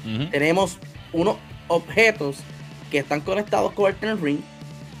 Tenemos unos objetos que están conectados con el Ten Ring,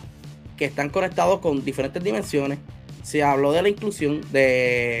 que están conectados con diferentes dimensiones. Se habló de la inclusión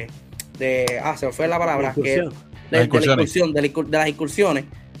se me fue la palabra, de las incursiones.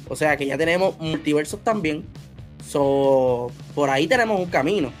 O sea que ya tenemos multiversos también. Por ahí tenemos un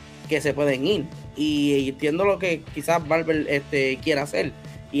camino que se pueden ir. Y entiendo lo que quizás Marvel quiera hacer.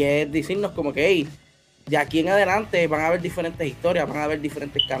 Y es decirnos como que, hey, de aquí en adelante van a haber diferentes historias, van a haber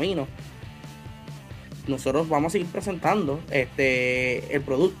diferentes caminos. Nosotros vamos a seguir presentando el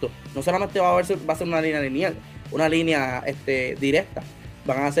producto. No solamente va a ser una línea lineal, una línea directa.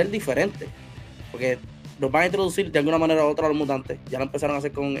 Van a ser diferentes. Porque nos van a introducir de alguna manera u otra a los mutantes. Ya lo empezaron a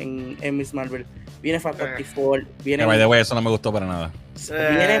hacer en Miss Marvel. Viene Fantastic Four. Eso no me gustó para nada.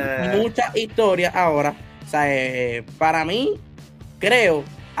 Vienen muchas historias ahora. O sea, para mí, creo,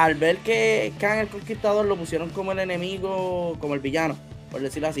 al ver que Kang el Conquistador lo pusieron como el enemigo, como el villano, por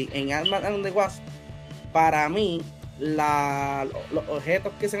decirlo así, en Ant-Man and the Wasp, para mí, los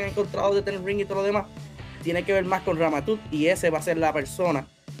objetos que se han encontrado de Ten Ring y todo lo demás, tiene que ver más con Ramatut, y ese va a ser la persona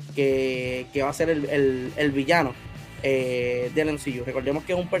que va a ser el villano del MCU. Recordemos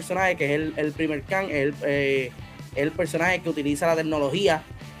que es un personaje que es el primer Kang, es el personaje que utiliza la tecnología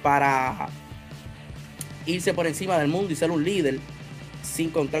para irse por encima del mundo y ser un líder, sin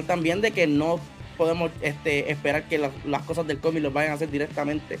contar también de que no podemos esperar que las cosas del cómic los vayan a hacer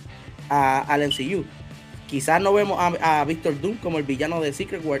directamente al MCU. Quizás no vemos a Victor Doom como el villano de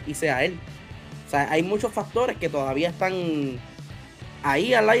Secret World y sea él. O sea, hay muchos factores que todavía están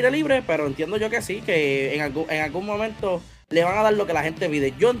ahí al aire libre, pero entiendo yo que sí, que en algún momento le van a dar lo que la gente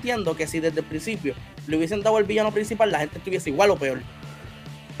pide. Yo entiendo que si desde el principio le hubiesen dado el villano principal, la gente estuviese igual o peor.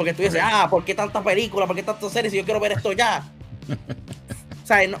 Porque estuviese, ¿por qué tanta película? ¿Por qué tantas series? Si yo quiero ver esto ya. O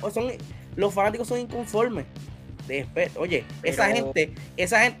sea, los fanáticos son inconformes. Oye, esa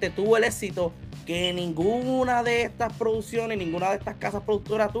gente tuvo el éxito que ninguna de estas producciones, ninguna de estas casas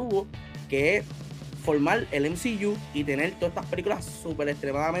productoras tuvo, que es formar el MCU y tener todas estas películas súper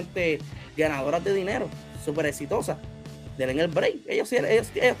extremadamente ganadoras de dinero, súper exitosas. Denle el break. Ellos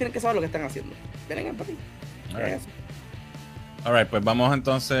tienen que saber lo que están haciendo. Denle el break. Alright, pues vamos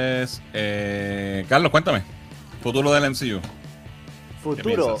entonces. Carlos, cuéntame. Futuro del MCU.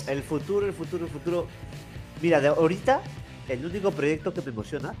 El futuro. Mira, de ahorita, el único proyecto que me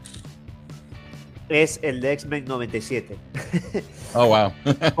emociona es el de X-Men 97. Oh, wow.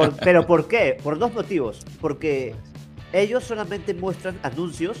 ¿Pero por qué? Por dos motivos. Porque ellos solamente muestran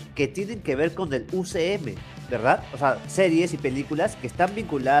anuncios que tienen que ver con el UCM, ¿verdad? O sea, series y películas que están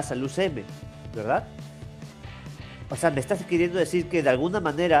vinculadas al UCM, ¿verdad? O sea, me estás queriendo decir que de alguna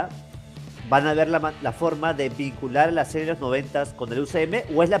manera van a ver la forma de vincular la serie de los 90s con el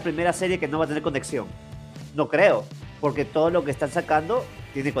UCM, o es la primera serie que no va a tener conexión. No creo, porque todo lo que están sacando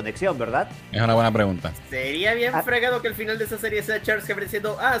tiene conexión, ¿verdad? Es una buena pregunta. Sería bien fregado que el final de esa serie sea Charles Xavier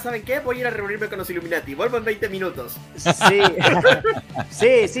diciendo, ¿saben qué? Voy a ir a reunirme con los Illuminati, vuelvo en 20 minutos.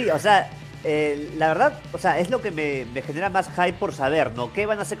 Sí, o sea, la verdad, o sea, es lo que me genera más hype por saber, ¿no? ¿Qué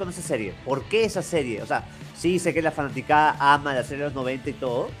van a hacer con esa serie? ¿Por qué esa serie? O sea, sí sé que la fanaticada ama la serie de los 90 y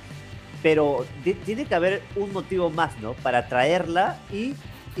todo, pero tiene que haber un motivo más, ¿no? Para traerla y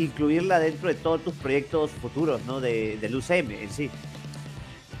incluirla dentro de todos tus proyectos futuros, ¿no? Del UCM en sí.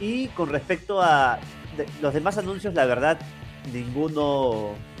 Y con respecto a los demás anuncios, la verdad,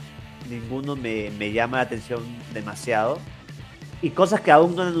 ninguno me llama la atención demasiado. Y cosas que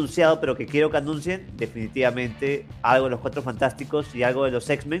aún no han anunciado, pero que quiero que anuncien, definitivamente algo de los Cuatro Fantásticos y algo de los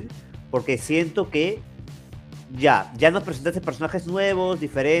X-Men, porque siento que ya nos presentaste personajes nuevos,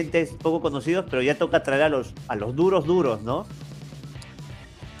 diferentes, poco conocidos, pero ya toca traer a los duros, ¿no?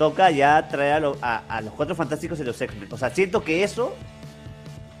 Toca ya traer a los Cuatro Fantásticos y los X-Men. O sea, siento que eso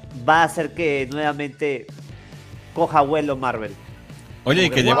va a hacer que nuevamente coja vuelo Marvel. Oye, y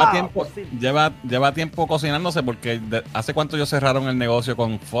que lleva tiempo cocinándose, porque ¿hace cuánto ellos cerraron el negocio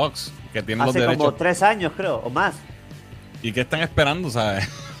con Fox? Que tienen los derechos. Hace como 3 años, creo, o más. ¿Y qué están esperando, sabes?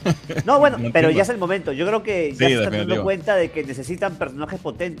 No, bueno, pero ya es el momento. Yo creo que ya se están dando cuenta de que necesitan personajes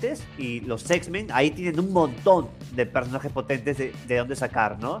potentes, y los X-Men ahí tienen un montón de personajes potentes de dónde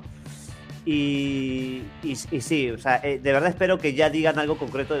sacar, ¿no? Y sí, o sea, de verdad espero que ya digan algo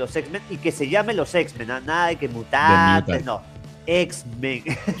concreto de los X-Men y que se llame los X-Men, nada de que mutantes, no. X-Men.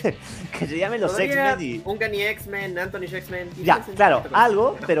 Que se llamen los X-Men y... Uncanny X-Men, Anthony X-Men. Ya, claro,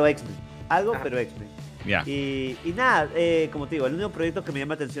 algo, pero X-Men. Pero X-Men. Yeah. Y nada, como te digo, el único proyecto que me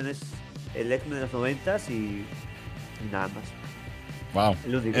llama la atención es el X-Men de los 90s y nada más. Wow.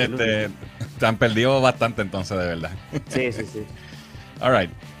 El único. Te han perdido bastante entonces, de verdad. Sí. All right.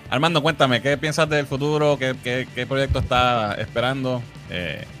 Armando, cuéntame, ¿qué piensas del futuro? ¿Qué proyecto estás esperando?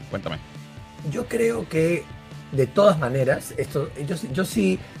 Cuéntame. Yo creo que de todas maneras, yo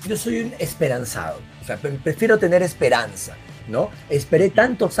soy un esperanzado. O sea, prefiero tener esperanza, ¿no? Esperé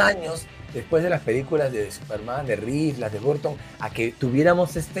tantos años después de las películas de Superman, de Reeves, las de Burton, a que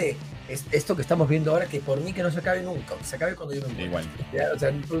tuviéramos esto que estamos viendo ahora, que por mí que no se acabe nunca, se acabe cuando yo me muera. Igual. O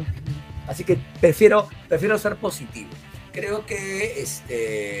sea, así que prefiero ser positivo. Creo que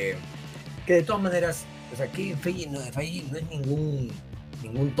de todas maneras, o sea, que Feige no es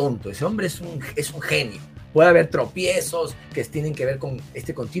ningún tonto. Ese hombre es un genio. Puede haber tropiezos que tienen que ver con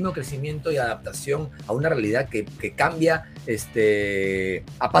este continuo crecimiento y adaptación a una realidad que cambia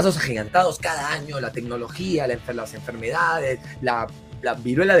a pasos agigantados cada año, la tecnología, las enfermedades, la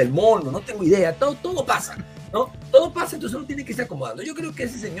viruela del mono, no tengo idea, todo pasa, ¿no? Todo pasa, entonces uno tiene que irse acomodando. Yo creo que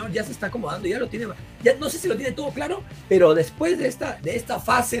ese señor ya se está acomodando, ya no sé si lo tiene todo claro, pero después de esta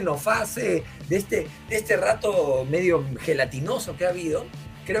fase, de este rato medio gelatinoso que ha habido,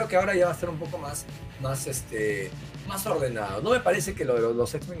 creo que ahora ya va a ser un poco más ordenado. No me parece que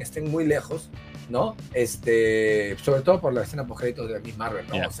los X-Men estén muy lejos, ¿no? Sobre todo por la escena post-créditos de Miss Marvel,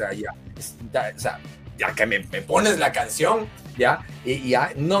 ¿no? Yeah. O sea, ya que me pones la canción, ya, y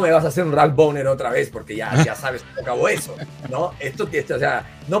ya no me vas a hacer un Ralph Bohner otra vez, porque ya sabes que acabó eso, ¿no? O sea,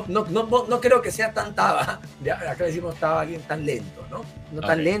 no creo que sea tan Taba, ya, acá decimos Taba, alguien tan lento, ¿no? No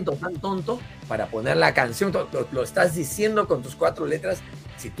tan lento, tan tonto, para poner la canción, lo estás diciendo con tus 4 letras.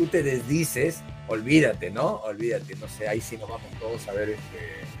 Si tú te desdices, olvídate, no sé, ahí sí nos vamos todos a ver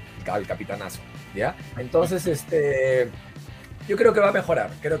el capitanazo, ¿ya? Entonces, yo creo que va a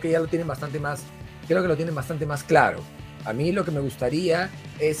mejorar, creo que ya lo tienen bastante más claro. A mí lo que me gustaría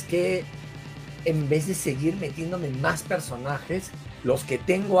es que en vez de seguir metiéndome más personajes, los que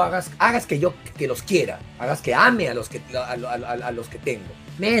tengo hagas que los quiera, hagas que ame a los que tengo,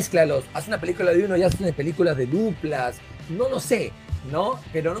 mézclalos, haz una película de uno y haz una película de duplas, no lo sé, ¿no?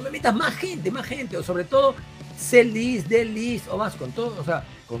 Pero no me metas más gente, o sobre todo C-list, D-list, o más, con todo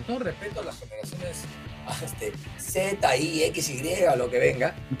respeto a las generaciones Z, Y, X, Y, lo que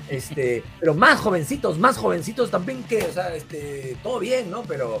venga, pero más jovencitos también que, o sea, todo bien, ¿no?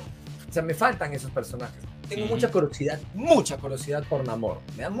 Pero, o sea, me faltan esos personajes. Tengo mucha curiosidad por Namor.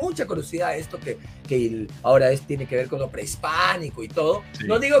 Me da mucha curiosidad esto que ahora tiene que ver con lo prehispánico y todo. Sí.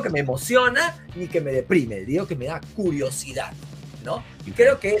 No digo que me emociona ni que me deprime, digo que me da curiosidad, ¿no? Y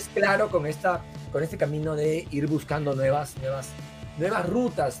creo que es claro con este camino de ir buscando nuevas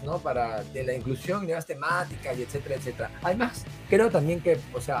rutas, ¿no? De la inclusión, nuevas temáticas, y etcétera, etcétera. Además, creo también que,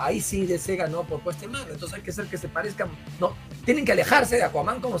 o sea, ahí sí DC ganó por puesta en mano, entonces hay que hacer que se parezcan, ¿no? Tienen que alejarse de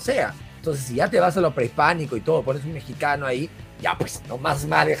Aquaman como sea. Entonces, si ya te vas a lo prehispánico y todo, pones un mexicano ahí, ya pues, no más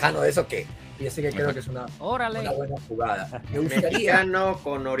lejano de eso que... Y así que creo que es una buena jugada. Mexicano,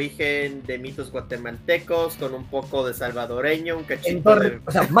 con origen de mitos guatemaltecos, con un poco de salvadoreño, un cachito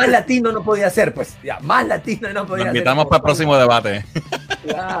O sea, más latino no podía ser, pues. Ya, más latino no podía ser. Nos invitamos para el próximo debate.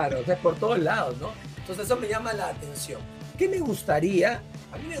 Claro, o sea, por todos lados, ¿no? Entonces eso me llama la atención. ¿Qué me gustaría?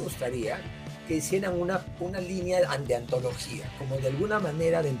 A mí me gustaría que hicieran una línea de antología, como de alguna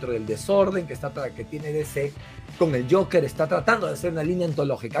manera dentro del desorden que tiene DC, con el Joker está tratando de hacer una línea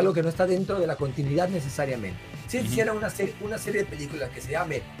antológica, algo que no está dentro de la continuidad necesariamente. Si hiciera una serie de películas que se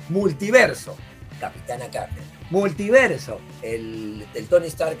llame Multiverso, Capitana Carter, Multiverso, el Tony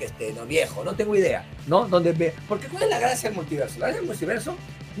Stark no viejo, no tengo idea, ¿no? Porque ¿cuál es la gracia del multiverso? La gracia del multiverso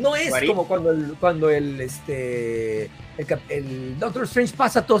no es como cuando el Doctor Strange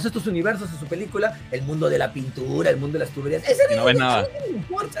pasa todos estos universos en su película, el mundo de la pintura, el mundo de las tuberías. No ves nada. No me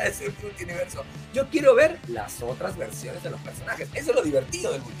importa ese multiverso. Yo quiero ver las otras versiones de los personajes. Eso es lo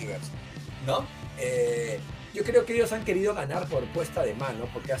divertido del multiverso, ¿no? Yo creo que ellos han querido ganar por puesta de mano,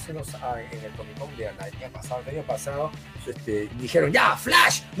 porque hace unos en el Comic Con del año pasado, dijeron, ya,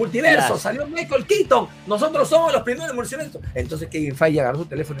 Flash, multiverso, salió Michael Keaton, nosotros somos los primeros multiversos. Entonces Kevin Feige agarró su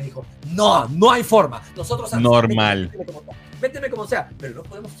teléfono y dijo, no hay forma, nosotros... Normal. Méteme como sea, pero no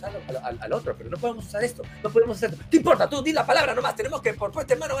podemos usar al otro, pero no podemos usar esto, no podemos hacer esto. ¿Qué importa? Tú di la palabra nomás, tenemos que por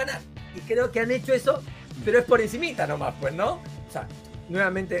puesta de mano ganar. Y creo que han hecho eso, pero es por encimita nomás, pues, ¿no? O sea,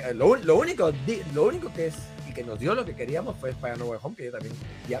 nuevamente, lo único que es y que nos dio lo que queríamos fue Spider-Man No Way Home, que yo también,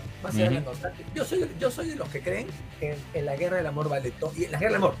 ya, más allá de la nostalgia, yo soy de los que creen que en la guerra del amor vale todo, y en la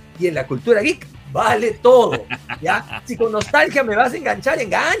guerra del amor, y en la cultura geek vale todo, ¿ya? Si con nostalgia me vas a enganchar,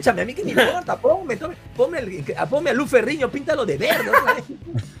 engánchame, a mí que me importa, ponme a Lu Ferriño, píntalo de verde,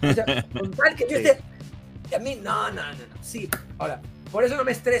 ¿no? O sea, con tal que yo esté, y a mí, no, sí, ahora, por eso no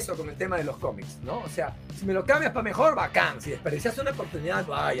me estreso con el tema de los cómics, ¿no? O sea, si me lo cambias para mejor, bacán. Si desperdicias una oportunidad,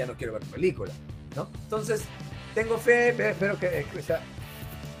 ya no quiero ver tu película, ¿no? Entonces, tengo fe, espero que... O sea,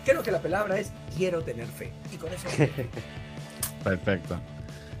 creo que la palabra es quiero tener fe. Y con eso... Perfecto.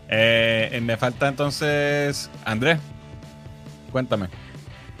 Me falta entonces... Andrés, cuéntame.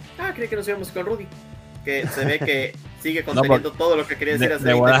 Creí que nos íbamos con Rudy. Que se ve que sigue conteniendo todo lo que quería decir.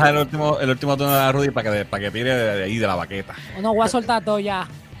 Le voy a dejar el último tono a Rudy para que tire de ahí de la baqueta. No, voy a soltar todo ya.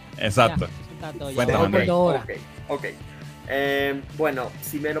 Exacto. Cuéntame, Ok. Bueno,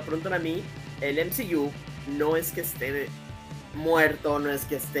 si me lo preguntan a mí, el MCU no es que esté muerto, no es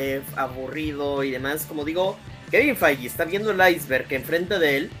que esté aburrido y demás. Como digo, Kevin Feige está viendo el iceberg que enfrente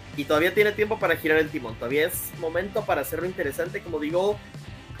de él y todavía tiene tiempo para girar el timón. Todavía es momento para hacerlo interesante. Como digo,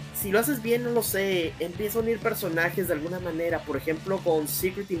 si lo haces bien, no lo sé, empieza a unir personajes de alguna manera. Por ejemplo, con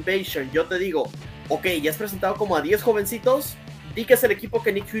Secret Invasion, yo te digo, ok, ya has presentado como a 10 jovencitos, di que es el equipo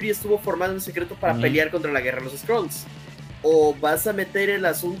que Nick Fury estuvo formando en secreto para pelear contra la guerra de los Skrulls. O vas a meter el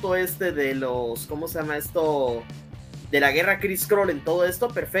asunto de los, ¿cómo se llama esto? De la guerra Chris Skrull en todo esto,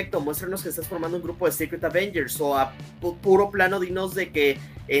 perfecto, muéstranos que estás formando un grupo de Secret Avengers, o a puro plano dinos de que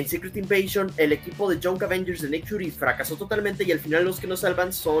en Secret Invasion el equipo de Young Avengers de Nick Fury fracasó totalmente y al final los que nos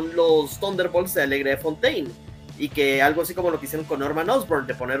salvan son los Thunderbolts de Alegre Fontaine, y que algo así como lo que hicieron con Norman Osborn,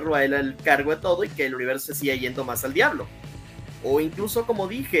 de ponerlo a él al cargo de todo y que el universo se siga yendo más al diablo. O incluso, como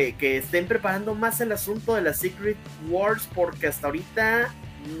dije, que estén preparando más el asunto de las Secret Wars, porque hasta ahorita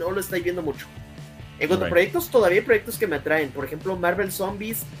no lo estoy viendo mucho. En cuanto a proyectos, todavía hay proyectos que me atraen. Por ejemplo, Marvel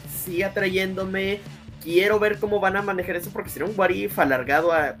Zombies sigue atrayéndome. Quiero ver cómo van a manejar eso, porque sería un what if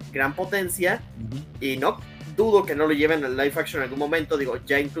alargado a gran potencia. Y no dudo que no lo lleven al live action en algún momento. Digo,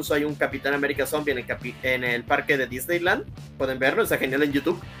 ya incluso hay un Capitán América Zombie en el parque de Disneyland. Pueden verlo, está genial en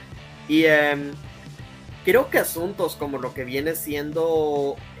YouTube. Y creo que asuntos como lo que viene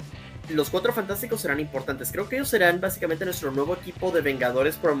siendo los Cuatro Fantásticos serán importantes. Creo que ellos serán básicamente nuestro nuevo equipo de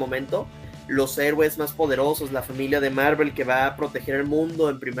Vengadores por el momento. Los héroes más poderosos, la familia de Marvel que va a proteger el mundo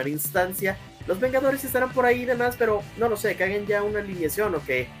en primera instancia. los Vengadores estarán por ahí y demás, pero no lo sé, que hagan ya una alineación o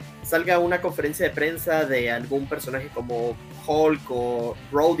que salga una conferencia de prensa de algún personaje como Hulk o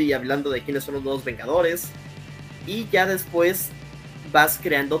Rhodey hablando de quiénes son los nuevos Vengadores, y ya después vas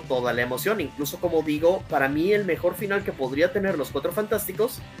creando toda la emoción. Incluso, como digo, para mí el mejor final que podría tener los Cuatro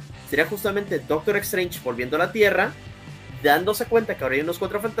Fantásticos sería justamente Doctor Strange volviendo a la Tierra, dándose cuenta que ahora hay unos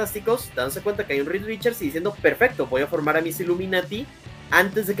Cuatro Fantásticos, dándose cuenta que hay un Reed Richards y diciendo, perfecto, voy a formar a mis Illuminati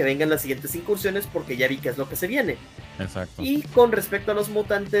antes de que vengan las siguientes incursiones porque ya vi qué es lo que se viene. Exacto. Y con respecto a los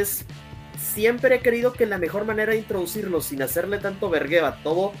mutantes, siempre he creído que la mejor manera de introducirlos sin hacerle tanto vergueo a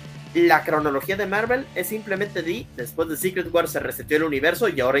todo la cronología de Marvel es simplemente después de Secret Wars se reseteó el universo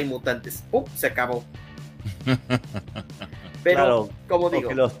y ahora hay mutantes. Se acabó. Pero, claro, como digo,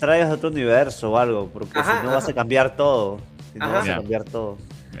 que los traigas a otro universo o algo, porque si no vas a cambiar todo. Si no vas a cambiar todo.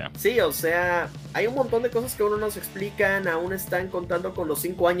 Sí, o sea, hay un montón de cosas que uno nos explican, aún están contando con los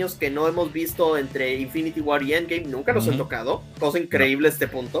 5 años que no hemos visto entre Infinity War y Endgame, nunca nos han tocado, cosa increíble este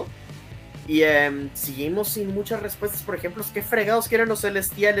punto. Y seguimos sin muchas respuestas, por ejemplo, ¿qué fregados quieren los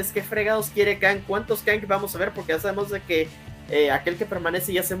Celestiales? ¿Qué fregados quiere Kang? ¿Cuántos Kang vamos a ver? Porque ya sabemos de que aquel que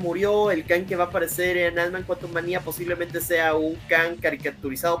permanece ya se murió, el Kang que va a aparecer en Ant-Man Quantumania posiblemente sea un Kang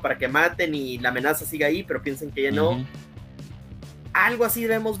caricaturizado para que maten y la amenaza siga ahí, pero piensen que ya no. Algo así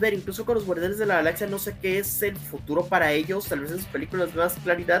debemos ver, incluso con los Guardianes de la Galaxia, no sé qué es el futuro para ellos, tal vez en sus películas más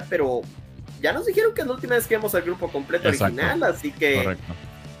claridad, pero ya nos dijeron que es la última vez que vemos al grupo completo original, así que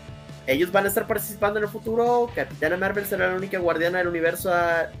ellos van a estar participando en el futuro. Capitana Marvel será la única guardiana del universo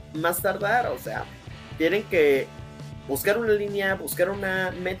a más tardar, o sea, tienen que buscar una línea, buscar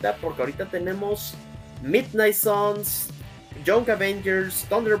una meta, porque ahorita tenemos Midnight Suns, Young Avengers,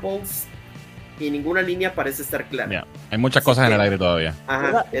 Thunderbolts, y ninguna línea parece estar clara. Hay muchas cosas en el aire todavía.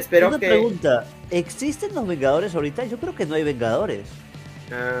 Ajá, espero una pregunta, ¿existen los Vengadores ahorita? Yo creo que no hay Vengadores.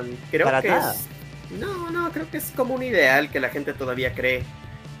 Creo que nada. No, creo que es como un ideal que la gente todavía cree.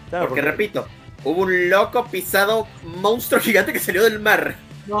 Claro, porque repito, hubo un loco pisado monstruo gigante que salió del mar.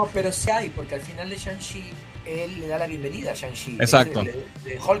 No, pero sí hay, porque al final de Shang-Chi él le da la bienvenida a Shang-Chi. Exacto.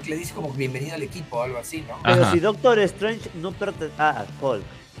 Hulk le dice como bienvenido al equipo o algo así, ¿no? Pero si Doctor Strange no pertenece a Hulk.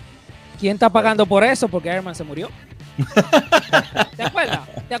 ¿Quién está pagando por eso? Porque Iron Man se murió.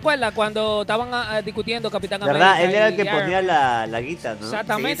 ¿Te acuerdas cuando estaban discutiendo Capitán América? ¿Verdad? Él era el que ponía la guita, ¿no?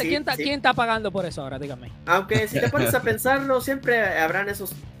 Exactamente. ¿Quién está pagando por eso ahora? Dígame. Aunque si te pones a pensarlo, siempre habrán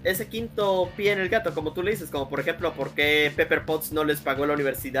ese quinto pie en el gato, como tú le dices, como por ejemplo, ¿por qué Pepper Potts no les pagó la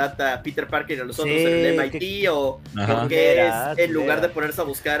universidad a Peter Parker y a los otros en el MIT? O porque en lugar de ponerse a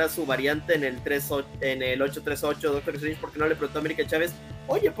buscar a su variante en el 838 Doctor Strange, ¿por qué no le preguntó a América Chávez?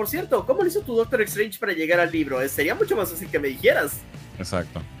 Oye, por cierto, ¿cómo le hizo tu Doctor Strange para llegar al libro? Sería mucho más fácil que me dijeras.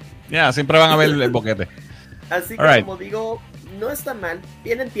 Exacto. Siempre van a ver el boquete. Así que como digo, no está mal,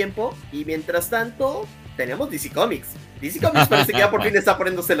 tienen tiempo, y mientras tanto tenemos DC Comics. DC Comics parece que ya por fin está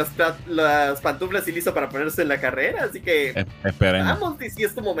poniéndose las pantuflas y listo para ponerse en la carrera, así que esperemos. Vamos, DC,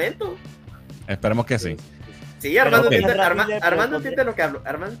 es tu momento. Esperemos que sí. Sí, Armando entiende lo que hablo.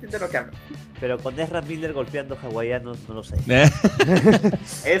 Pero con Ezra Miller golpeando hawaianos, no lo sé.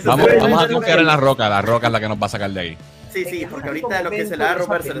 Vamos a confiar en la Roca es la que nos va a sacar de ahí. Sí, porque ahorita lo que es el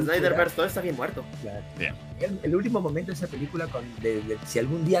Arrowverse, el Snyderverse, todo está bien muerto. Claro. El último momento de esa película, si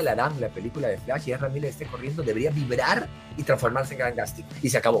algún día la harán la película de Flash y Ezra Miller esté corriendo, debería vibrar y transformarse en Gran Gastic. Y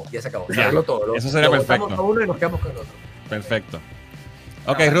se acabó, ya se acabó. Se arregló todo. Eso sería perfecto. Vamos a uno y nos quedamos con el otro. Perfecto.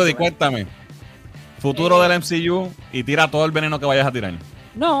 Ok, Rudy, cuéntame. Futuro del MCU y tira todo el veneno que vayas a tirar.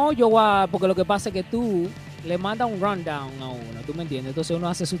 No, porque lo que pasa es que tú le mandas un rundown a uno, ¿tú me entiendes? Entonces uno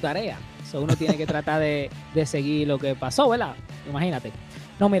hace su tarea. Uno tiene que tratar de seguir lo que pasó, ¿verdad? Imagínate.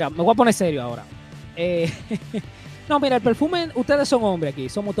 No, mira, me voy a poner serio ahora. No, mira, el perfume, ustedes son hombres aquí,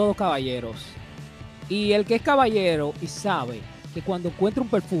 somos todos caballeros. Y el que es caballero y sabe que cuando encuentra un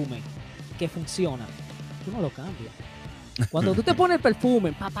perfume que funciona, tú no lo cambias. Cuando tú te pones el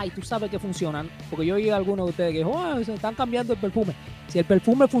perfume, papá, y tú sabes que funcionan, porque yo oí a algunos de ustedes que dijo, se están cambiando el perfume. Si el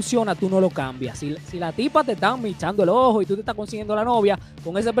perfume funciona, tú no lo cambias. Si la tipa te está echando el ojo y tú te estás consiguiendo la novia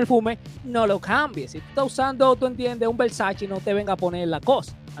con ese perfume, no lo cambies. Si tú estás usando, tú entiendes, un Versace, no te venga a poner la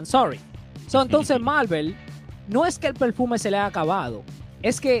cosa. I'm sorry. Entonces Marvel, no es que el perfume se le haya acabado,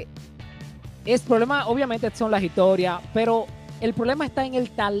 es que el problema obviamente son las historias, pero el problema está en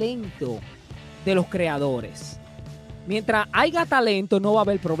el talento de los creadores. Mientras haya talento, no va a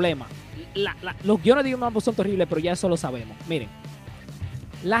haber problema. Los guiones de Marvel son terribles, pero ya eso lo sabemos. Miren,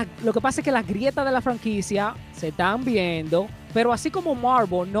 lo que pasa es que las grietas de la franquicia se están viendo, pero así como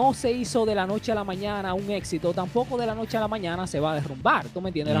Marvel no se hizo de la noche a la mañana un éxito, tampoco de la noche a la mañana se va a derrumbar. ¿Tú me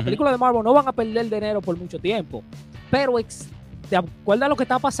entiendes? Las películas de Marvel no van a perder dinero por mucho tiempo, pero de acuerdo a lo que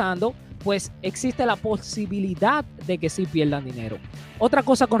está pasando, pues existe la posibilidad de que sí pierdan dinero. Otra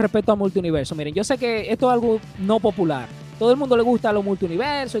cosa con respecto a multiuniverso, miren, yo sé que esto es algo no popular. Todo el mundo le gusta los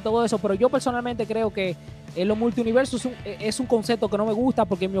multiuniversos y todo eso, pero yo personalmente creo que los multiuniversos es un concepto que no me gusta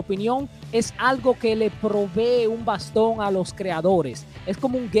porque en mi opinión es algo que le provee un bastón a los creadores. Es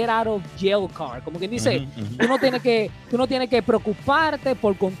como un get out of jail card, como quien dice, tú no tienes que preocuparte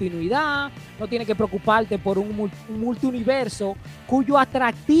por continuidad, no tienes que preocuparte por un multiuniverso cuyo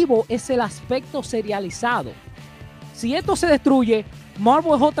atractivo es el aspecto serializado. Si esto se destruye,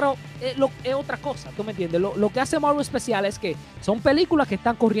 Marvel es otra cosa, ¿tú me entiendes? Lo que hace Marvel especial es que son películas que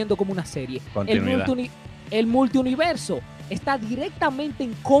están corriendo como una serie. El multiuniverso está directamente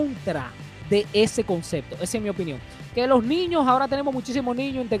en contra de ese concepto. Esa es mi opinión. Que los niños, ahora tenemos muchísimos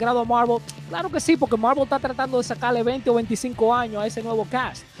niños integrados a Marvel. Claro que sí, porque Marvel está tratando de sacarle 20 o 25 años a ese nuevo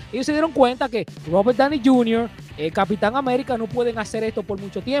cast. Ellos se dieron cuenta que Robert Downey Jr., Capitán América no pueden hacer esto por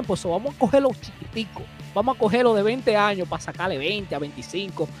mucho tiempo. So, vamos a cogerlo chiquitico. Vamos a cogerlo de 20 años para sacarle 20 a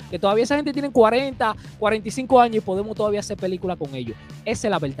 25. Que todavía esa gente tiene 40, 45 años y podemos todavía hacer películas con ellos. Esa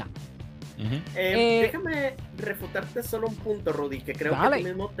es la verdad. Déjame refutarte solo un punto, Rudy, que creo que tú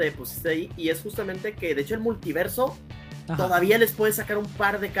mismo te pusiste ahí, y es justamente que de hecho el multiverso todavía les puede sacar un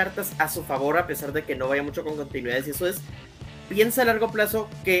par de cartas a su favor, a pesar de que no vaya mucho con continuidades, y eso es, piensa a largo plazo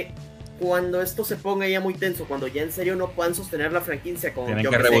que cuando esto se ponga ya muy tenso, cuando ya en serio no puedan sostener la franquicia con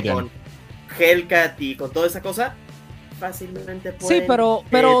Hellcat y con toda esa cosa, fácilmente pueden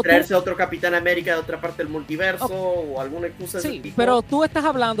traerse otro Capitán América de otra parte del multiverso o alguna excusa de ese tipo. Pero tú estás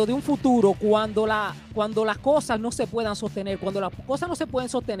hablando de un futuro cuando las cosas no se puedan sostener. Cuando las cosas no se pueden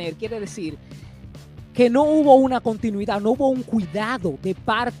sostener, quiere decir que no hubo una continuidad, no hubo un cuidado de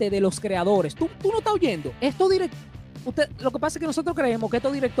parte de los creadores. Tú no estás oyendo. Lo que pasa es que nosotros creemos que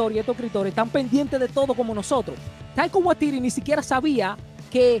estos directores y estos escritores están pendientes de todo como nosotros. Taika Waititi ni siquiera sabía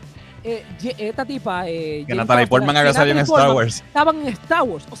que esta tipa que Natalie Portman había salido en Star Wars. Estaban en Star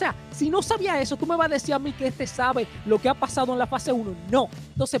Wars. O sea, si no sabía eso, tú me vas a decir a mí que sabe lo que ha pasado en la fase 1. No.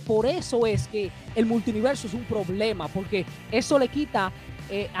 Entonces, por eso es que el multiverso es un problema, porque eso le quita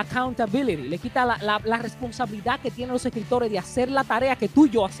accountability, le quita la responsabilidad que tienen los escritores de hacer la tarea que tú y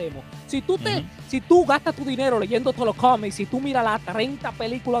yo hacemos. Si tú gastas tu dinero leyendo todos los cómics, si tú miras las 30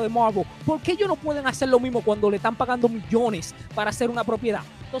 películas de Marvel, ¿por qué ellos no pueden hacer lo mismo cuando le están pagando millones para hacer una propiedad?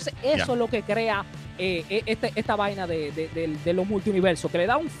 Entonces eso es lo que crea esta vaina de los multiuniversos, que le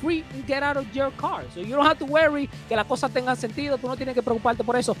da un free get out of your car. So you don't have to worry que las cosas tengan sentido, tú no tienes que preocuparte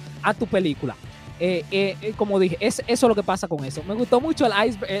por eso a tu película. Como dije, eso es lo que pasa con eso. Me gustó mucho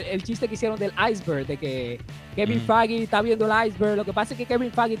el chiste que hicieron del iceberg, de que Kevin Feige está viendo el iceberg. Lo que pasa es que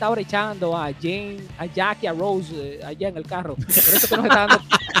Kevin Feige está ahora echando a Jane, a Jack y a Rose allá en el carro. Por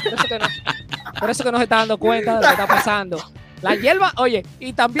eso que no se está dando cuenta de lo que está pasando. La hierba, oye,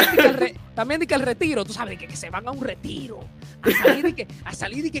 y también di que el retiro, tú sabes, que se van a un retiro, a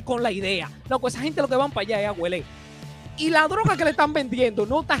salir con la idea. Loco, esa gente lo que van para allá es a huele. Y la droga que le están vendiendo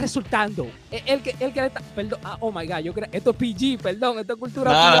no está resultando. El que le está, perdón, oh my God, yo creo, esto es PG, perdón, esto es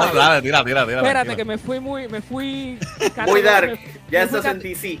cultura. No, dale, tira. Espérate, que me fui muy dark, ya estás en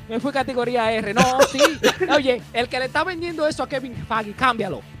DC. Me fui categoría R, no, sí. Oye, el que le está vendiendo eso a Kevin Feige,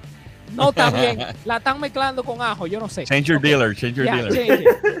 cámbialo. No está bien, la están mezclando con ajo, yo no sé. Change your dealer.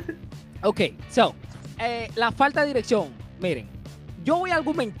 Ok, so, la falta de dirección, miren, yo voy a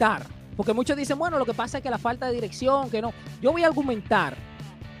argumentar, porque muchos dicen, bueno, lo que pasa es que la falta de dirección, que no. Yo voy a argumentar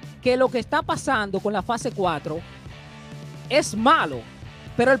que lo que está pasando con la fase 4 es malo,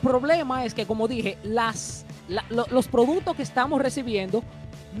 pero el problema es que, como dije, los productos que estamos recibiendo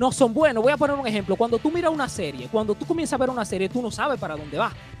no son buenos. Voy a poner un ejemplo. Cuando tú miras una serie, cuando tú comienzas a ver una serie, tú no sabes para dónde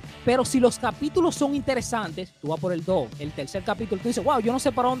va. Pero si los capítulos son interesantes, tú vas por el 2, el tercer capítulo, tú dices, wow, yo no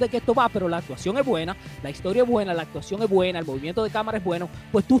sé para dónde que esto va, pero la actuación es buena, la historia es buena, la actuación es buena, el movimiento de cámara es bueno,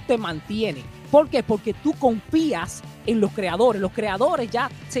 pues tú te mantienes. ¿Por qué? Porque tú confías en los creadores. Los creadores ya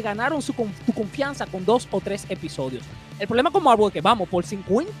se ganaron tu confianza con 2 o 3 episodios. El problema con Marvel es que vamos por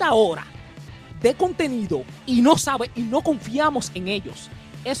 50 horas de contenido y no confiamos en ellos.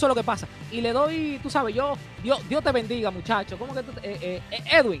 Eso es lo que pasa. Y le doy, tú sabes, Dios te bendiga, muchacho. ¿Cómo que tú,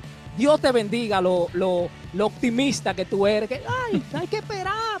 Edwin, Dios te bendiga lo optimista que tú eres. Que, hay que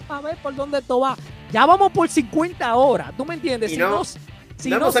esperar para ver por dónde esto va. Ya vamos por 50 horas. ¿Tú me entiendes? No hemos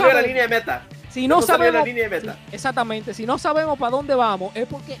salido a la línea de meta. Si no sabemos la línea de meta. Exactamente. Si no sabemos para dónde vamos, es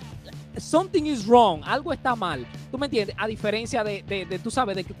porque something is wrong. Algo está mal. ¿Tú me entiendes? A diferencia de tú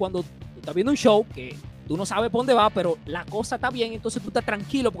sabes, de que cuando tú estás viendo un show que tú no sabes por dónde va, pero la cosa está bien, entonces tú estás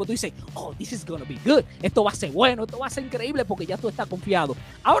tranquilo porque tú dices, oh, this is gonna be good, esto va a ser bueno, esto va a ser increíble porque ya tú estás confiado.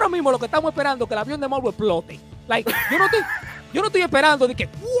 Ahora mismo lo que estamos esperando es que el avión de Marvel explote. Yo no estoy esperando de que,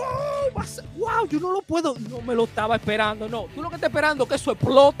 wow, yo no lo puedo, no me lo estaba esperando, no. Tú lo que estás esperando es que eso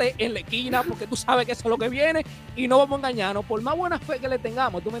explote en la esquina, porque tú sabes que eso es lo que viene y no vamos a engañarnos, por más buena fe que le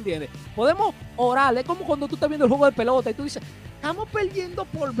tengamos, ¿tú me entiendes? Podemos orar, es como cuando tú estás viendo el juego de pelota y tú dices, estamos perdiendo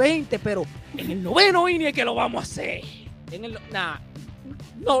por 20, pero en el 9º inning es que lo vamos a hacer.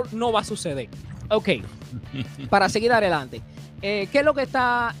 No va a suceder. Ok, para seguir adelante. ¿Qué es lo que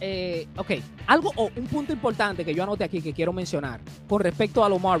está? Un punto importante que yo anoté aquí que quiero mencionar con respecto a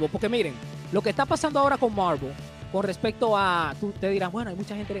los Marvel, porque miren, lo que está pasando ahora con Marvel, con respecto a, tú te dirás, bueno, hay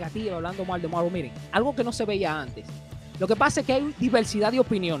mucha gente negativa hablando mal de Marvel, miren, algo que no se veía antes. Lo que pasa es que hay diversidad de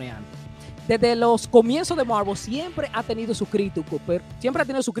opiniones antes. Desde los comienzos de Marvel siempre ha tenido sus críticos, ¿verdad? Siempre ha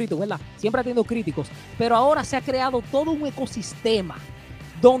tenido críticos, pero ahora se ha creado todo un ecosistema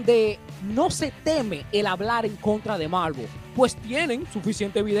donde no se teme el hablar en contra de Marvel, pues tienen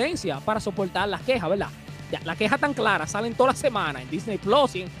suficiente evidencia para soportar las quejas, ¿verdad? Ya, las quejas tan claras salen toda la semana en Disney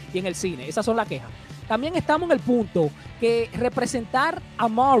Plus y en el cine, esas son las quejas. También estamos en el punto que representar a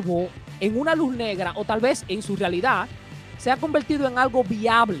Marvel en una luz negra o tal vez en su realidad se ha convertido en algo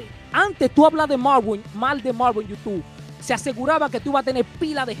viable. Antes tú hablas de Marvel, mal de Marvel en YouTube, se aseguraba que tú ibas a tener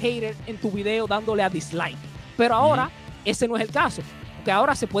pila de haters en tu video dándole a dislike, pero ahora ese no es el caso. Que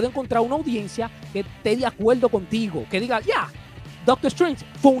ahora se puede encontrar una audiencia que esté de acuerdo contigo, que diga, Doctor Strange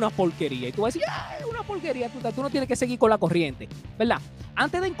fue una porquería. Y tú vas a decir, una porquería, tú no tienes que seguir con la corriente, ¿verdad?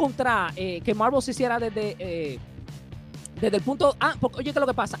 Antes de encontrar que Marvel se hiciera desde el punto... porque, oye, ¿qué es lo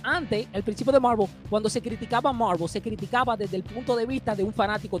que pasa? Antes, el principio de Marvel, cuando se criticaba a Marvel, se criticaba desde el punto de vista de un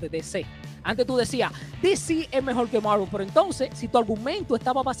fanático de DC. Antes tú decías, DC es mejor que Marvel, pero entonces, si tu argumento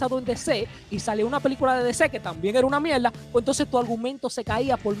estaba basado en DC y salió una película de DC que también era una mierda, pues entonces tu argumento se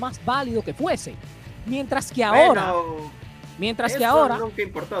caía por más válido que fuese. Mientras que ahora... nunca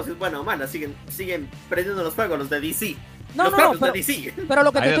importó, si es bueno o malo, siguen prendiendo los fuegos los de DC. Pero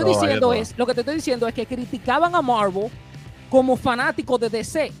lo que te estoy diciendo es que criticaban a Marvel como fanático de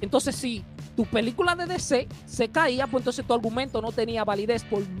DC. Entonces, si tu película de DC se caía, pues entonces tu argumento no tenía validez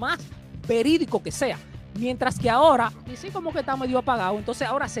por más verídico que sea. Mientras que ahora, y sí como que está medio apagado, entonces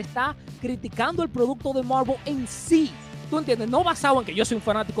ahora se está criticando el producto de Marvel en sí. ¿Tú entiendes? No basado en que yo soy un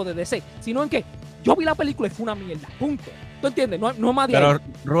fanático de DC, sino en que yo vi la película y fue una mierda. Punto. ¿Tú entiendes? No más de ahí. Pero,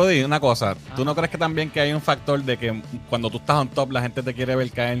 Rudy, una cosa. ¿Tú no crees que también que hay un factor de que cuando tú estás on top la gente te quiere ver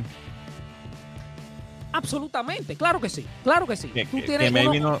caer? Absolutamente. Claro que sí. Claro que sí.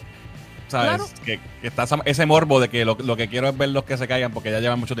 ¿Sabes? Claro. Que está ese morbo de que lo que quiero es ver los que se caigan porque ya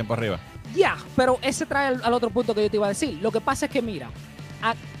llevan mucho tiempo arriba. Pero ese trae al otro punto que yo te iba a decir. Lo que pasa es que, mira,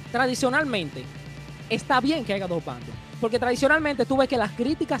 tradicionalmente está bien que haya dos bandos. Porque tradicionalmente tú ves que las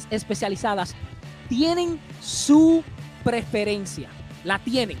críticas especializadas tienen su preferencia. La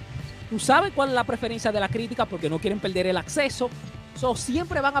tienen. Tú sabes cuál es la preferencia de la crítica porque no quieren perder el acceso.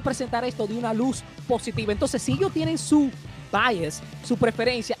 Siempre van a presentar esto de una luz positiva. Entonces, si ellos tienen su bias, su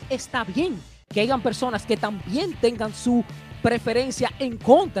preferencia, está bien que hayan personas que también tengan su preferencia en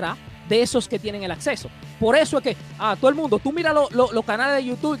contra de esos que tienen el acceso. Por eso es que todo el mundo, tú mira los canales de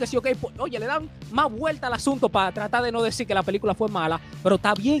YouTube y que sí, oye, le dan más vuelta al asunto para tratar de no decir que la película fue mala, pero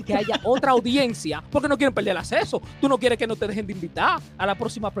está bien que haya otra audiencia porque no quieren perder el acceso. Tú no quieres que no te dejen de invitar a la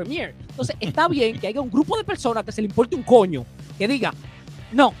próxima premiere. Entonces está bien que haya un grupo de personas que se le importe un coño, que diga,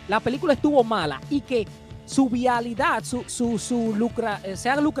 no, la película estuvo mala y que su vialidad,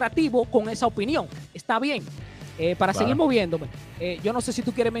 sea lucrativo con esa opinión. Está bien. Para seguir moviéndome, yo no sé si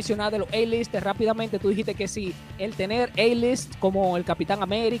tú quieres mencionar de los A-list rápidamente. Tú dijiste que si el tener A-list como el Capitán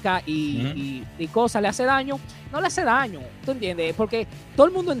América y cosas le hace daño. No le hace daño, ¿tú entiendes? Porque todo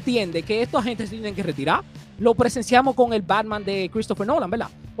el mundo entiende que estos agentes se tienen que retirar. Lo presenciamos con el Batman de Christopher Nolan, ¿verdad?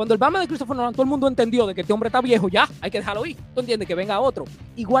 Cuando el Batman de Christopher Nolan, todo el mundo entendió de que este hombre está viejo, ya, hay que dejarlo ir. ¿Tú entiendes? Que venga otro.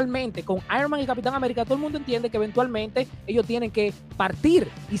 Igualmente, con Iron Man y Capitán América, todo el mundo entiende que eventualmente ellos tienen que partir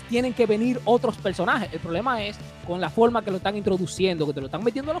y tienen que venir otros personajes. El problema es con la forma que lo están introduciendo, que te lo están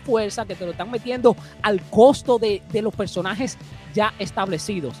metiendo a la fuerza, que te lo están metiendo al costo de los personajes ya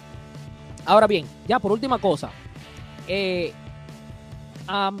establecidos. Ahora bien, ya por última cosa,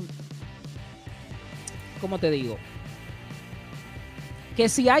 ¿cómo te digo? Que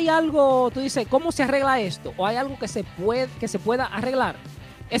si hay algo, tú dices, ¿cómo se arregla esto? O hay algo que se pueda arreglar.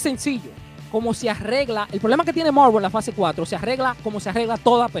 Es sencillo. Como se arregla, el problema que tiene Marvel en la fase 4, se arregla como se arregla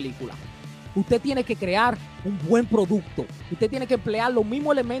toda película. Usted tiene que crear un buen producto. Usted tiene que emplear los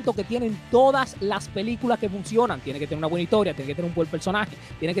mismos elementos que tienen todas las películas que funcionan. Tiene que tener una buena historia, tiene que tener un buen personaje,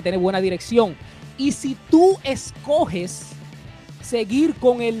 tiene que tener buena dirección. Y si tú escoges seguir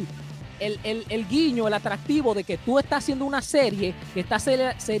con el guiño, el atractivo de que tú estás haciendo una serie que está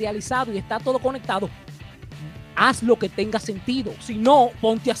serializado y está todo conectado, haz lo que tenga sentido. Si no,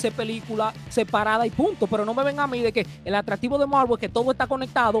 ponte a hacer película separada y punto. Pero no me venga a mí de que el atractivo de Marvel es que todo está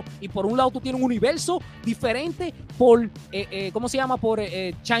conectado y por un lado tú tienes un universo diferente por, ¿cómo se llama? Por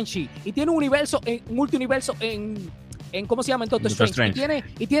Shang-Chi. Y tiene un universo, un multiuniverso en ¿cómo se llama? En Doctor Strange.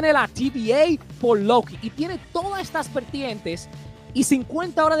 Y tiene la TVA por Loki. Y tiene todas estas vertientes. Y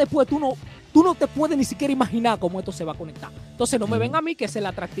 50 horas después tú no te puedes ni siquiera imaginar cómo esto se va a conectar. Entonces no me venga a mí que es el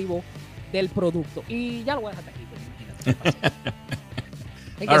atractivo del producto. Y ya lo voy a dejar aquí.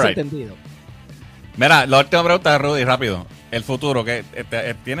 En ese sentido. Mira, la última pregunta de Rudy, rápido. El futuro,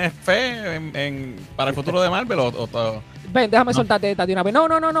 ¿tienes fe para el futuro de Marvel o todo? Ven, déjame soltarte esta de una vez.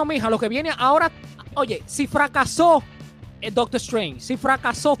 No, mija, lo que viene ahora, oye, si fracasó Doctor Strange, si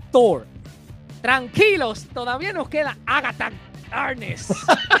fracasó Thor, tranquilos, todavía nos queda Agatha Harkness.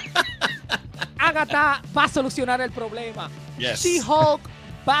 Agatha va a solucionar el problema. Yes. She-Hulk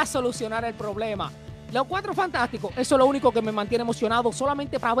va a solucionar el problema. Los Cuatro Fantásticos, eso es lo único que me mantiene emocionado,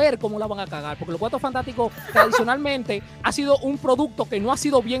 solamente para ver cómo la van a cagar, porque Los Cuatro Fantásticos tradicionalmente ha sido un producto que no ha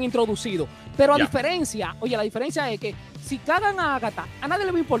sido bien introducido, pero la diferencia es que si cagan a Agatha, a nadie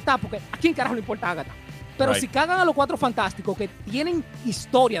le va a importar, porque ¿a quién carajo le importa a Agatha? Pero si cagan a Los Cuatro Fantásticos, que tienen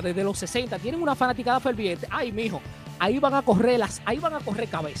historia desde los 60, tienen una fanaticada ferviente, ay, mijo, ahí van a correr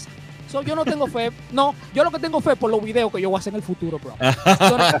cabeza. So, yo no tengo fe. No, yo lo que tengo fe es por los videos que yo voy a hacer en el futuro, bro.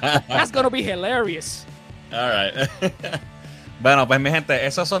 That's gonna be hilarious. All right. Bueno, pues mi gente,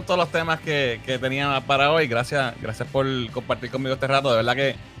 esos son todos los temas que tenía para hoy. Gracias por compartir conmigo este rato. De verdad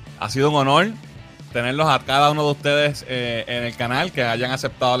que ha sido un honor tenerlos a cada uno de ustedes en el canal, que hayan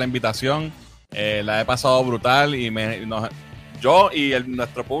aceptado la invitación. La he pasado brutal y yo y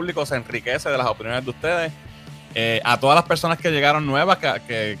nuestro público se enriquece de las opiniones de ustedes. A todas las personas que llegaron nuevas,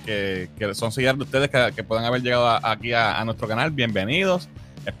 que son seguidores de ustedes, que puedan haber llegado aquí a nuestro canal, bienvenidos.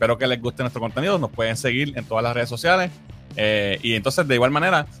 Espero que les guste nuestro contenido. Nos pueden seguir en todas las redes sociales. Y entonces, de igual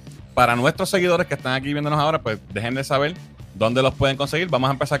manera, para nuestros seguidores que están aquí viéndonos ahora, pues dejen de saber dónde los pueden conseguir. Vamos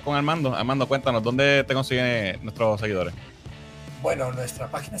a empezar con Armando. Armando, cuéntanos, ¿dónde te consiguen nuestros seguidores? Bueno, nuestra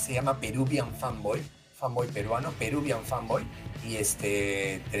página se llama Peruvian Fanboy peruano, Peruvian Fanboy. Y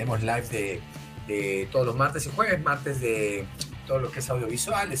tenemos live de todos los martes y jueves, martes de todo lo que es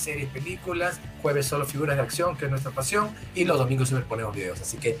audiovisual, de series, películas, jueves solo figuras de acción, que es nuestra pasión, y los domingos siempre ponemos videos,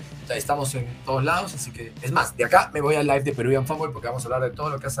 así que estamos en todos lados, así que es más, de acá me voy al live de Peruvian Fanboy porque vamos a hablar de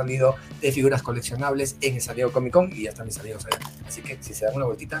todo lo que ha salido de figuras coleccionables en el San Diego Comic Con y ya están mis amigos allá, así que si se dan una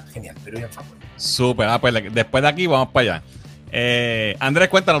vueltita, genial, Peruvian Fanboy. Súper, pues después de aquí vamos para allá. Andrés,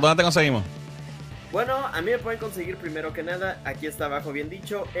 cuéntanos, ¿dónde te conseguimos? Bueno, a mí me pueden conseguir primero que nada, aquí está abajo bien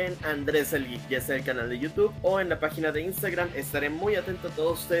dicho, en Andrés el Geek, ya sea el canal de YouTube o en la página de Instagram. Estaré muy atento a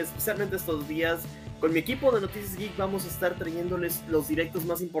todos ustedes, especialmente estos días. Con mi equipo de Noticias Geek vamos a estar trayéndoles los directos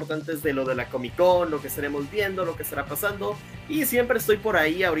más importantes de lo de la Comic Con, lo que estaremos viendo, lo que estará pasando. Y siempre estoy por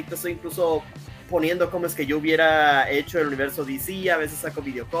ahí, ahorita estoy incluso poniendo cómo es que yo hubiera hecho el universo DC, a veces saco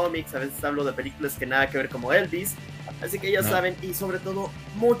videocómics, a veces hablo de películas que nada que ver como Elvis. Así que ya saben, y sobre todo,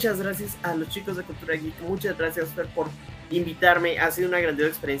 muchas gracias a los chicos de Cultura Geek, muchas gracias Fer por invitarme, ha sido una grandiosa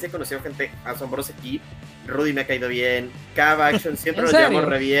experiencia, he conocido gente asombrosa aquí, Rudy me ha caído bien, Cava Action siempre nos llevamos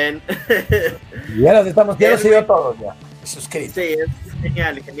re bien. Ya los sigo todos ya. Suscrito. Sí,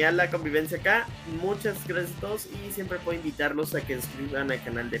 es genial la convivencia acá, muchas gracias a todos y siempre puedo invitarlos a que se suscriban al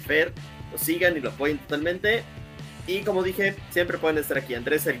canal de Fer, lo sigan y lo apoyen totalmente. Y como dije, siempre pueden estar aquí,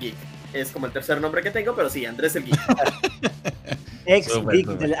 Andrés el Geek. Es como el tercer nombre que tengo, pero sí, Andrés el Geek. Ex-Geek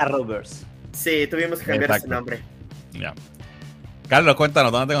del Arrowverse. Sí, tuvimos que cambiar ese nombre. Ya. Carlos,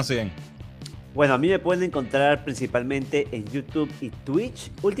 cuéntanos, ¿dónde te consiguen? Bueno, a mí me pueden encontrar principalmente en YouTube y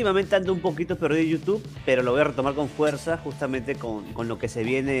Twitch. Últimamente ando un poquito perdido en YouTube, pero lo voy a retomar con fuerza, justamente con lo que se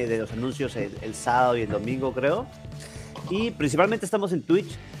viene de los anuncios el sábado y el domingo, creo. Y principalmente estamos en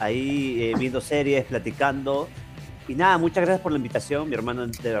Twitch, ahí viendo series, platicando. Y nada, muchas gracias por la invitación, mi hermano,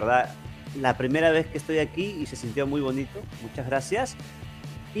 de verdad, la primera vez que estoy aquí y se sintió muy bonito, muchas gracias.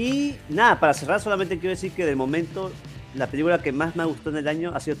 Y nada, para cerrar solamente quiero decir que de momento la película que más me gustó en el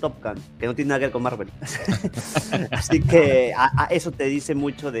año ha sido Top Gun, que no tiene nada que ver con Marvel. Así que a eso te dice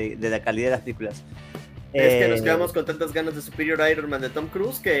mucho de la calidad de las películas. Es que nos quedamos con tantas ganas de Superior Iron Man de Tom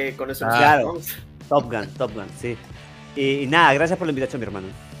Cruise que con eso claro, Top Gun, sí. Y nada, gracias por la invitación, mi hermano.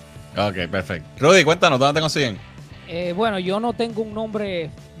 Ok, perfecto. Rudy, cuéntanos, ¿dónde te consiguen? Bueno, yo no tengo un nombre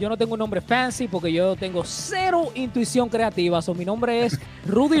fancy porque yo tengo cero intuición creativa. Mi nombre es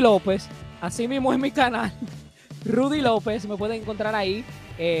Rudy López, así mismo es mi canal, Rudy López, me pueden encontrar ahí.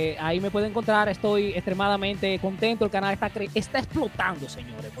 Ahí me pueden encontrar, estoy extremadamente contento, el canal está explotando,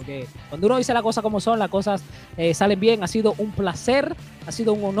 señores, porque cuando uno dice las cosas como son, las cosas salen bien. Ha sido un placer, ha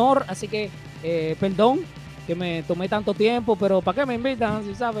sido un honor, así que perdón que me tomé tanto tiempo, pero ¿para qué me invitan?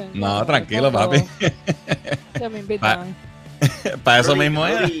 Si saben. No, tranquilo, papi. ¿Qué me invitan? Para eso mismo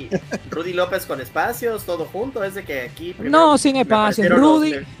es. Rudy López con espacios, todo junto. Es de que aquí. No, sin espacios.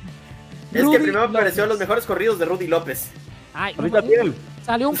 Rudy. Es que primero me aparecieron los mejores corridos de Rudy López. Ay, no,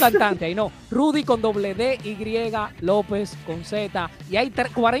 salió un cantante ahí, no. Rudy con doble D, Y, López con Z. Y hay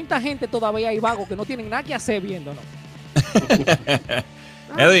 40 gente todavía ahí vago que no tienen nada que hacer viéndonos.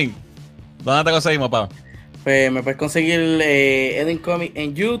 Edwin, ¿dónde te conseguimos, papá? Pues me puedes conseguir Edwin Comic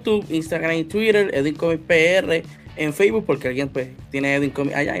en YouTube, Instagram y Twitter, Edwin Comic PR en Facebook, porque alguien pues tiene Edwin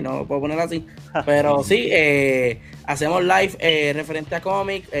Comic allá y no lo puedo poner así. Pero sí, hacemos live referente a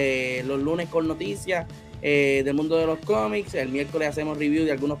cómics, los lunes con noticias del mundo de los cómics, el miércoles hacemos review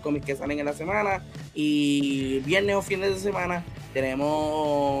de algunos cómics que salen en la semana, y viernes o fines de semana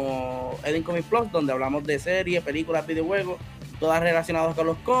tenemos Edwin Comic Plus, donde hablamos de series, películas, videojuegos, todas relacionadas con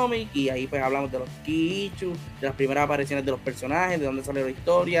los cómics, y ahí pues hablamos de los key issues, de las primeras apariciones de los personajes, de dónde salió la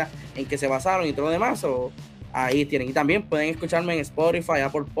historia, en qué se basaron y todo lo demás. Ahí tienen. Y también pueden escucharme en Spotify,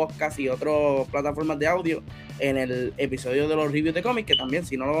 Apple Podcasts y otras plataformas de audio en el episodio de los reviews de cómics, que también,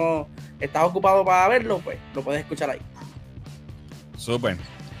 si no estás ocupado para verlo, pues lo puedes escuchar ahí. Súper.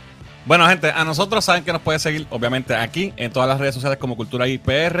 Bueno, gente, a nosotros saben que nos pueden seguir, obviamente, aquí en todas las redes sociales como Cultura Geek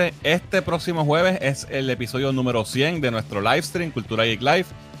PR. Este próximo jueves es el episodio número 100 de nuestro live stream, Cultura Geek Live.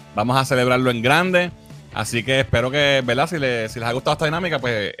 Vamos a celebrarlo en grande. Así que espero que, ¿verdad? Si les ha gustado esta dinámica,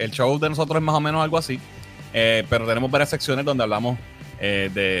 pues el show de nosotros es más o menos algo así. Pero tenemos varias secciones donde hablamos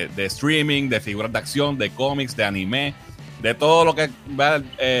de streaming, de figuras de acción, de cómics, de anime, de todo lo que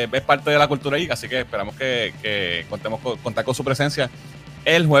es parte de la cultura geek. Así que esperamos que contar con su presencia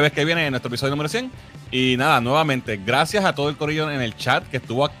el jueves que viene en nuestro episodio número 100. Y nada, nuevamente, gracias a todo el corillo en el chat que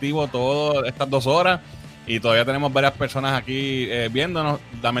estuvo activo todas estas 2 horas. Y todavía tenemos varias personas aquí viéndonos.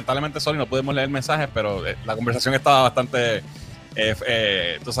 Lamentablemente, Sony, no pudimos leer mensajes, pero la conversación estaba bastante,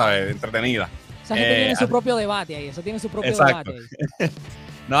 tú sabes, entretenida. Esa gente tiene su propio debate ahí, eso tiene su propio exacto. debate ahí.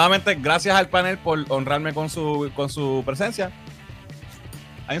 Nuevamente, gracias al panel por honrarme con su presencia.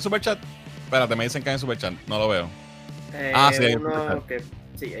 ¿Hay un superchat? Espérate, me dicen que hay un superchat, no lo veo. Sí, hay un superchat.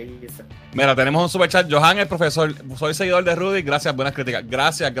 Sí, ahí está. Mira, tenemos un superchat. Johan, el profesor, soy seguidor de Rudy, gracias, buenas críticas.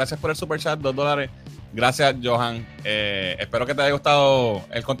 Gracias por el superchat, $2. Gracias, Johan. Espero que te haya gustado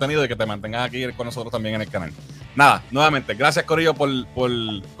el contenido y que te mantengas aquí con nosotros también en el canal. Nada, nuevamente, gracias, corillo, por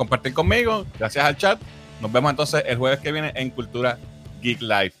compartir conmigo. Gracias al chat. Nos vemos entonces el jueves que viene en Cultura Geek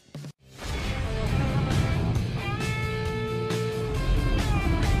Live.